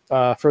people.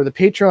 For the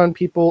Patreon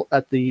people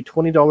at the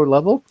 $20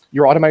 level,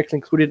 you're automatically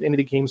included in any of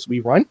the games we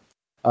run.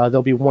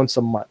 They'll be once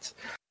a month.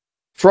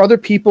 For other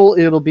people,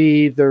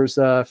 there's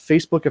a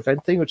Facebook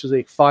event thing, which is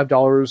a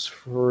 $5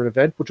 for an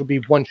event, which will be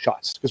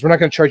one-shots, because we're not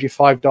going to charge you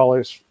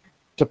 $5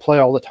 to play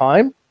all the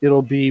time.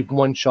 It'll be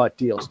one-shot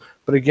deals.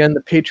 But again,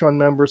 the Patreon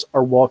members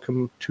are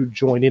welcome to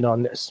join in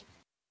on this.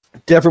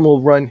 Devin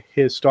will run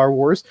his Star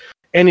Wars,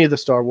 any of the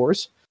Star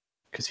Wars,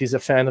 because he's a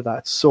fan of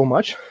that so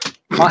much.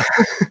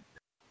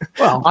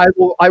 Well,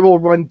 I will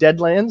run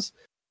Deadlands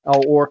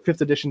or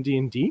 5th edition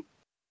D&D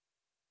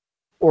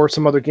or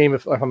some other game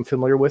if I'm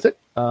familiar with it.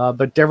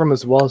 But Devram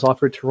as well has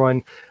offered to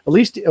run at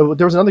least.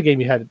 There was another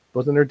game you had,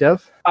 wasn't there,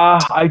 Dev?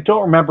 I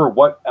don't remember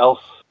what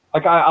else.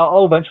 Like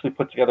I'll eventually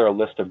put together a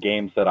list of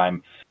games that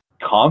I'm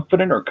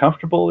confident or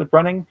comfortable with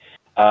running.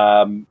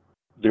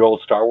 The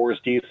old Star Wars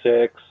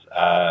D6,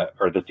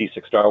 or the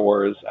D6 Star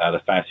Wars,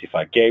 the Fantasy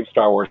Flight Game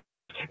Star Wars.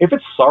 If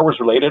it's Star Wars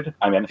related,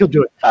 I mean, he'll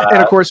do it.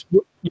 And of course,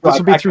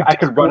 I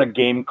could run a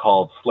game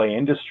called Slay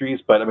Industries,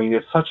 but I mean,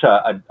 it's such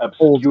an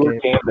obscure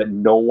game that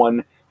no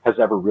one has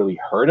ever really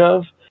heard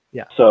of.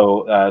 Yeah.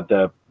 So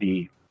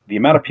the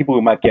amount of people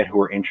we might get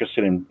who are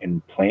interested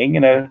in playing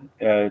in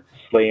a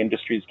Slay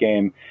Industries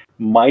game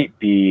might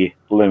be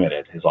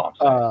limited. Is all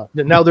I'm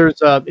saying. Now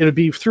there's it'll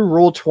be through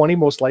Roll20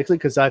 most likely,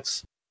 because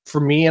that's for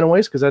me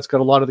anyways, because that's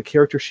got a lot of the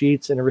character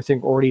sheets and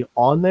everything already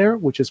on there,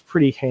 which is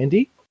pretty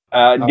handy.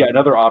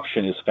 Another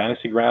option is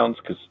Fantasy Grounds,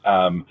 because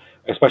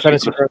especially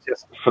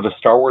for the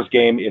Star Wars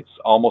game, it's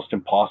almost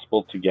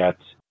impossible to get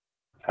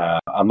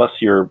unless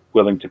you're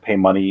willing to pay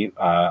money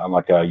on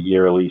like a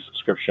yearly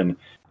subscription.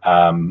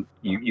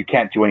 You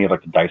can't do any of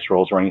like the dice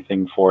rolls or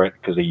anything for it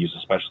because they use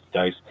a specialty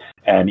dice,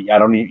 and I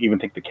don't even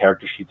think the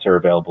character sheets are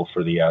available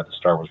for the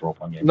Star Wars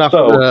role-playing game. Not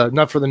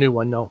for the new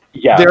one, no.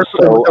 Yeah, they're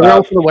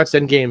for the West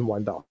End game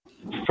one though.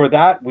 For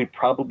that, we'd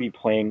probably be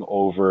playing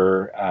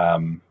over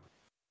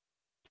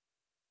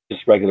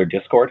just regular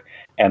Discord,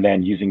 and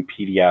then using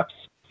PDFs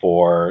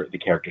for the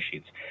character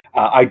sheets.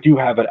 I do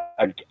have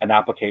an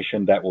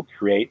application that will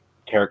create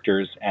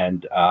characters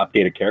and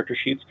updated character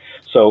sheets.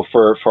 So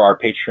for our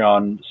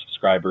Patreon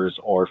subscribers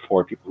or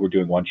for people who are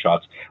doing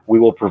one-shots, we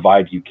will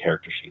provide you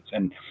character sheets.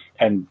 And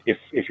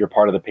if you're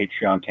part of the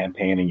Patreon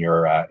campaign and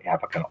you're we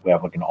have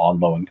like an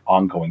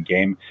ongoing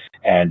game,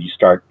 and you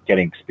start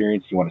getting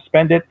experience, you want to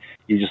spend it,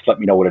 you just let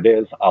me know what it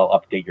is. I'll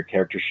update your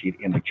character sheet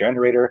in the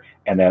generator,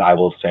 and then I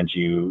will send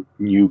you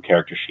new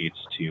character sheets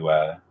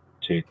to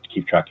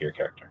keep track of your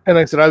character. And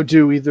like I said, I would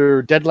do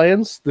either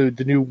Deadlands,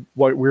 the new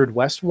Weird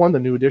West one, the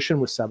new edition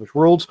with Savage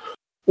Worlds,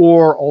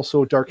 or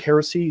also Dark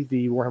Heresy,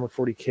 the Warhammer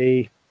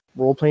 40k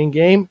role-playing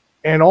game,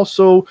 and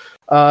also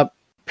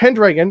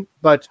Pendragon,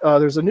 but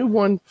there's a new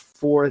one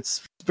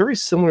it's very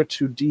similar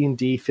to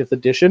D&D 5th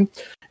edition.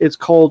 It's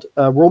called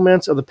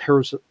Romance of the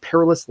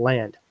Perilous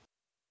Land.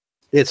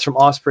 It's from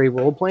Osprey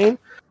Role-Playing.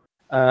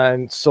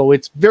 And so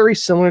it's very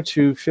similar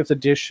to 5th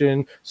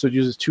edition. So it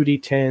uses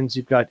 2d10s.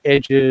 You've got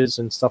edges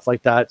and stuff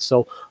like that.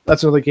 So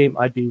that's another game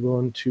I'd be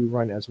willing to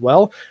run as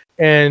well.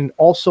 And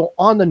also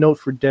on the note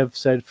for Dev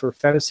said for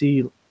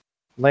Fantasy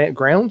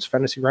Grounds,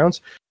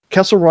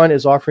 Kessel Run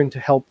is offering to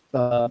help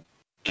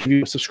give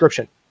you a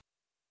subscription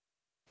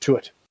to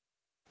it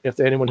if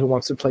anyone who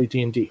wants to play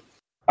D&D.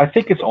 I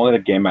think it's only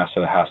the Game Master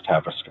that has to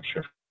have a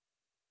subscription.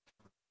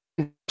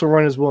 Kessel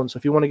Run is willing. So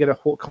if you want to get a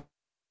whole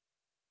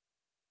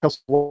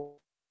Kessel,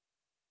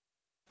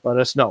 let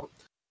us know.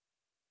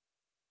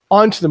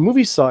 On to the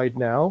movie side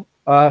now.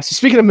 So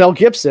speaking of Mel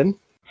Gibson,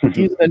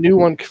 he's a new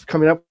one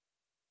coming up.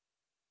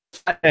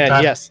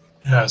 And yes,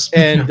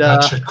 and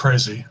batshit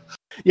crazy.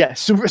 Yeah,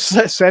 Super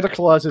Santa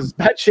Claus is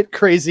batshit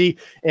crazy,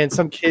 and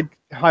some kid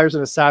hires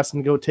an assassin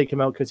to go take him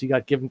out because he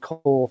got given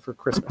coal for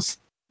Christmas.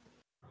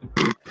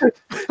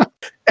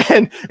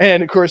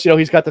 and of course,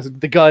 he's got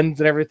the guns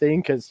and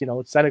everything because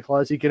it's Santa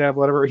Claus. He can have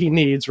whatever he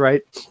needs,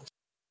 right?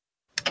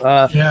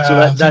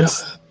 So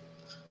that's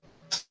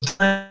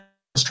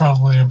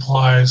strongly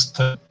implies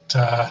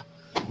that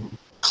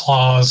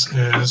Claus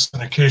is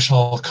an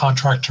occasional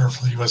contractor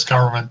for the U.S.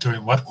 government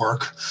doing wet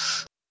work.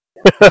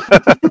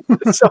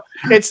 So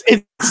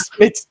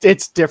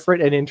it's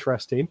different and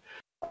interesting.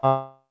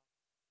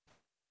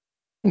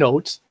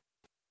 Notes.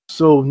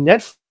 So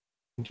Netflix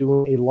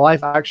doing a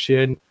live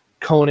action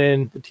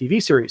Conan the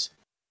TV series.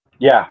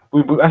 Yeah,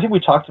 I think we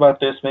talked about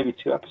this maybe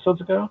 2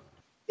 episodes ago.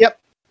 Yep,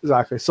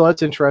 exactly. So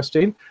that's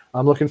interesting.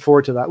 I'm looking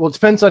forward to that. Well, it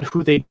depends on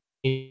who they.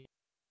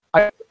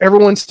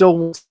 Everyone still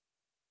wants.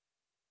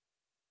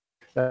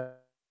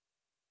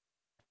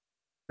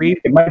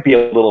 It might be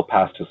a little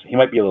past his. He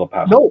might be a little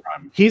past his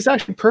prime. He's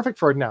actually perfect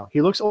for it now.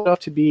 He looks old enough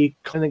to be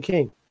Conan the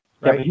King.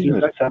 Right? Yeah, but he's in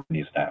his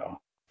 70s now.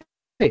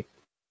 Hey,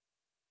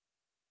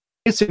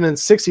 he's in the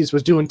 60s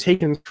was doing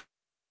Taken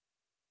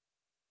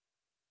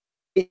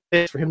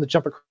for him to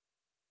jump across.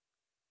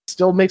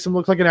 Still makes him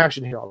look like an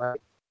action hero. Right?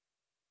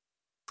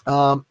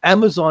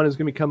 Amazon is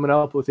going to be coming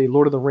up with a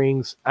Lord of the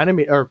Rings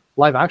anime or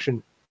live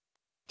action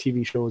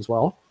TV show as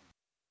well,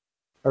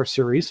 or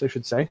series, I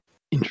should say.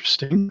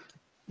 Interesting.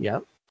 Yeah.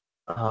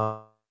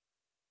 On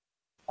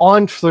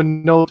the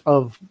note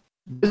of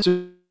this,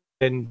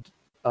 and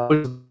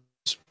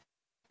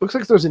looks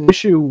like there's an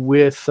issue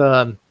with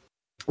there's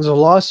a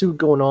lawsuit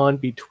going on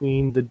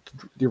between the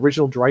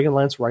original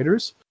Dragonlance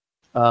writers,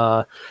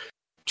 Margaret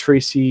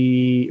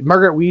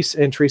Weis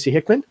and Tracy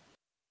Hickman.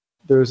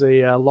 There's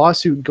a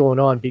lawsuit going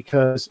on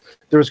because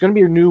there's going to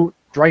be a new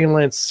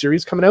Dragonlance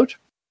series coming out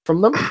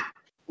from them,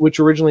 which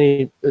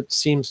originally it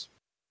seems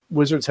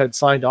Wizards had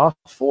signed off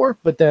for,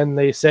 but then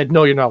they said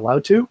no, you're not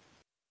allowed to.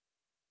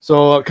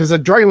 So, because the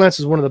Dragonlance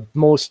is one of the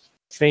most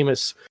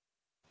famous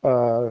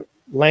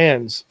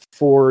lands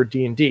for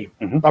D&D,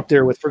 up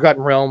there with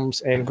Forgotten Realms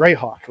and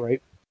Greyhawk,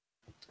 right?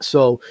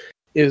 So,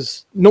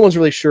 no one's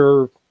really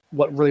sure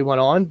what really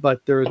went on,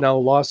 but there is now a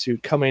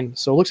lawsuit coming.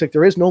 So, it looks like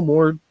there is no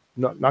more,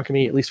 not going to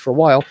be, at least for a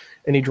while,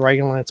 any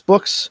Dragonlance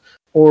books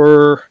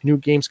or new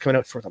games coming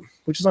out for them,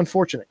 which is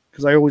unfortunate,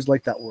 because I always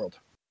liked that world.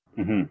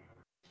 Mm-hmm.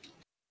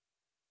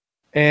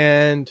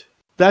 And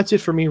that's it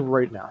for me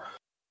right now.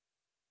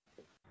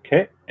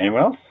 Okay,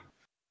 anyone else?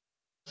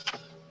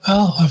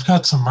 Well, I've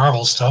got some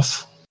Marvel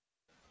stuff.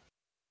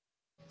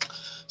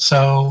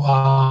 So,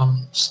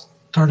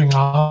 starting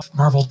off,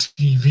 Marvel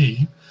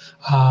TV.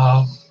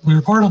 We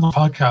reported on the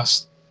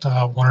podcast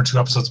 1 or 2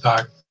 episodes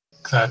back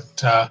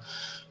that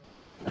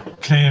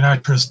Canadian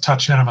actress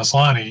Tatiana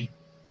Maslany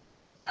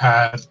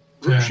had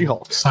been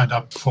She-Hulk. signed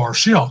up for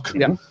She-Hulk.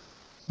 Yeah.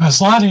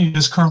 Maslany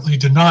is currently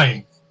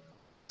denying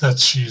that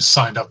she's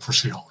signed up for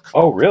She-Hulk.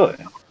 Oh, really?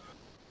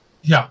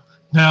 Yeah.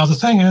 Now, the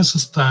thing is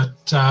that,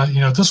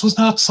 this was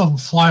not some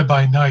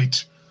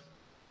fly-by-night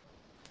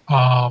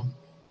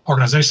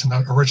organization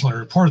that originally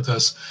reported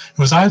this. It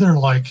was either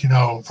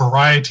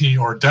Variety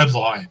or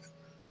Deadline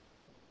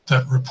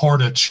that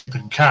reported she'd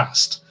been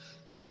cast.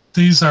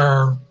 These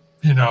are,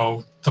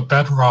 the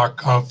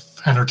bedrock of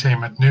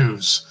entertainment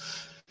news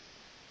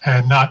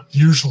and not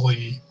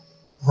usually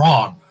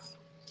wrong.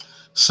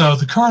 So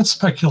the current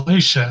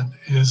speculation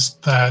is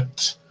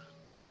that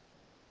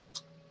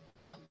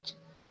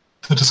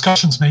the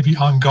discussions may be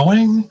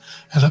ongoing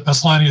and that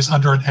Maslany is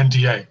under an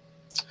NDA.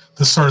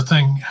 This sort of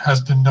thing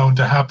has been known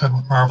to happen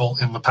with Marvel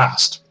in the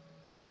past.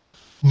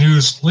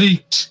 News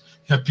leaked,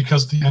 yet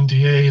because of the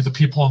NDA, the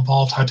people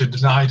involved had to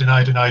deny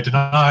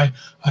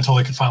until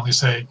they could finally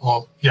say,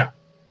 well, yeah.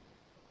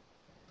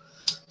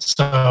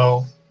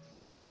 So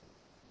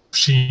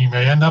she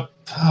may end up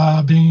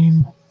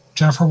being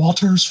Jennifer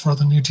Walters for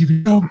the new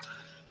TV show.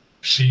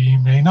 She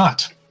may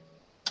not.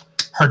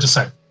 Hard to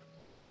say.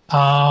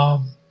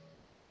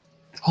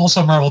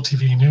 Also, Marvel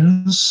TV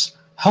news,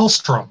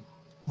 Hellstrom,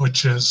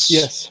 which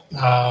is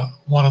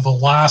one of the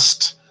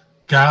last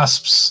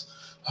gasps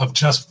of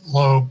Jeff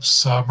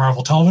Loeb's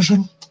Marvel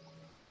Television,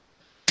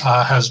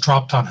 has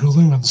dropped on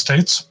Hulu in the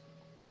States.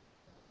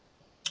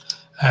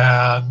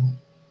 And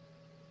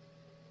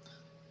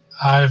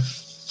I've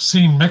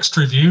seen mixed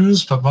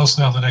reviews, but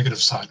mostly on the negative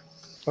side.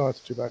 Oh, that's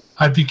too bad.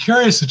 I'd be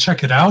curious to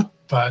check it out,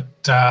 but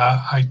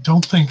I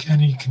don't think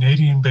any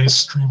Canadian-based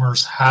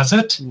streamers has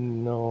it.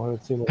 No, I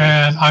haven't seen it.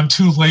 And I'm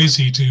too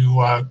lazy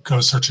to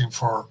go searching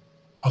for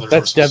other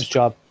That's sources. Deb's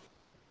job.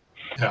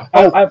 Yeah.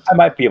 I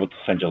might be able to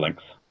send you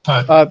links.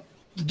 But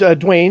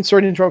Dwayne,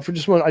 sorry to interrupt for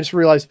just one. I just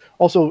realized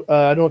also,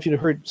 I don't know if you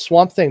heard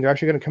Swamp Thing. They're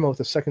actually going to come out with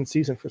a second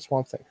season for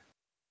Swamp Thing.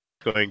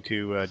 Going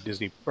to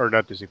Disney, or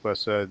not Disney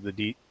Plus,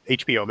 the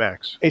HBO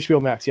Max.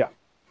 HBO Max, yeah.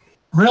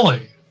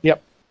 really?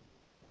 Yep.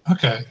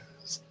 Okay.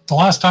 The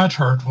last I'd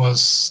heard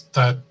was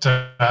that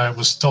it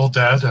was still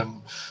dead,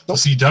 and the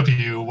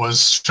CW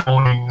was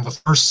showing the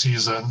first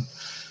season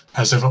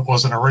as if it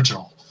was an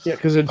original. Yeah,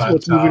 because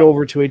it's moving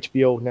over to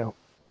HBO now.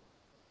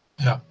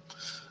 Yeah.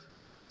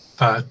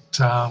 But,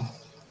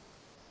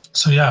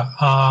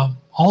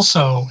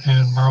 also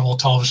in Marvel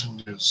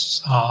Television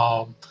news,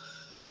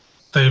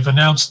 they've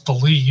announced the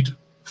lead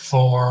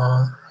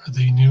for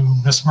the new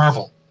Miss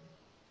Marvel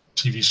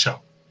TV show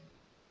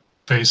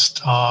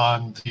based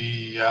on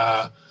the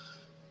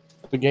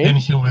game?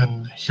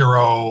 Inhuman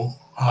hero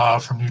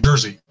from New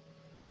Jersey.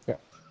 Yeah.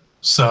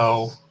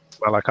 So,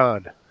 Kamala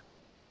Khan.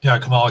 Yeah,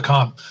 Kamala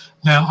Khan.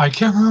 Now, I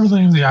can't remember the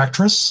name of the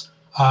actress.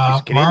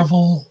 She's Canadian.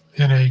 Marvel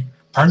in a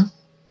pardon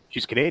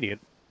She's Canadian.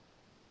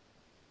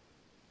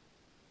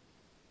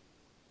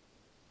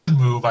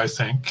 move, I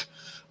think,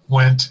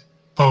 went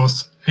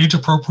both age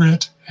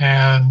appropriate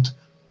and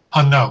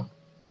unknown.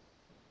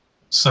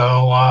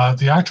 So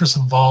the actress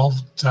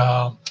involved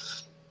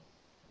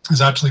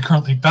is actually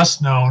currently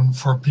best known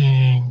for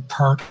being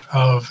part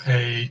of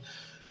a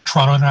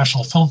Toronto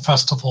National Film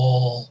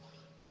Festival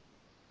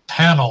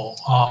panel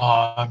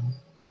on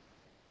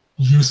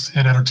youth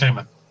and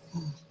entertainment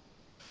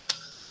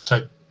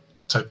type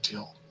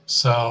deal.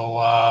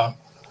 So,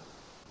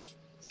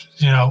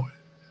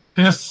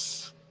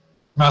 if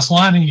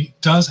Maslany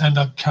does end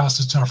up cast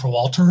as Jennifer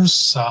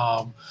Walters,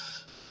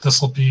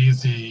 this will be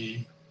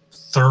the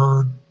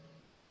third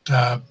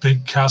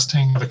big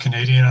casting of a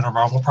Canadian in a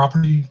Marvel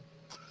property.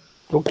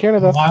 Go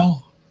Canada. In a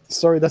while.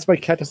 Sorry, that's my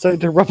cat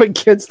decided to rub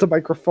against the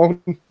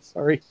microphone.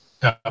 Sorry.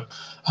 Yeah.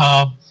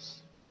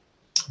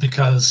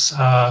 Because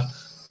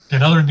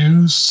in other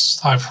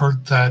news, I've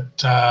heard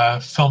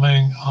that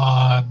filming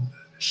on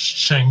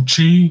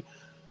Shang-Chi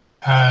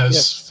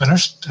has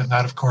finished, and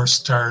that, of course,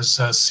 stars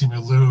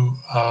Simu Liu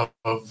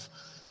of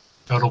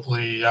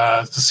notably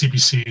the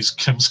CBC's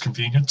Kim's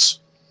Convenience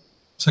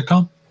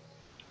sitcom.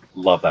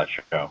 Love that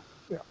show.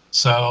 Yeah.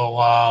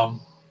 So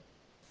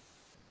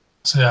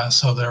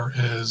there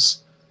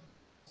is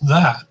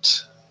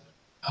that.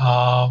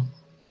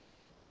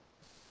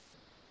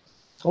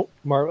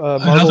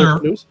 Marvel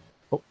news.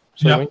 Oh,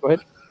 sorry, Wayne, go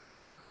ahead.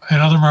 In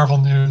other Marvel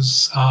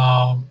news,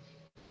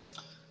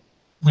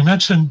 we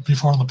mentioned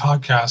before on the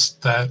podcast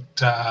that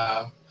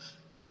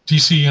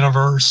DC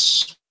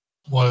Universe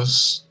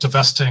was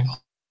divesting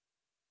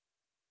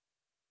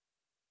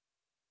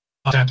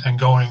content and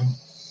going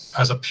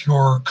as a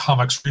pure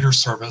comics reader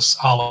service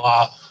a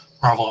la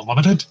Marvel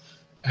Unlimited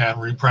and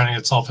rebranding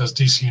itself as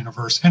DC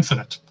Universe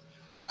Infinite.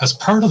 As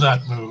part of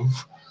that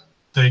move,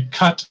 they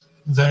cut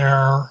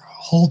their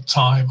hold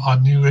time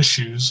on new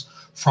issues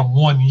from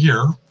 1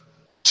 year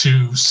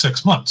to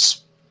 6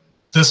 months.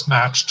 This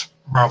matched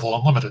Marvel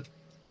Unlimited.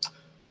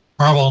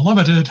 Marvel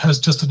Unlimited has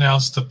just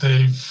announced that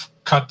they've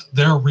cut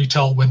their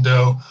retail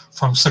window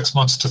from 6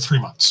 months to 3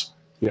 months.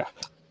 Yeah.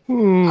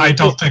 I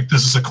don't think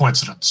this is a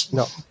coincidence.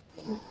 No.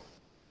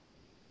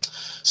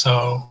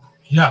 So,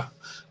 yeah.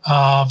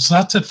 So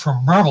that's it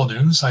for Marvel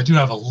news. I do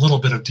have a little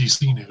bit of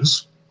DC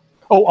news.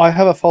 Oh, I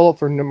have a follow-up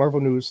for Marvel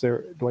news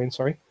there, Dwayne,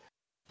 sorry.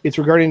 It's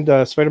regarding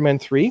Spider-Man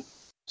 3.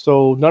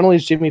 So not only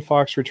is Jamie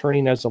Foxx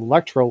returning as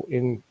Electro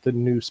in the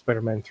new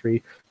Spider-Man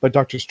 3, but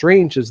Doctor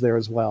Strange is there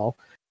as well.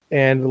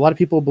 And a lot of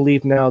people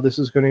believe now this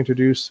is going to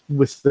introduce,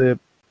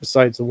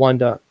 besides the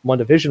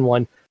WandaVision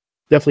one,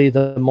 definitely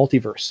the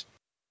multiverse.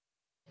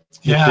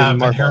 Yeah, I've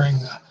been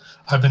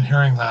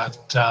hearing that.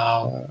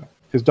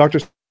 Because Doctor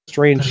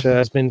Strange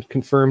has been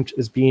confirmed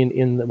as being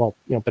in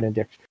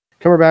Benedict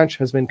Cumberbatch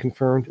has been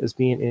confirmed as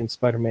being in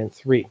Spider-Man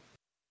 3.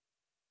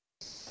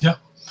 Yeah,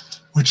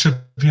 which should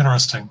be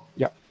interesting.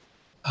 Yeah.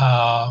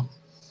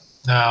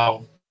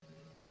 Now,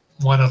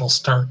 when it'll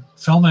start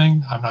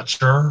filming, I'm not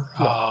sure.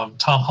 Yeah.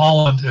 Tom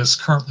Holland is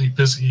currently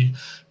busy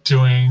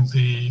doing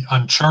the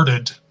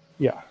Uncharted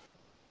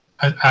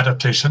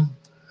adaptation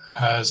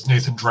as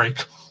Nathan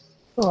Drake.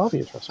 Oh, that'll be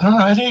interesting. I don't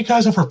know, any of you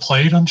guys ever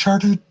played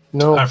Uncharted?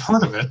 No. I've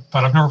heard of it,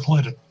 but I've never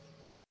played it.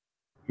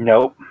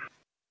 Nope.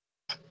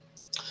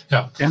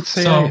 Yeah. Can't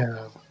say I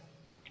have.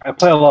 I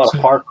play a lot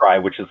of Far Cry,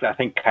 which is, I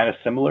think, kind of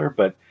similar,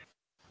 but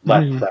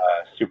less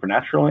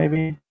supernatural,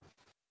 maybe.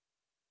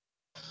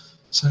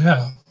 So,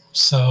 yeah.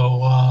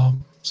 So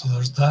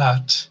there's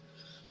that.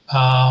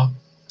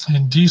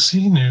 In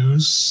DC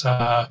news,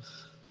 the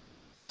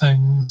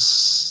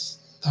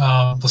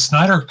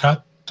Snyder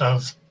Cut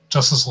of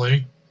Justice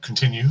League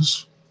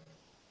continues.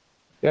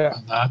 Yeah.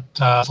 And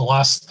that the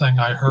last thing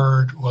I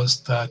heard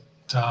was that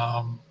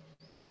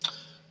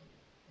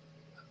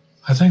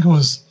I think it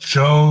was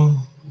Joe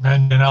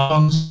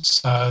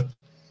Manganiello's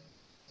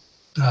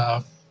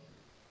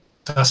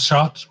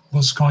Deathshot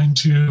was going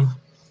to,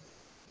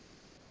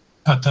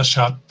 not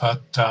Deathshot,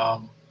 but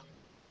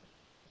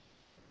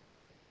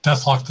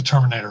Deathlock the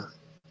Terminator,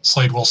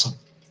 Slade Wilson.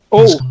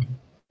 Oh,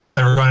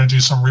 they were going to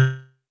do some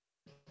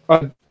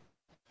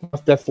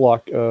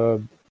Deathlock.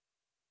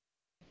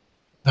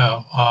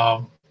 No,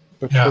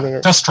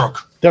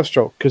 Deathstroke.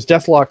 Deathstroke, because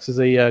Deathlock is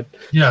a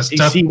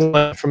DC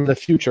one from the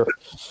future.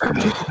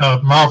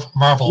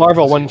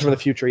 Marvel one from the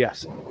future,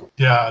 yes.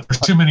 Yeah, there's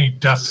too many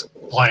Death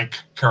blank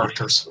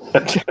characters.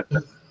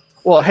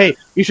 Well, hey,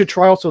 you should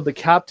try also the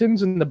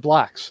Captains and the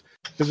Blacks,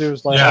 because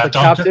there's like the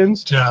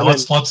Captains.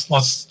 Let's not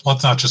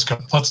just go.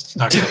 Let's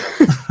not go.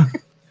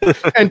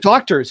 And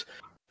doctors.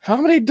 How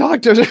many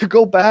doctors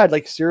go bad?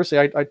 Like, seriously,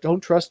 I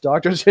don't trust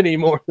doctors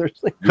anymore. There's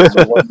like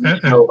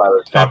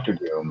Dr.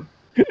 Doom.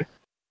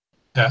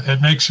 Yeah,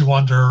 it makes you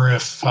wonder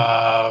if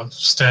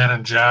Stan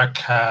and Jack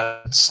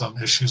had some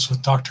issues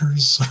with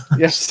doctors. Or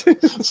yes.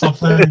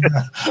 Something.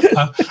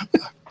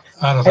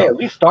 I don't know. Hey, at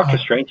least Doctor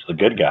Strange is a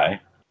good guy.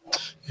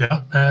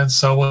 Yeah, and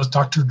so was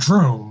Dr.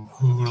 Droom,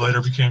 who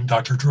later became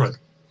Dr. Druid.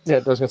 Yeah, I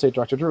was going to say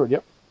Dr. Druid,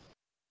 yep.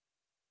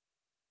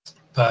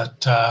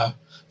 But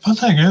Fun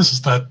thing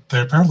is that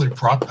they apparently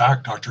brought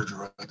back Dr.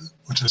 Druid,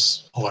 which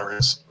is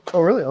hilarious.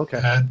 Oh, really?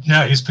 Okay. And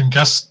yeah, he's been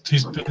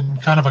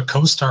kind of a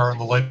co-star in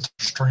the latest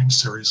Strange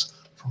series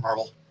from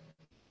Marvel.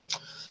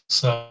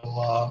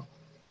 So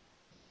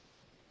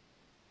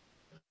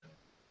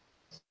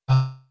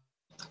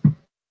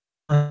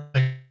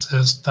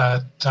is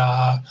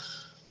that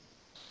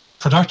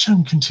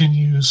production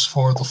continues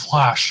for the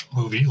Flash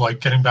movie, like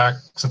getting back,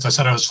 since I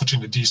said I was switching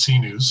to DC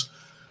news,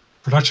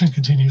 production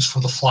continues for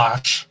the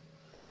Flash.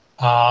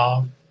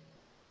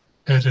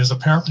 It is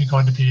apparently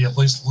going to be at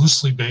least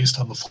loosely based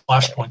on the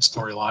Flashpoint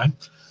storyline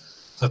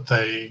that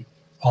they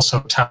also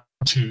tapped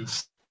to.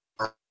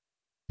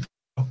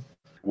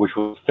 Which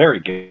was very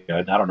good.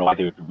 I don't know why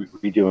they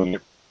would be redoing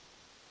it.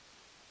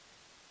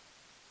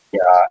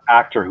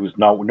 Actor who's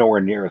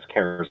nowhere near as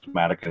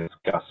charismatic as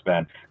Gus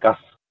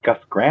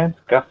Grant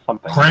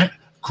something. Grant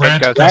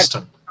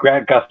Gustin.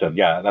 Grant Gustin,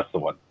 yeah, that's the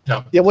one.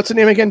 Yeah, what's the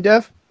name again,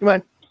 Dev?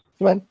 Come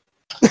on.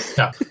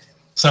 Yeah.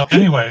 So,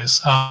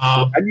 anyways,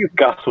 I knew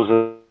Gus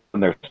was in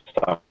there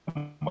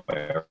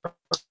somewhere.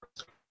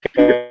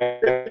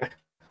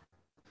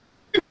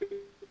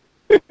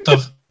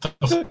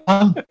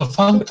 The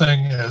fun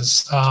thing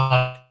is,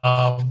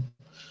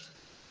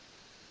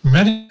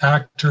 many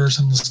actors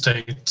in the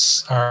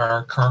States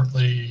are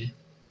currently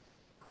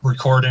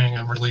recording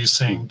and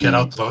releasing get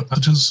out the vote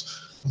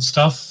messages and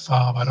stuff.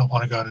 I don't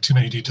want to go into too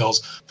many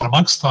details, but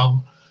amongst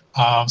them,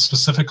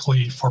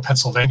 specifically for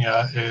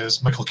Pennsylvania,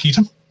 is Michael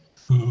Keaton,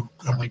 who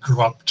only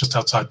grew up just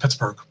outside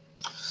Pittsburgh.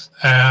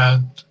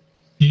 And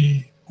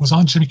he was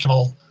on Jimmy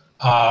Kimmel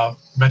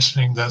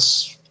mentioning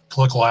this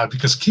political ad,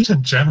 because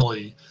Keaton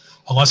generally,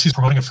 unless he's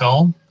promoting a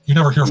film, you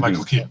never hear of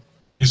Michael Keaton.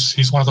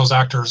 He's one of those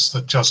actors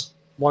that just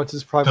wants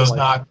his private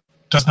life.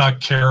 Does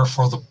not care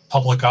for the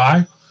public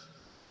eye,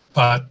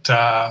 but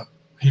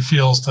he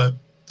feels that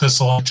this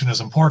election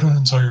is important,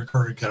 and so you're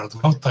going to get out the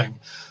vote thing,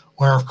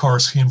 where, of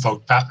course, he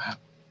invoked Batman.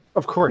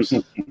 Of course.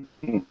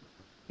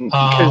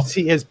 Because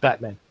he is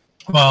Batman.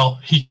 Well,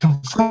 he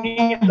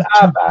confirmed...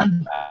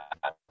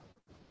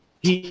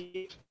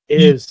 He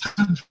is.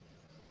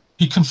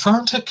 He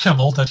confirmed to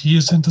Kimmel that he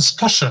is in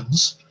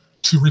discussions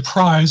to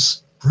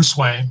reprise Bruce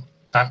Wayne,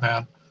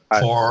 Batman,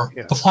 for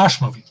the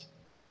Flash movie.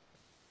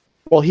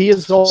 Well, he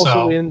is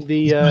also in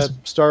the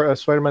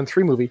Spider-Man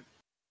 3 movie.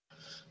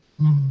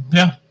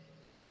 Yeah.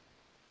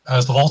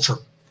 As the Vulture.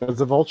 As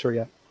the Vulture,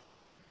 yeah.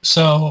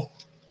 So,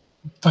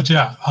 but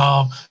yeah,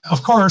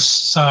 of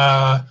course,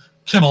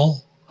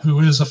 Kimmel,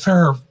 who is a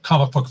fair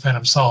comic book fan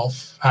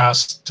himself,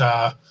 asked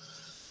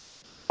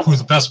who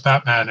the best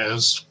Batman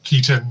is.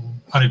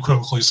 Keaton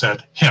unequivocally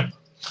said him.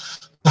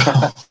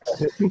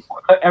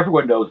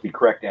 Everyone knows the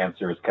correct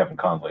answer is Kevin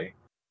Conroy.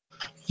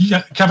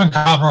 Yeah, Kevin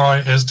Conroy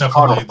is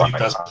definitely the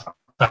best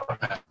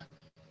Batman.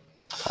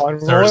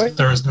 Conroy?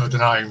 There is no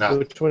denying that.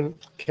 Which one?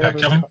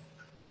 Kevin?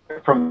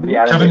 From the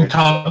animated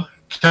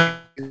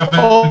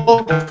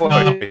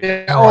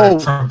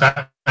from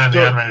Batman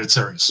the animated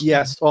series.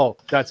 Yes. Oh,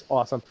 that's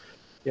awesome.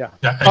 Yeah.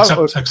 Yeah,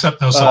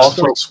 except no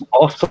substance.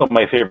 Also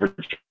my favorite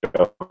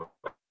show.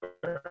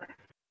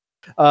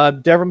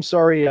 Dev, I'm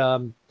sorry. I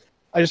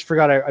just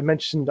forgot. I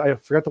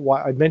forgot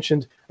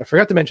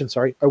to mention.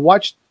 Sorry, I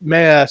watched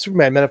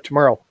Superman: Men of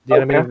Tomorrow, the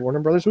animated Warner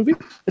Brothers movie.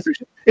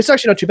 It's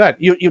actually not too bad.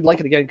 You'd like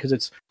it again because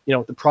it's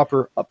the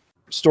proper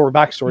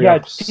backstory. Yeah,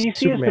 of DC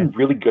Superman. has been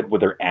really good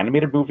with their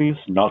animated movies,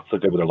 not so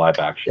good with their live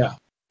action. Yeah.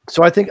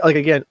 So I think,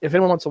 again, if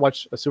anyone wants to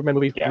watch a Superman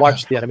movie,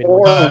 watch the animated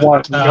or movie.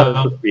 watch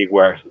movie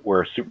where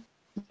Superman.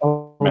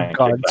 Oh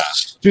God,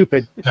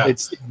 stupid! Yeah.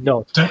 It's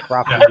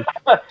crap.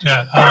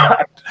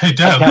 Yeah. Hey,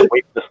 Dev. I can't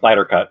wait for the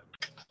Snyder cut.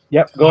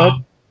 Yep, go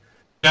ahead.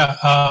 Yeah.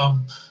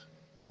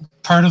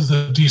 Part of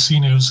the DC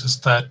news is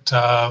that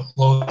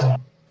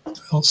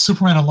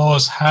Superman and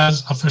Lois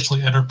has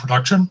officially entered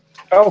production.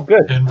 Oh,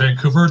 good. In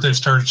Vancouver, they've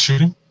started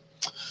shooting.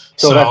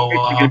 So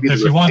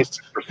if you want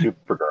for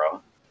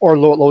Supergirl or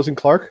Lois and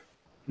Clark.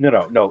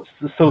 No.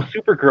 So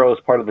Supergirl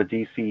is part of the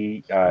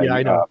DC.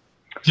 I know.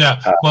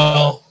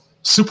 Well,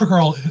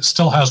 Supergirl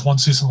still has one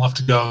season left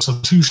to go, so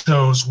the two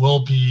shows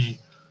will be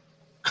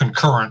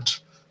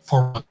concurrent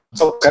for one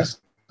season.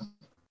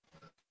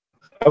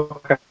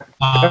 Okay.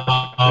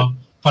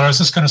 But I was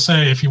just going to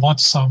say, if you want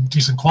some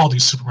decent quality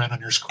Superman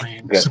on your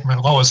screen, Superman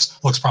and Lois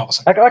looks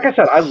promising. Like I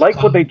said, I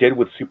like what they did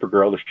with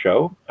Supergirl, the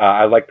show.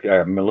 I like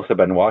Melissa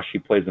Benoist. She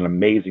plays an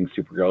amazing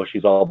Supergirl.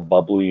 She's all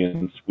bubbly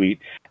and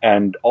sweet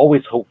and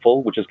always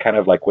hopeful, which is kind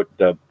of like what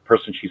the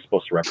person she's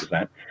supposed to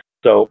represent.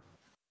 So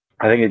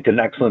I think it did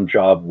an excellent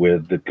job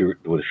with the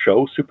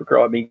show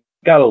Supergirl. I mean,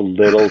 got a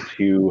little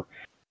too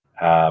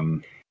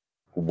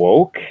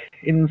woke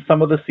in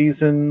some of the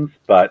seasons,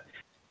 but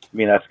I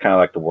mean, that's kind of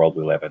like the world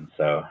we live in,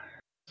 so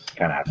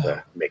kind of have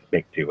to make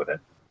do with it.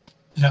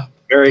 Yeah.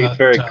 Very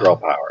girl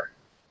power.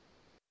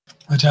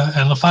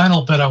 And the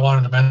final bit I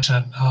wanted to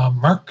mention,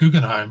 Mark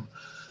Guggenheim,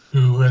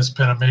 who has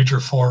been a major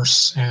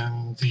force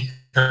in the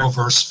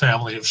Arrowverse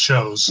family of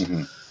shows,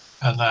 and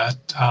that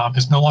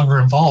is no longer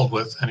involved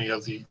with any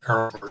of the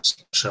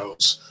Arrowverse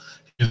shows.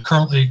 is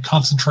currently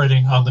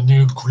concentrating on the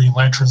new Green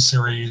Lantern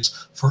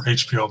series for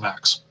HBO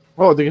Max.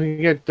 Oh, they're going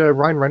to get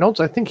Ryan Reynolds.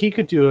 I think he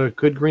could do a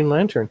good Green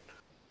Lantern.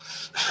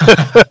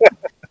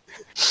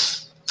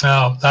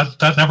 No,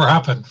 that never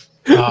happened.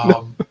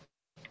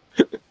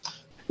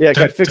 Yeah,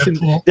 got fixing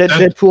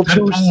Deadpool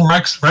 2.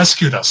 Deadpool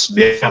rescued us.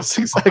 Yes,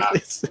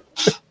 exactly.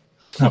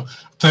 No,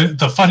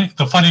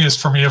 the funniest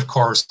for me, of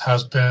course,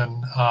 has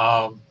been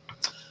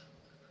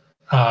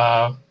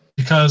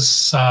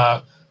because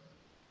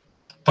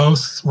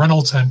both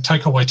Reynolds and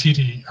Taika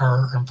Waititi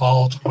are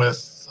involved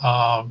with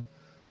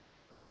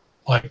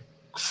like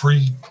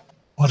Free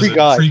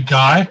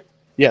Guy.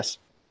 Yes.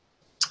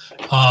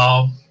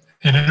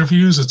 In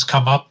interviews, it's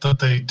come up that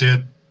they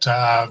did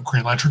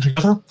Green Lantern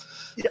together.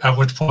 Yeah. At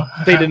which point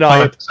they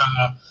deny it.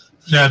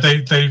 Yeah,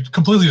 they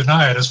completely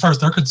deny it. As far as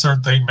they're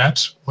concerned, they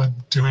met when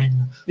doing.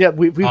 Yeah,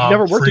 we've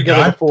never worked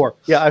together before.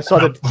 Yeah, I saw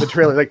the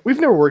trailer. Like,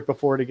 we've never worked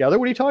before together.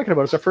 What are you talking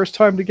about? It's our first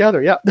time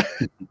together. Yeah.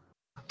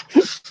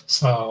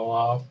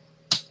 So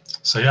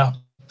yeah.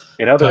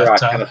 In other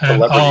kind of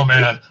celebrity. Oh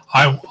man,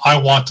 I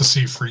want to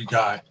see Free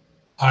Guy.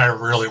 I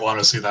really want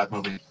to see that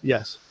movie.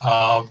 Yes.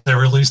 They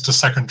released a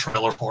second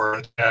trailer for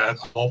it, and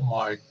oh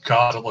my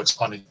god, it looks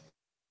funny.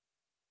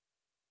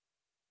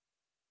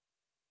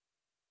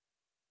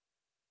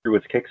 Through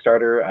its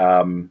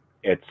Kickstarter,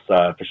 it's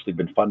officially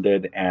been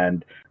funded,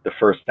 and the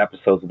first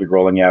episodes will be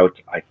rolling out,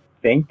 I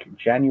think,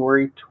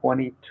 January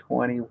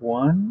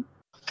 2021.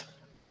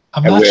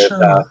 I'm not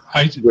sure.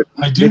 I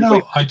do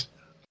know.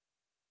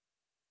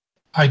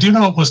 I do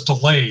know it was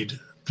delayed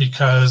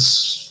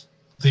because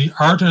the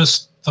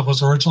artist that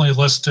was originally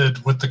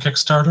listed with the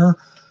Kickstarter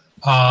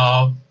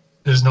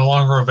is no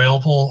longer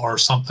available or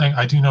something.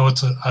 I do know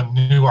it's a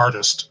new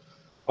artist.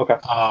 Okay.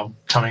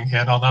 Coming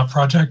in on that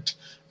project.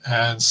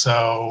 And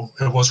so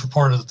it was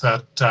reported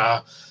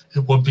that it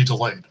would be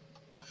delayed.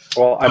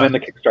 Well, I'm in the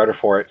Kickstarter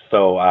for it,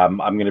 so I'm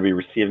going to be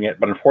receiving it.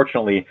 But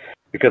unfortunately,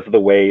 because of the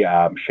way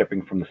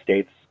shipping from the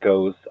States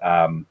goes,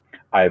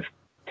 I've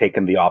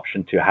taken the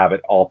option to have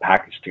it all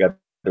packaged together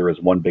as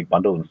one big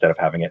bundle instead of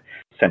having it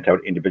sent out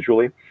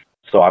individually.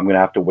 So I'm going to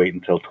have to wait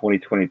until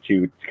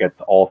 2022 to get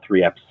all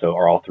three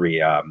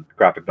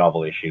graphic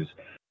novel issues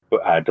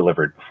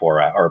delivered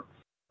before or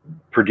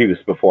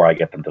produced before I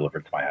get them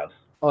delivered to my house.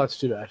 Oh, that's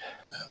too bad.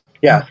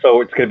 Yeah, so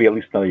it's going to be at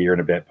least another year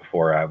and a bit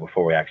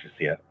before we actually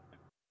see it.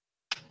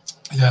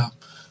 Yeah.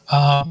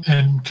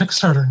 In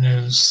Kickstarter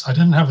news, I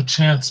didn't have a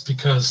chance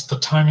because the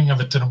timing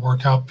of it didn't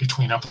work out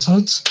between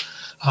episodes.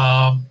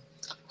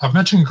 I've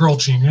mentioned Girl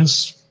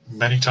Genius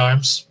many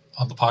times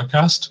on the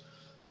podcast.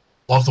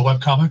 Love the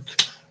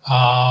webcomic.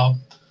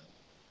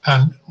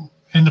 And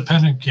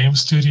independent game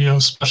studio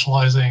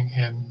specializing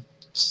in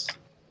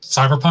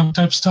cyberpunk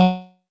type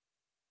stuff.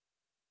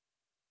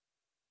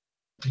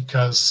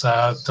 Because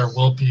there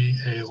will be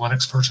a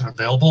Linux version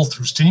available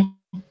through Steam.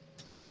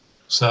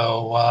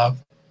 So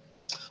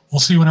we'll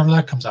see whenever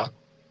that comes out.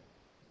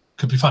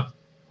 Could be fun.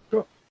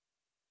 Cool.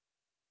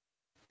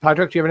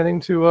 Patrick, do you have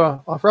anything to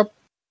offer up?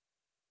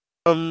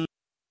 Not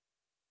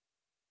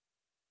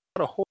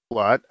a whole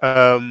lot.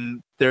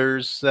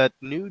 There's that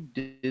new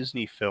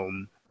Disney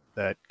film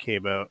that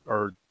came out,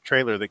 or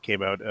trailer that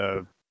came out.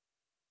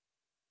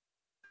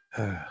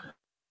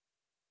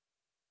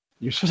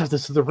 You're supposed to have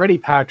this to the ready,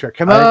 Patrick.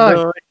 Come I on.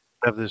 know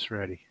I have this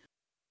ready.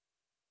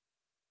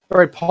 All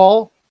right,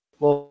 Paul.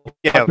 Well,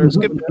 Yeah, let's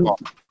skip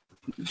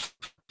it.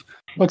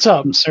 What's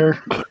up,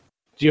 sir? Do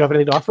you have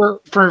anything to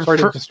offer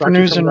For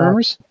news and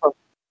rumors?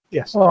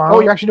 Yes. Oh,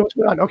 you actually know what's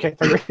going on. Okay.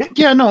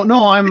 Yeah,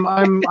 no.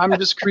 I'm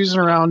just cruising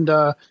around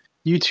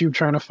YouTube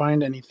trying to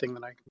find anything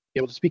that I can be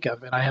able to speak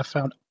of, and I have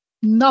found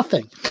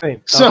nothing.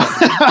 Same. So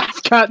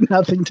I've got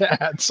nothing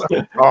to add. So,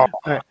 all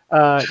right.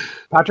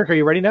 Patrick, are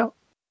you ready now?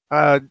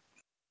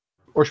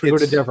 Or should we go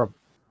to Devram?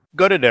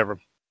 Go to Devram.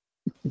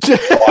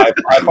 Well,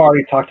 I've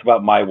already talked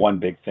about my one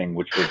big thing,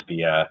 which was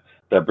the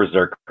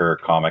Berserker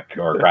comic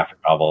or graphic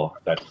novel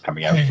that's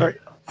coming out. Sorry.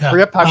 Yeah.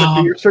 Hurry up, Patrick.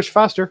 Do your search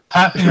faster.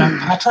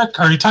 Patrick,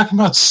 are you talking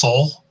about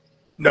Soul?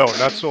 No,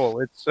 not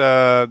Soul. It's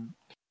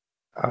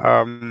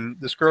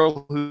this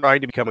girl who's trying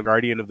to become a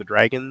guardian of the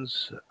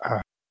dragons.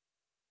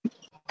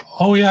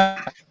 Oh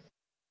yeah,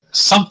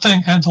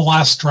 something and the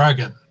Last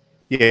Dragon.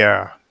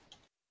 Yeah.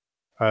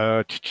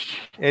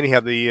 Anyhow,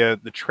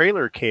 the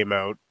trailer came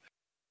out,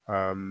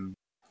 and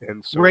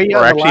so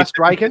Raya and the Last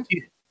Dragon.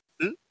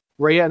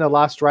 Raya and the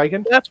Last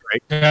Dragon. That's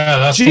right. Yeah,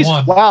 that's Jeez, the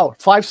one. Wow,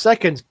 5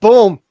 seconds.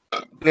 Boom.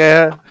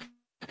 Yeah.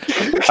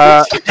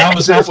 That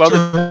was after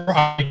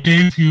I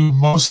gave you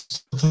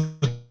most of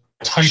the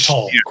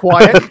title.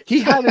 Quiet.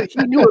 He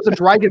knew it was a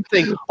dragon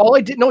thing. All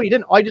I didn't know, he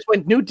didn't. I just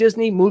went new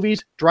Disney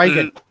movies,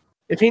 dragon.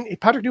 If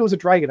Patrick knew it was a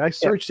dragon, I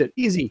searched it.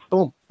 Easy.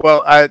 Boom.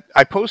 Well,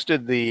 I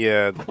posted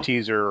the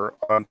teaser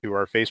onto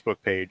our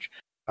Facebook page,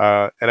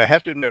 and I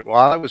have to admit,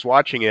 while I was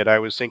watching it, I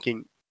was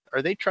thinking,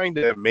 are they trying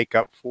to make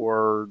up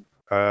for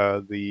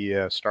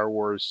the Star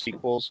Wars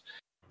sequels?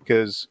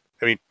 Because,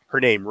 I mean, her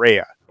name,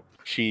 Raya,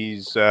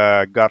 she's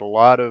got a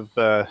lot of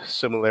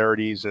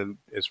similarities in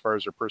as far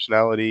as her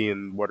personality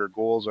and what her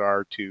goals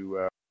are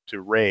to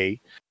Rey.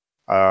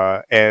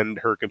 and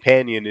her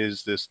companion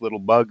is this little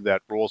bug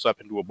that rolls up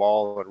into a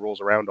ball and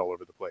rolls around all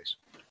over the place.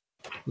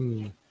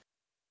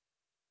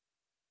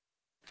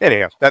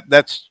 Anyhow,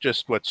 that's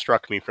just what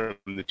struck me from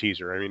the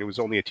teaser. I mean, it was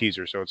only a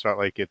teaser, so it's not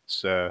like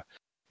it's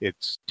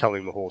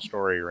telling the whole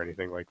story or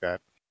anything like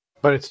that.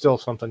 But it's still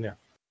something, yeah.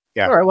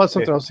 Yeah. All right, well, that's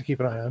something else to keep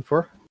an eye on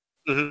for.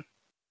 Mm-hmm.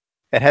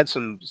 It had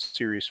some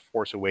serious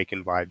Force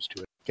Awakens vibes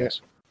to it, I guess.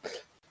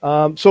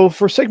 So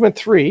for segment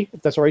 3,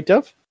 if that's all right,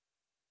 Dev?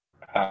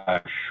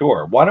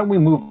 Sure. Why don't we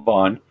move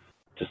on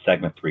to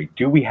segment 3?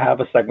 Do we have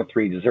a segment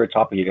 3? Is there a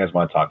topic you guys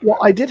want to talk about? Well,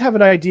 I did have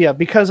an idea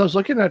because I was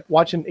looking at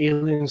watching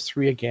Aliens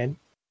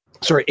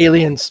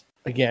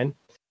again,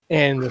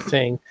 and the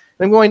thing.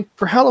 And I'm going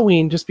for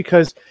Halloween just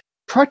because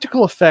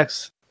practical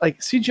effects, like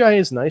CGI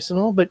is nice and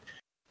all, but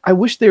I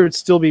wish there would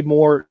still be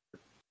more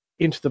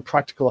into the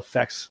practical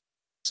effects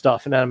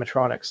stuff and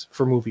animatronics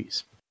for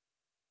movies.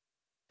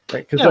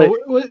 Right? Yeah,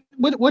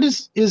 what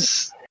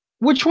is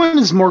which one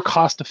is more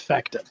cost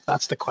effective?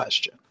 That's the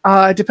question.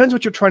 It depends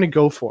what you're trying to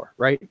go for,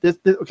 right?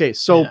 Okay,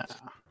 so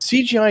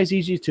CGI is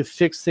easy to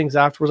fix things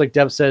afterwards. Like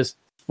Deb says,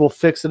 we'll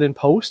fix it in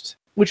post,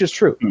 which is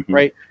true,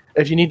 right?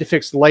 If you need to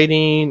fix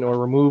lighting or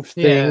remove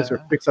things or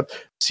fix up,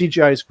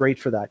 CGI is great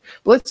for that.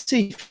 But let's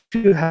see if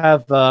you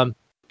have, let's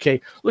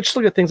just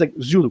look at things like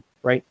Zulu,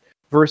 right?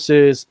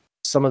 Versus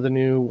some of the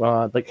new,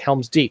 like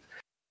Helm's Deep.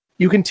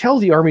 You can tell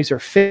the armies are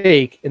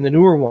fake in the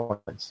newer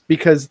ones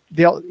because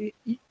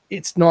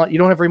it's not, you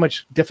don't have very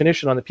much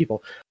definition on the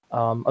people.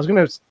 I was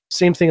going to,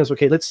 same thing as,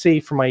 let's say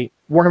for my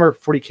Warhammer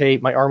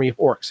 40K, my army of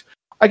orcs,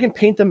 I can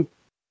paint them.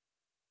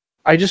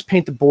 I just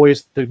paint the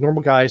boys, the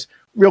normal guys,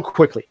 real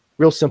quickly,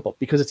 real simple,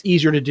 because it's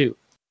easier to do.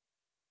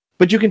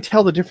 But you can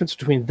tell the difference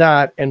between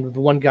that and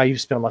the one guy you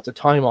spend lots of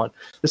time on.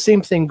 The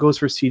same thing goes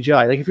for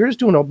CGI. Like if you're just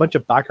doing a bunch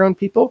of background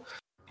people,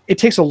 it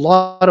takes a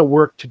lot of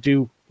work to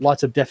do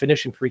lots of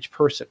definition for each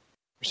person.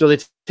 So they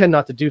tend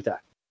not to do that.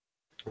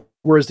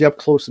 Whereas the up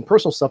close and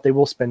personal stuff, they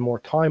will spend more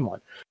time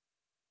on.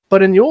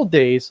 But in the old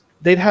days,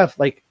 they'd have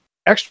like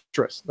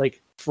extras,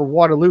 like for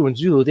Waterloo and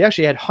Zulu, they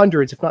actually had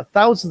hundreds, if not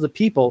thousands of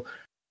people,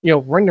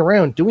 running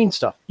around doing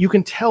stuff. You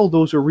can tell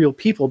those are real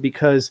people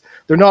because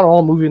they're not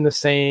all moving the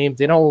same.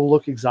 They don't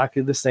look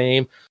exactly the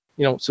same,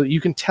 so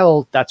you can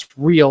tell that's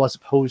real as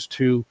opposed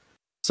to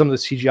some of the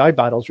CGI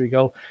battles where you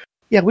go,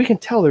 yeah, we can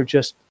tell they're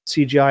just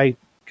CGI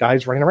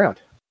guys running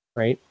around,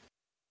 right?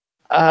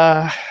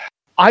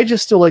 I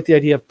just still like the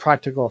idea of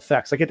practical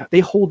effects. Like they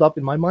hold up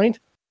in my mind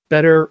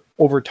better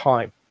over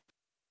time,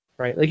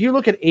 right? Like you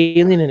look at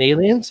Alien and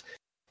Aliens,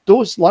 a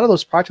lot of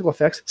those practical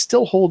effects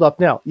still hold up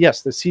now.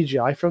 Yes, the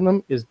CGI from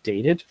them is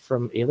dated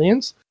from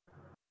Aliens,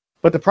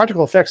 but the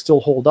practical effects still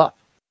hold up.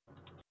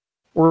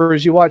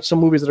 Whereas you watch some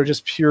movies that are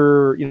just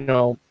pure,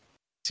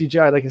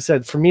 CGI, like I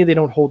said, for me, they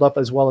don't hold up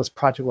as well as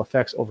practical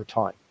effects over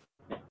time.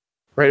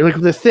 Right?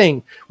 Like The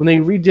Thing, when they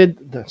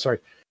redid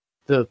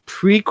the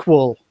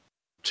prequel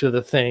to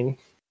The Thing,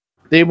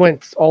 they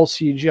went all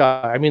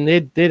CGI. I mean,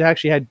 they'd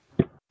actually had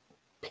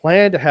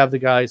planned to have the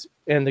guys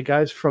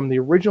from the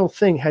original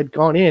Thing had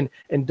gone in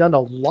and done a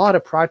lot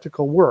of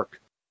practical work.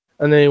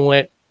 And they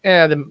went,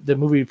 the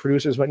movie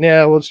producers went,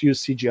 let's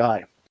use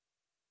CGI.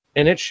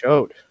 And it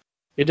showed.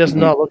 It does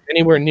not look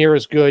anywhere near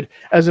as good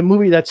as a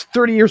movie that's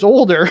 30 years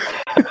older.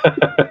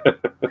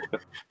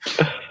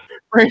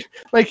 Right?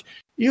 Like,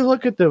 you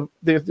look at the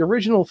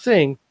original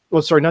Thing.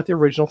 Well, sorry, not the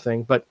original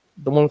Thing, but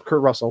the one with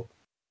Kurt Russell,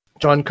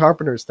 John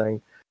Carpenter's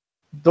Thing.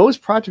 Those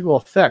practical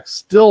effects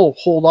still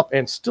hold up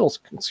and still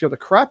scare the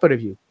crap out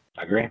of you.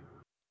 I agree.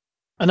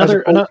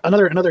 Another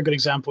good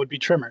example would be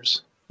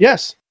Tremors.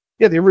 Yes.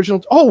 Yeah, the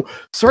original. Oh,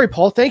 sorry,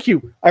 Paul. Thank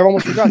you. I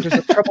almost forgot. There's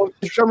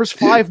a Tremors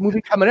 5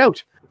 movie coming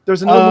out.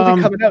 There's another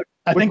movie coming out.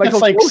 I think Michael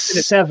that's like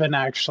Gross 7,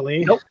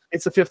 actually. Nope,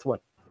 it's the 5th one.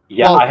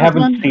 Yeah, I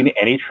haven't seen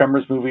any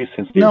Tremors movies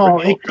since the original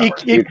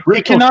Tremors.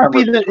 It cannot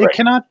be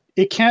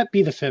it can't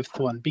be the 5th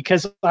one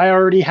because I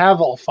already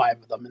have all 5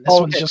 of them, and this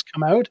one's just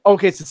come out.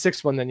 Okay, it's the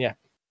 6th one then. Yeah.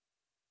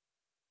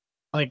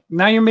 Like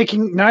now you're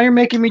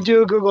making me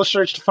do a Google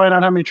search to find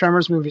out how many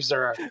Tremors movies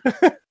there are.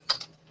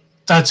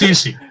 That's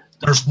easy.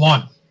 There's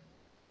one.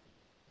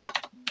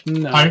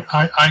 No.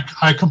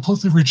 I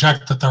completely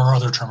reject that there are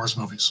other Tremors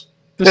movies.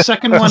 The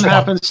second one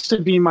happens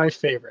to be my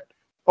favorite.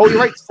 Oh, you're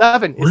right.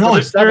 7. It's really?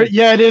 number 7.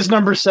 Yeah, it is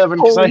number 7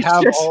 because I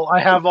have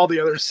Holy all the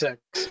other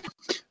 6.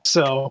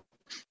 So,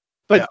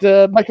 but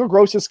Michael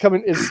Gross is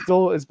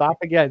back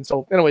again.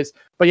 So, anyways,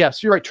 but yeah, so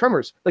you're right.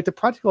 Tremors, like the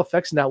practical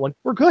effects in that one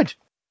were good.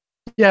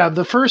 Yeah,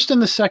 the first and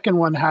the second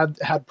one had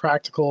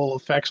practical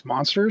effects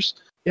monsters.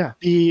 Yeah.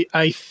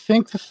 I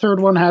think the third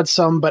one had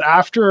some, but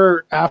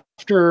after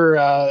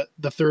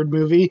the third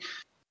movie,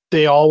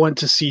 they all went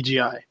to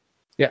CGI.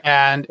 Yeah.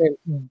 And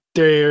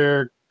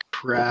they're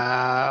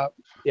crap.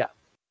 Yeah.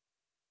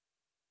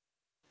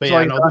 But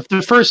so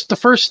the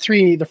first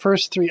three,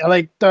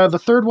 like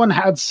the third one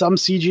had some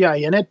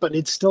CGI in it, but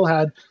it still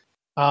had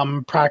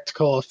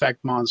practical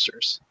effect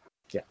monsters.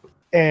 Yeah.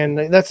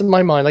 And that's in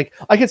my mind. Like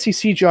I could see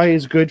CGI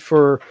is good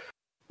for,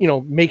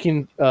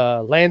 making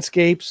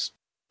landscapes,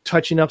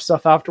 touching up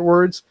stuff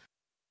afterwards.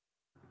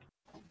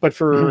 But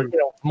for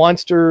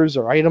monsters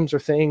or items or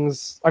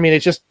things, I mean,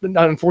 it's just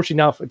unfortunately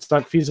now it's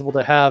not feasible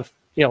to have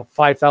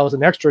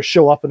 5,000 extras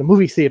show up in a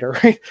movie theater.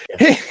 Right?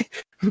 Yeah.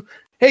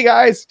 Hey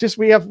guys,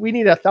 we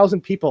need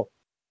 1,000 people.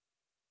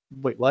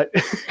 Wait, what?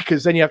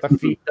 Because then you have to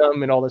feed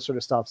them and all this sort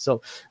of stuff.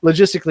 So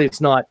logistically,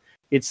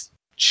 it's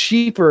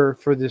cheaper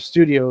for the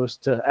studios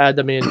to add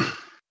them in,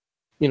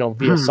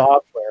 via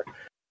software.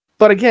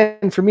 But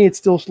again, for me, it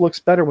still looks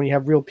better when you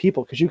have real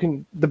people because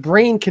the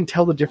brain can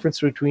tell the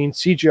difference between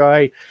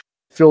CGI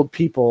filled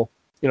people,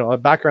 a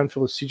background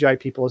filled with CGI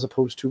people as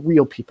opposed to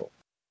real people.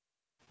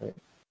 Right?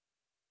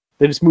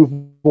 They just move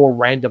more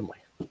randomly.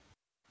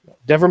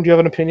 Devram, do you have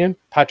an opinion?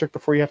 Patrick,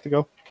 before you have to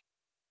go?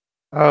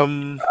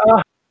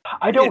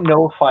 I don't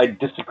know if I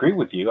disagree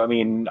with you. I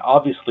mean,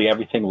 obviously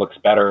everything looks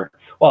better.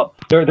 Well,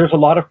 there's a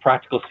lot of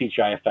practical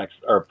CGI effects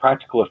or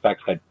practical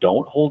effects that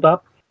don't hold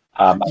up.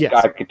 Yes.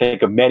 I could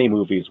think of many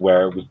movies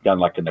where it was done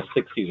like in the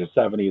 60s or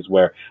 70s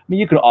where,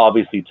 you can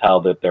obviously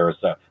tell that those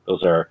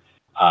are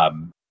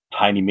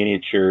tiny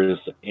miniatures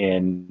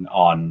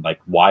on like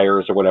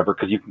wires or whatever,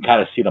 because you can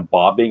kind of see them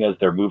bobbing as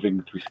they're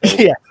moving through space.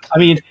 Yeah. I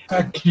mean,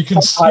 you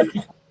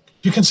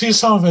can see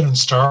some of it in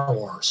Star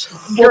Wars.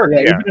 Sure,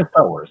 yeah. Even in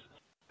Star Wars.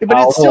 But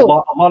it's still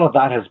a lot of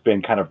that has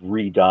been kind of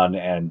redone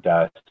and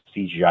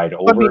CGI'd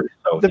over. I mean,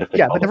 but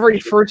the very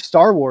first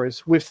Star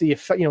Wars with the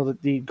effect,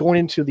 the going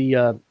into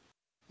the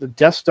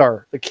Death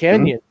Star, the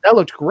canyon, that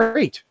looked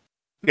great.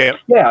 Yeah.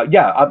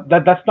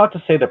 That's not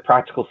to say that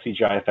practical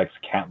CGI effects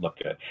can't look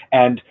good.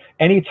 And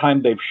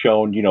anytime they've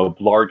shown,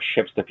 large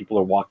ships that people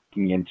are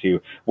walking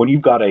into, when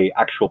you've got a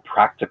actual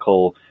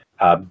practical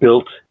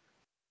built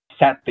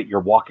set that you're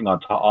walking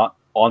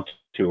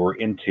onto or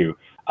into,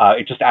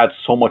 it just adds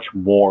so much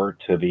more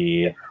to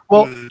the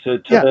movie.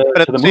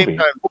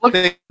 Time, I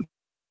think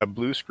a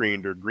blue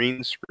screen or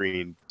green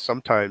screen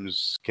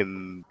sometimes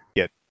can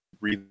get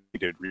really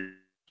good.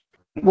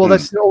 Well,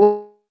 that's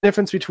the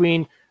difference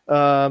between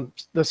the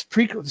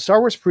Star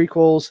Wars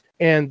prequels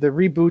and the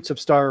reboots of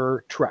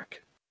Star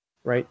Trek,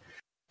 right?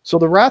 So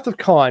the Wrath of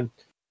Khan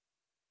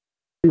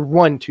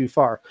run too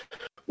far,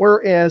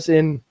 whereas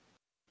in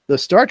the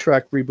Star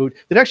Trek reboot,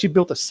 they actually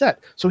built a set,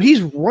 so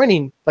he's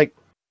running like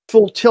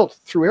full tilt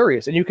through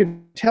areas, and you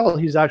can tell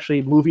he's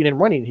actually moving and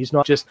running. He's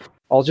not just,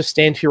 I'll just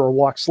stand here or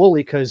walk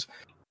slowly because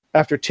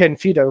after 10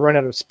 feet I run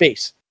out of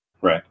space.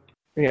 Right.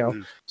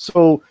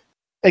 So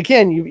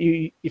again,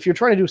 you if you're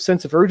trying to do a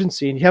sense of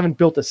urgency and you haven't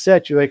built a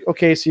set, you're like,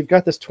 okay, so you've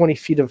got this 20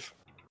 feet of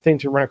thing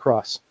to run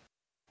across.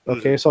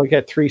 Okay, so I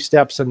get 3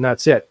 steps and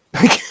that's it.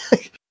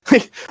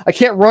 I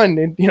can't run,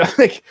 and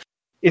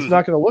it's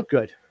not going to look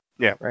good.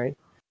 Yeah. Right.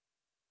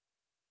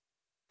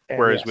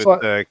 Whereas with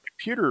the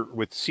computer,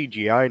 with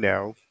CGI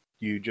now,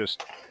 you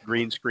just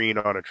green screen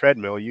on a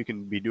treadmill. You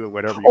can be doing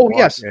whatever you want.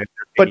 Yes, and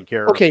but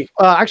okay.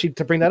 Actually,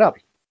 to bring that up,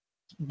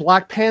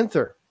 Black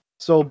Panther.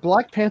 So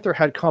Black Panther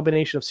had a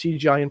combination of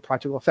CGI and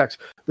practical effects.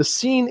 The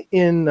scene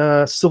in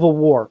Civil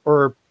War,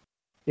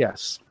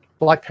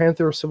 Black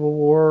Panther, Civil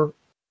War,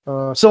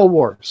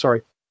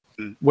 sorry,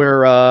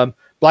 where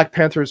Black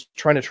Panther is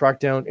trying to track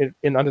down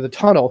in under the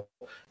tunnel,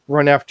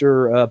 run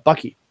after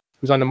Bucky,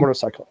 who's on the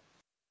motorcycle.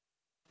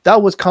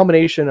 That was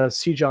combination of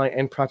CGI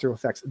and practical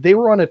effects. They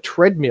were on a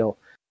treadmill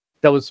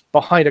that was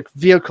behind a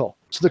vehicle.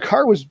 So the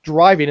car was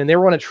driving and they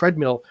were on a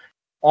treadmill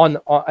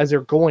as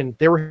they're going.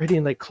 They were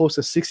hitting like close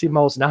to 60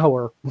 miles an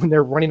hour when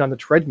they're running on the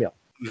treadmill.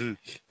 Mm-hmm.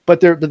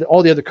 But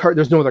all the other cars,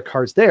 there's no other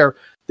cars there.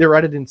 They were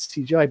added in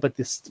CGI. But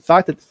the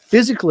fact that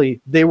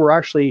physically they were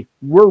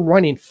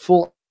running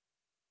full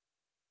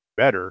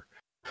better.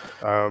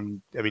 I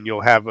mean,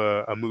 you'll have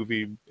a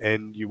movie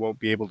and you won't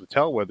be able to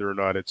tell whether or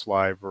not it's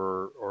live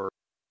or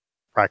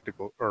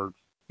practical or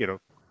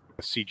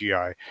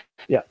CGI.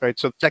 Yeah. Right.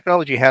 So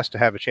technology has to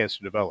have a chance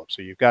to develop.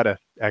 So you've got to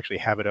actually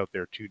have it out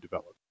there to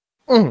develop.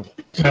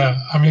 Yeah.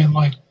 I mean,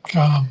 like,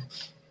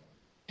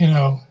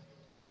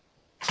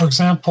 for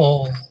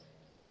example,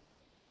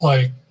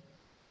 like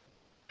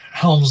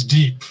Helm's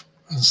Deep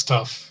and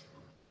stuff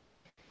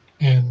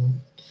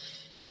in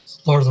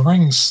Lord of the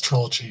Rings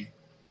trilogy.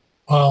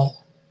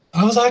 Well,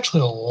 that was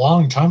actually a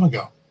long time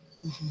ago.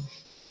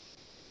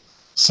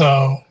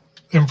 So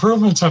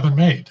improvements have been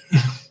made.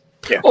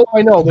 Yeah. Oh,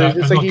 I know.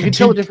 It's like you can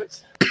tell the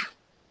difference.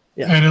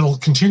 Yeah. And it'll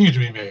continue to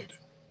be made.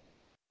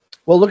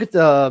 Well, look at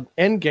the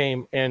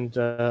Endgame and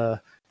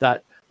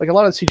that. Like a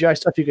lot of CGI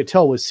stuff you could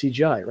tell was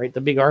CGI, right? The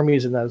big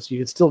armies and those, you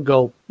could still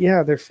go,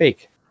 yeah, they're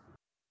fake.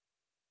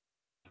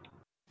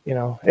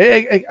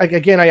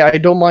 Again, I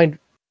don't mind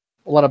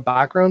a lot of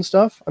background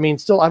stuff. I mean,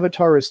 still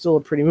Avatar is still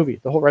a pretty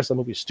movie. The whole rest of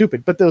the movie is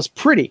stupid, but it was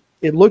pretty.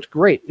 It looked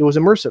great. It was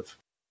immersive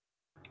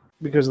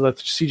because of the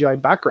CGI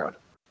background.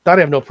 That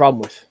I have no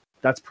problem with.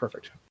 That's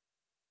perfect.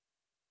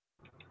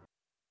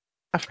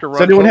 After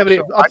Ron, I'm going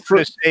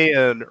to say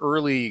an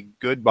early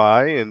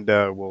goodbye, and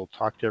we'll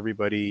talk to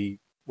everybody,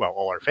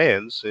 all our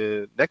fans,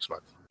 next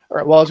month. All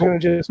right. Well, I was going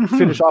to just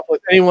finish off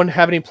with anyone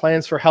have any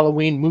plans for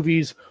Halloween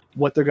movies,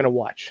 what they're going to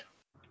watch?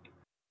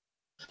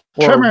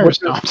 Tremors.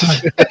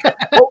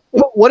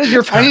 What is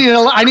your?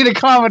 I need a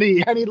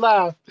comedy. I need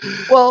laugh.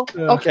 Well,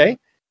 okay.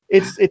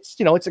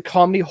 it's a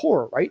comedy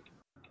horror, right?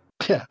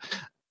 Yeah.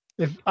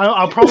 If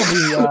I'll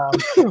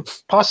probably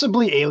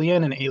possibly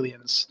Alien and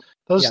Aliens.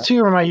 Those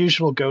two are my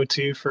usual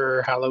go-to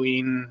for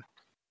Halloween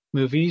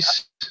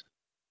movies.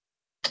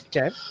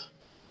 Okay.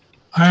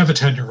 I have a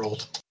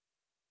 10-year-old.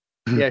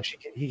 Yeah,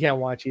 he can't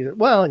watch either.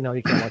 Well, no,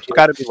 he can't watch either.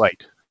 Got to be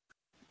light.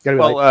 Gotta be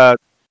Well, light.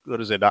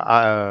 what is it?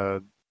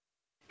 Gizmodo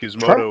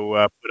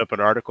put up an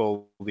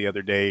article the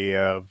other day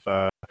of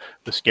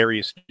the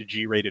scariest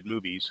G-rated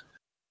movies.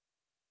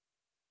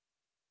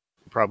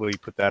 We'll probably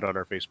put that on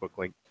our Facebook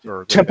link.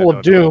 Or Temple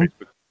of Doom.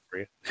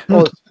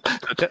 Oh,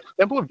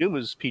 Temple of Doom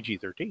was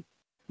PG-13.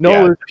 No,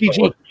 Yeah, it was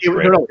PG.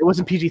 It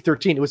wasn't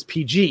PG-13. It was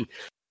PG.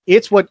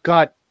 It's what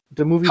got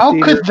the movie How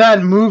theater. could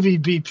that movie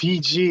be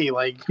PG?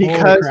 Like,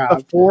 Because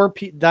before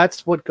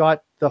that's what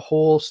got the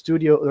whole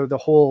studio or the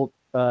whole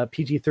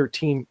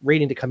PG-13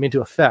 rating to come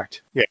into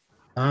effect. Yeah.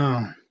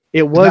 Oh.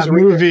 It was that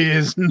movie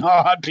is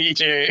not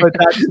PG. but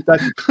that's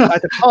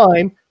at the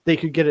time they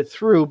could get it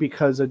through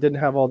because it didn't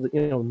have all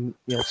the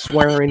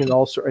swearing and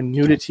also and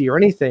nudity or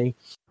anything.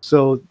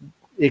 So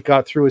it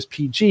got through as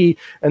PG,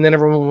 and then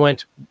everyone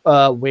went,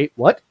 "Wait,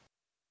 what?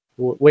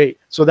 Wait."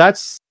 So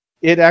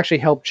it actually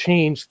helped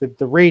change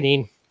the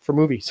rating for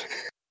movies.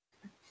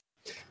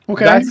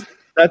 Okay.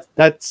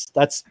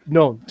 That's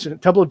no.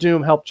 Temple of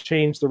Doom helped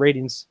change the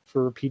ratings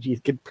for PG.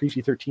 Get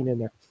PG-13 in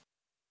there.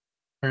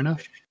 Fair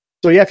enough.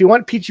 So yeah, if you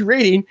want PG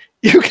rating,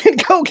 you can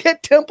go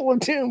get Temple of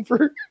Doom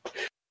for.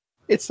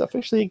 It's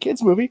officially a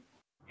kids movie.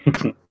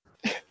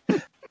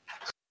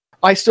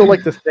 I still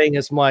like The Thing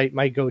as my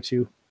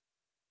go-to.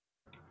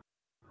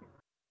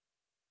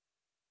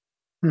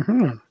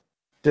 Mm-hmm.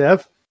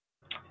 Dev?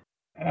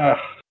 I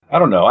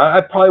don't know.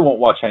 I probably won't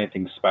watch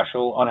anything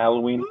special on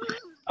Halloween.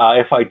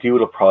 If I do,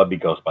 it'll probably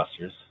be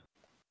Ghostbusters.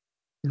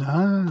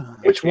 Ah.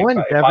 Which one,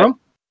 Devram?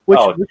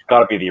 Devram? It's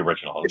got to be the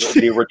original.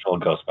 The original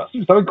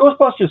Ghostbusters. I mean,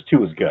 Ghostbusters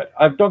 2 is good.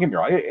 Don't get me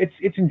wrong.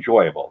 It's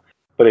enjoyable,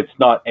 but it's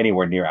not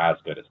anywhere near as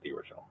good as the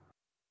original.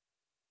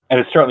 And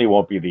it certainly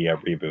won't be the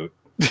reboot.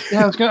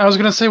 Yeah, I was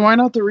gonna say, why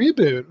not the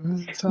reboot?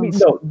 Listen,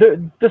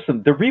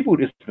 the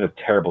reboot isn't a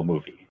terrible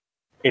movie.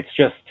 It's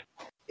just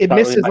it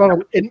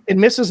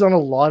misses on a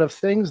lot of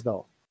things,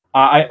 though.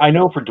 I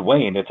know for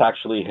Dwayne, it's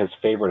actually his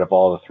favorite of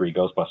all the 3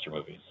 Ghostbuster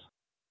movies.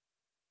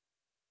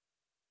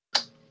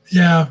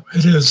 Yeah,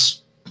 it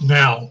is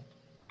now.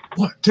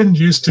 Well, it didn't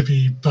used to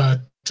be,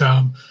 but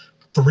the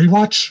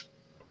rewatch,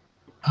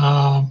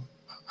 I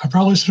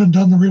probably should have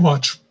done the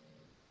rewatch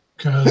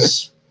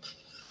because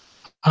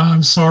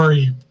I'm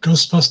sorry,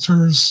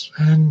 Ghostbusters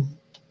and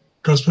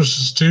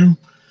Ghostbusters 2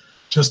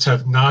 just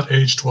have not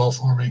aged well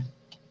for me.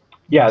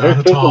 Yeah,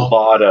 there's a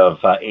lot of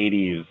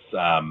 80s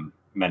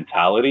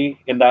mentality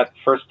in that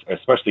first,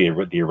 especially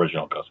the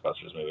original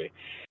Ghostbusters movie.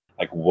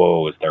 Like,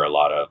 whoa, is there a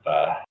lot of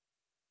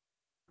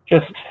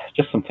just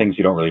some things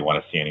you don't really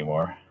want to see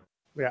anymore.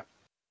 Yeah.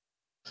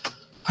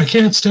 I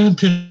can't stand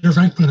Peter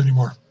Venkman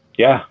anymore.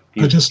 Yeah.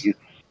 He's a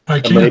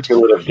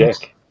manipulative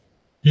dick.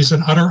 He's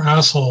an utter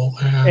asshole.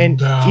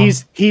 And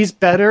he's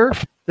better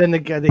than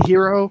the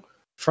hero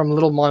from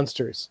Little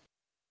Monsters.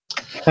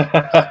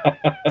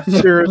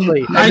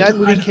 Seriously. And that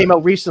movie came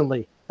out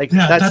recently.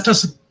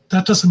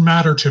 That doesn't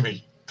matter to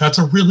me. That's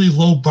a really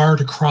low bar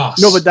to cross.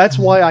 No, but that's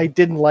why I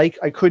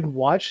couldn't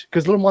watch,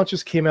 because Little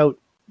Monsters came out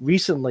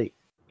recently.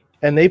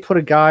 And they put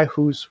a guy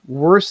who's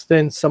worse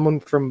than someone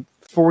from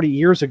 40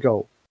 years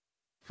ago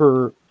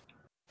for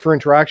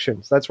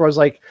interactions. That's where I was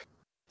like,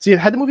 see,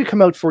 had the movie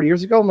come out 40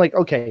 years ago, I'm like,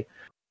 okay,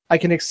 I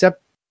can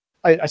accept,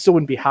 I still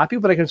wouldn't be happy,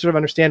 but I can sort of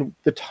understand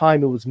the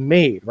time it was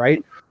made,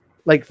 right?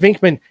 Like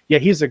Venkman, yeah,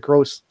 he's a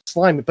gross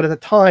slime, but at the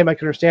time I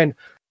can understand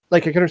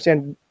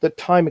the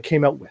time it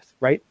came out with,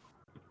 right?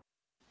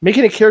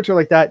 Making a character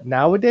like that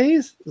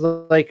nowadays is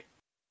like,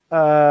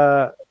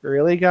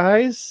 really,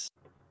 guys?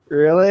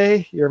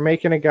 Really? You're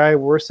making a guy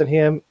worse than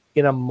him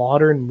in a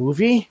modern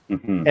movie?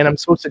 Mm-hmm. And I'm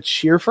supposed to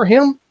cheer for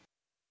him?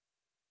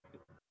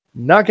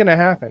 Not going to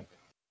happen.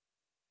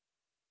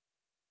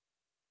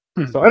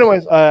 So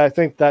anyways, I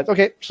think that's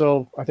okay.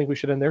 So I think we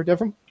should end there,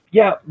 Devram.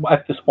 Yeah,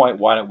 at this point,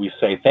 why don't we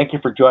say thank you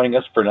for joining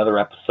us for another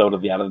episode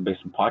of the Out of the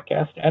Basement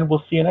podcast, and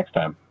we'll see you next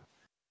time.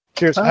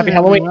 Cheers. Happy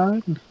Halloween.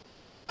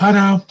 Bye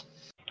now.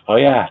 Oh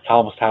yeah, it's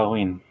almost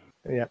Halloween.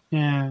 Yeah.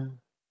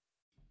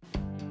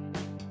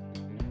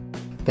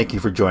 Thank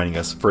you for joining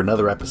us for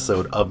another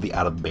episode of the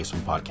Out of the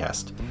Basement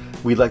podcast.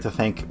 We'd like to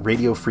thank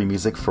Radio Free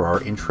Music for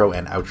our intro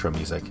and outro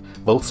music.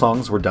 Both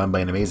songs were done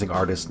by an amazing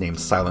artist named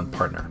Silent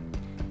Partner.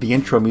 The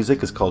intro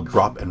music is called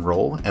Drop and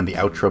Roll, and the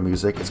outro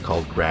music is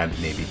called Grand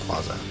Navy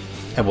Plaza.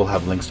 And we'll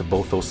have links to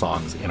both those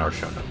songs in our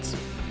show notes.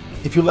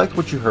 If you liked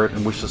what you heard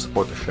and wish to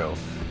support the show,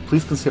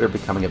 please consider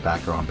becoming a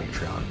backer on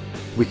Patreon.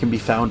 We can be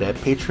found at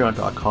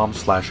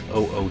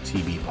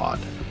patreon.com/OOTBpod.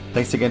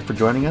 Thanks again for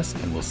joining us,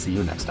 and we'll see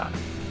you next time.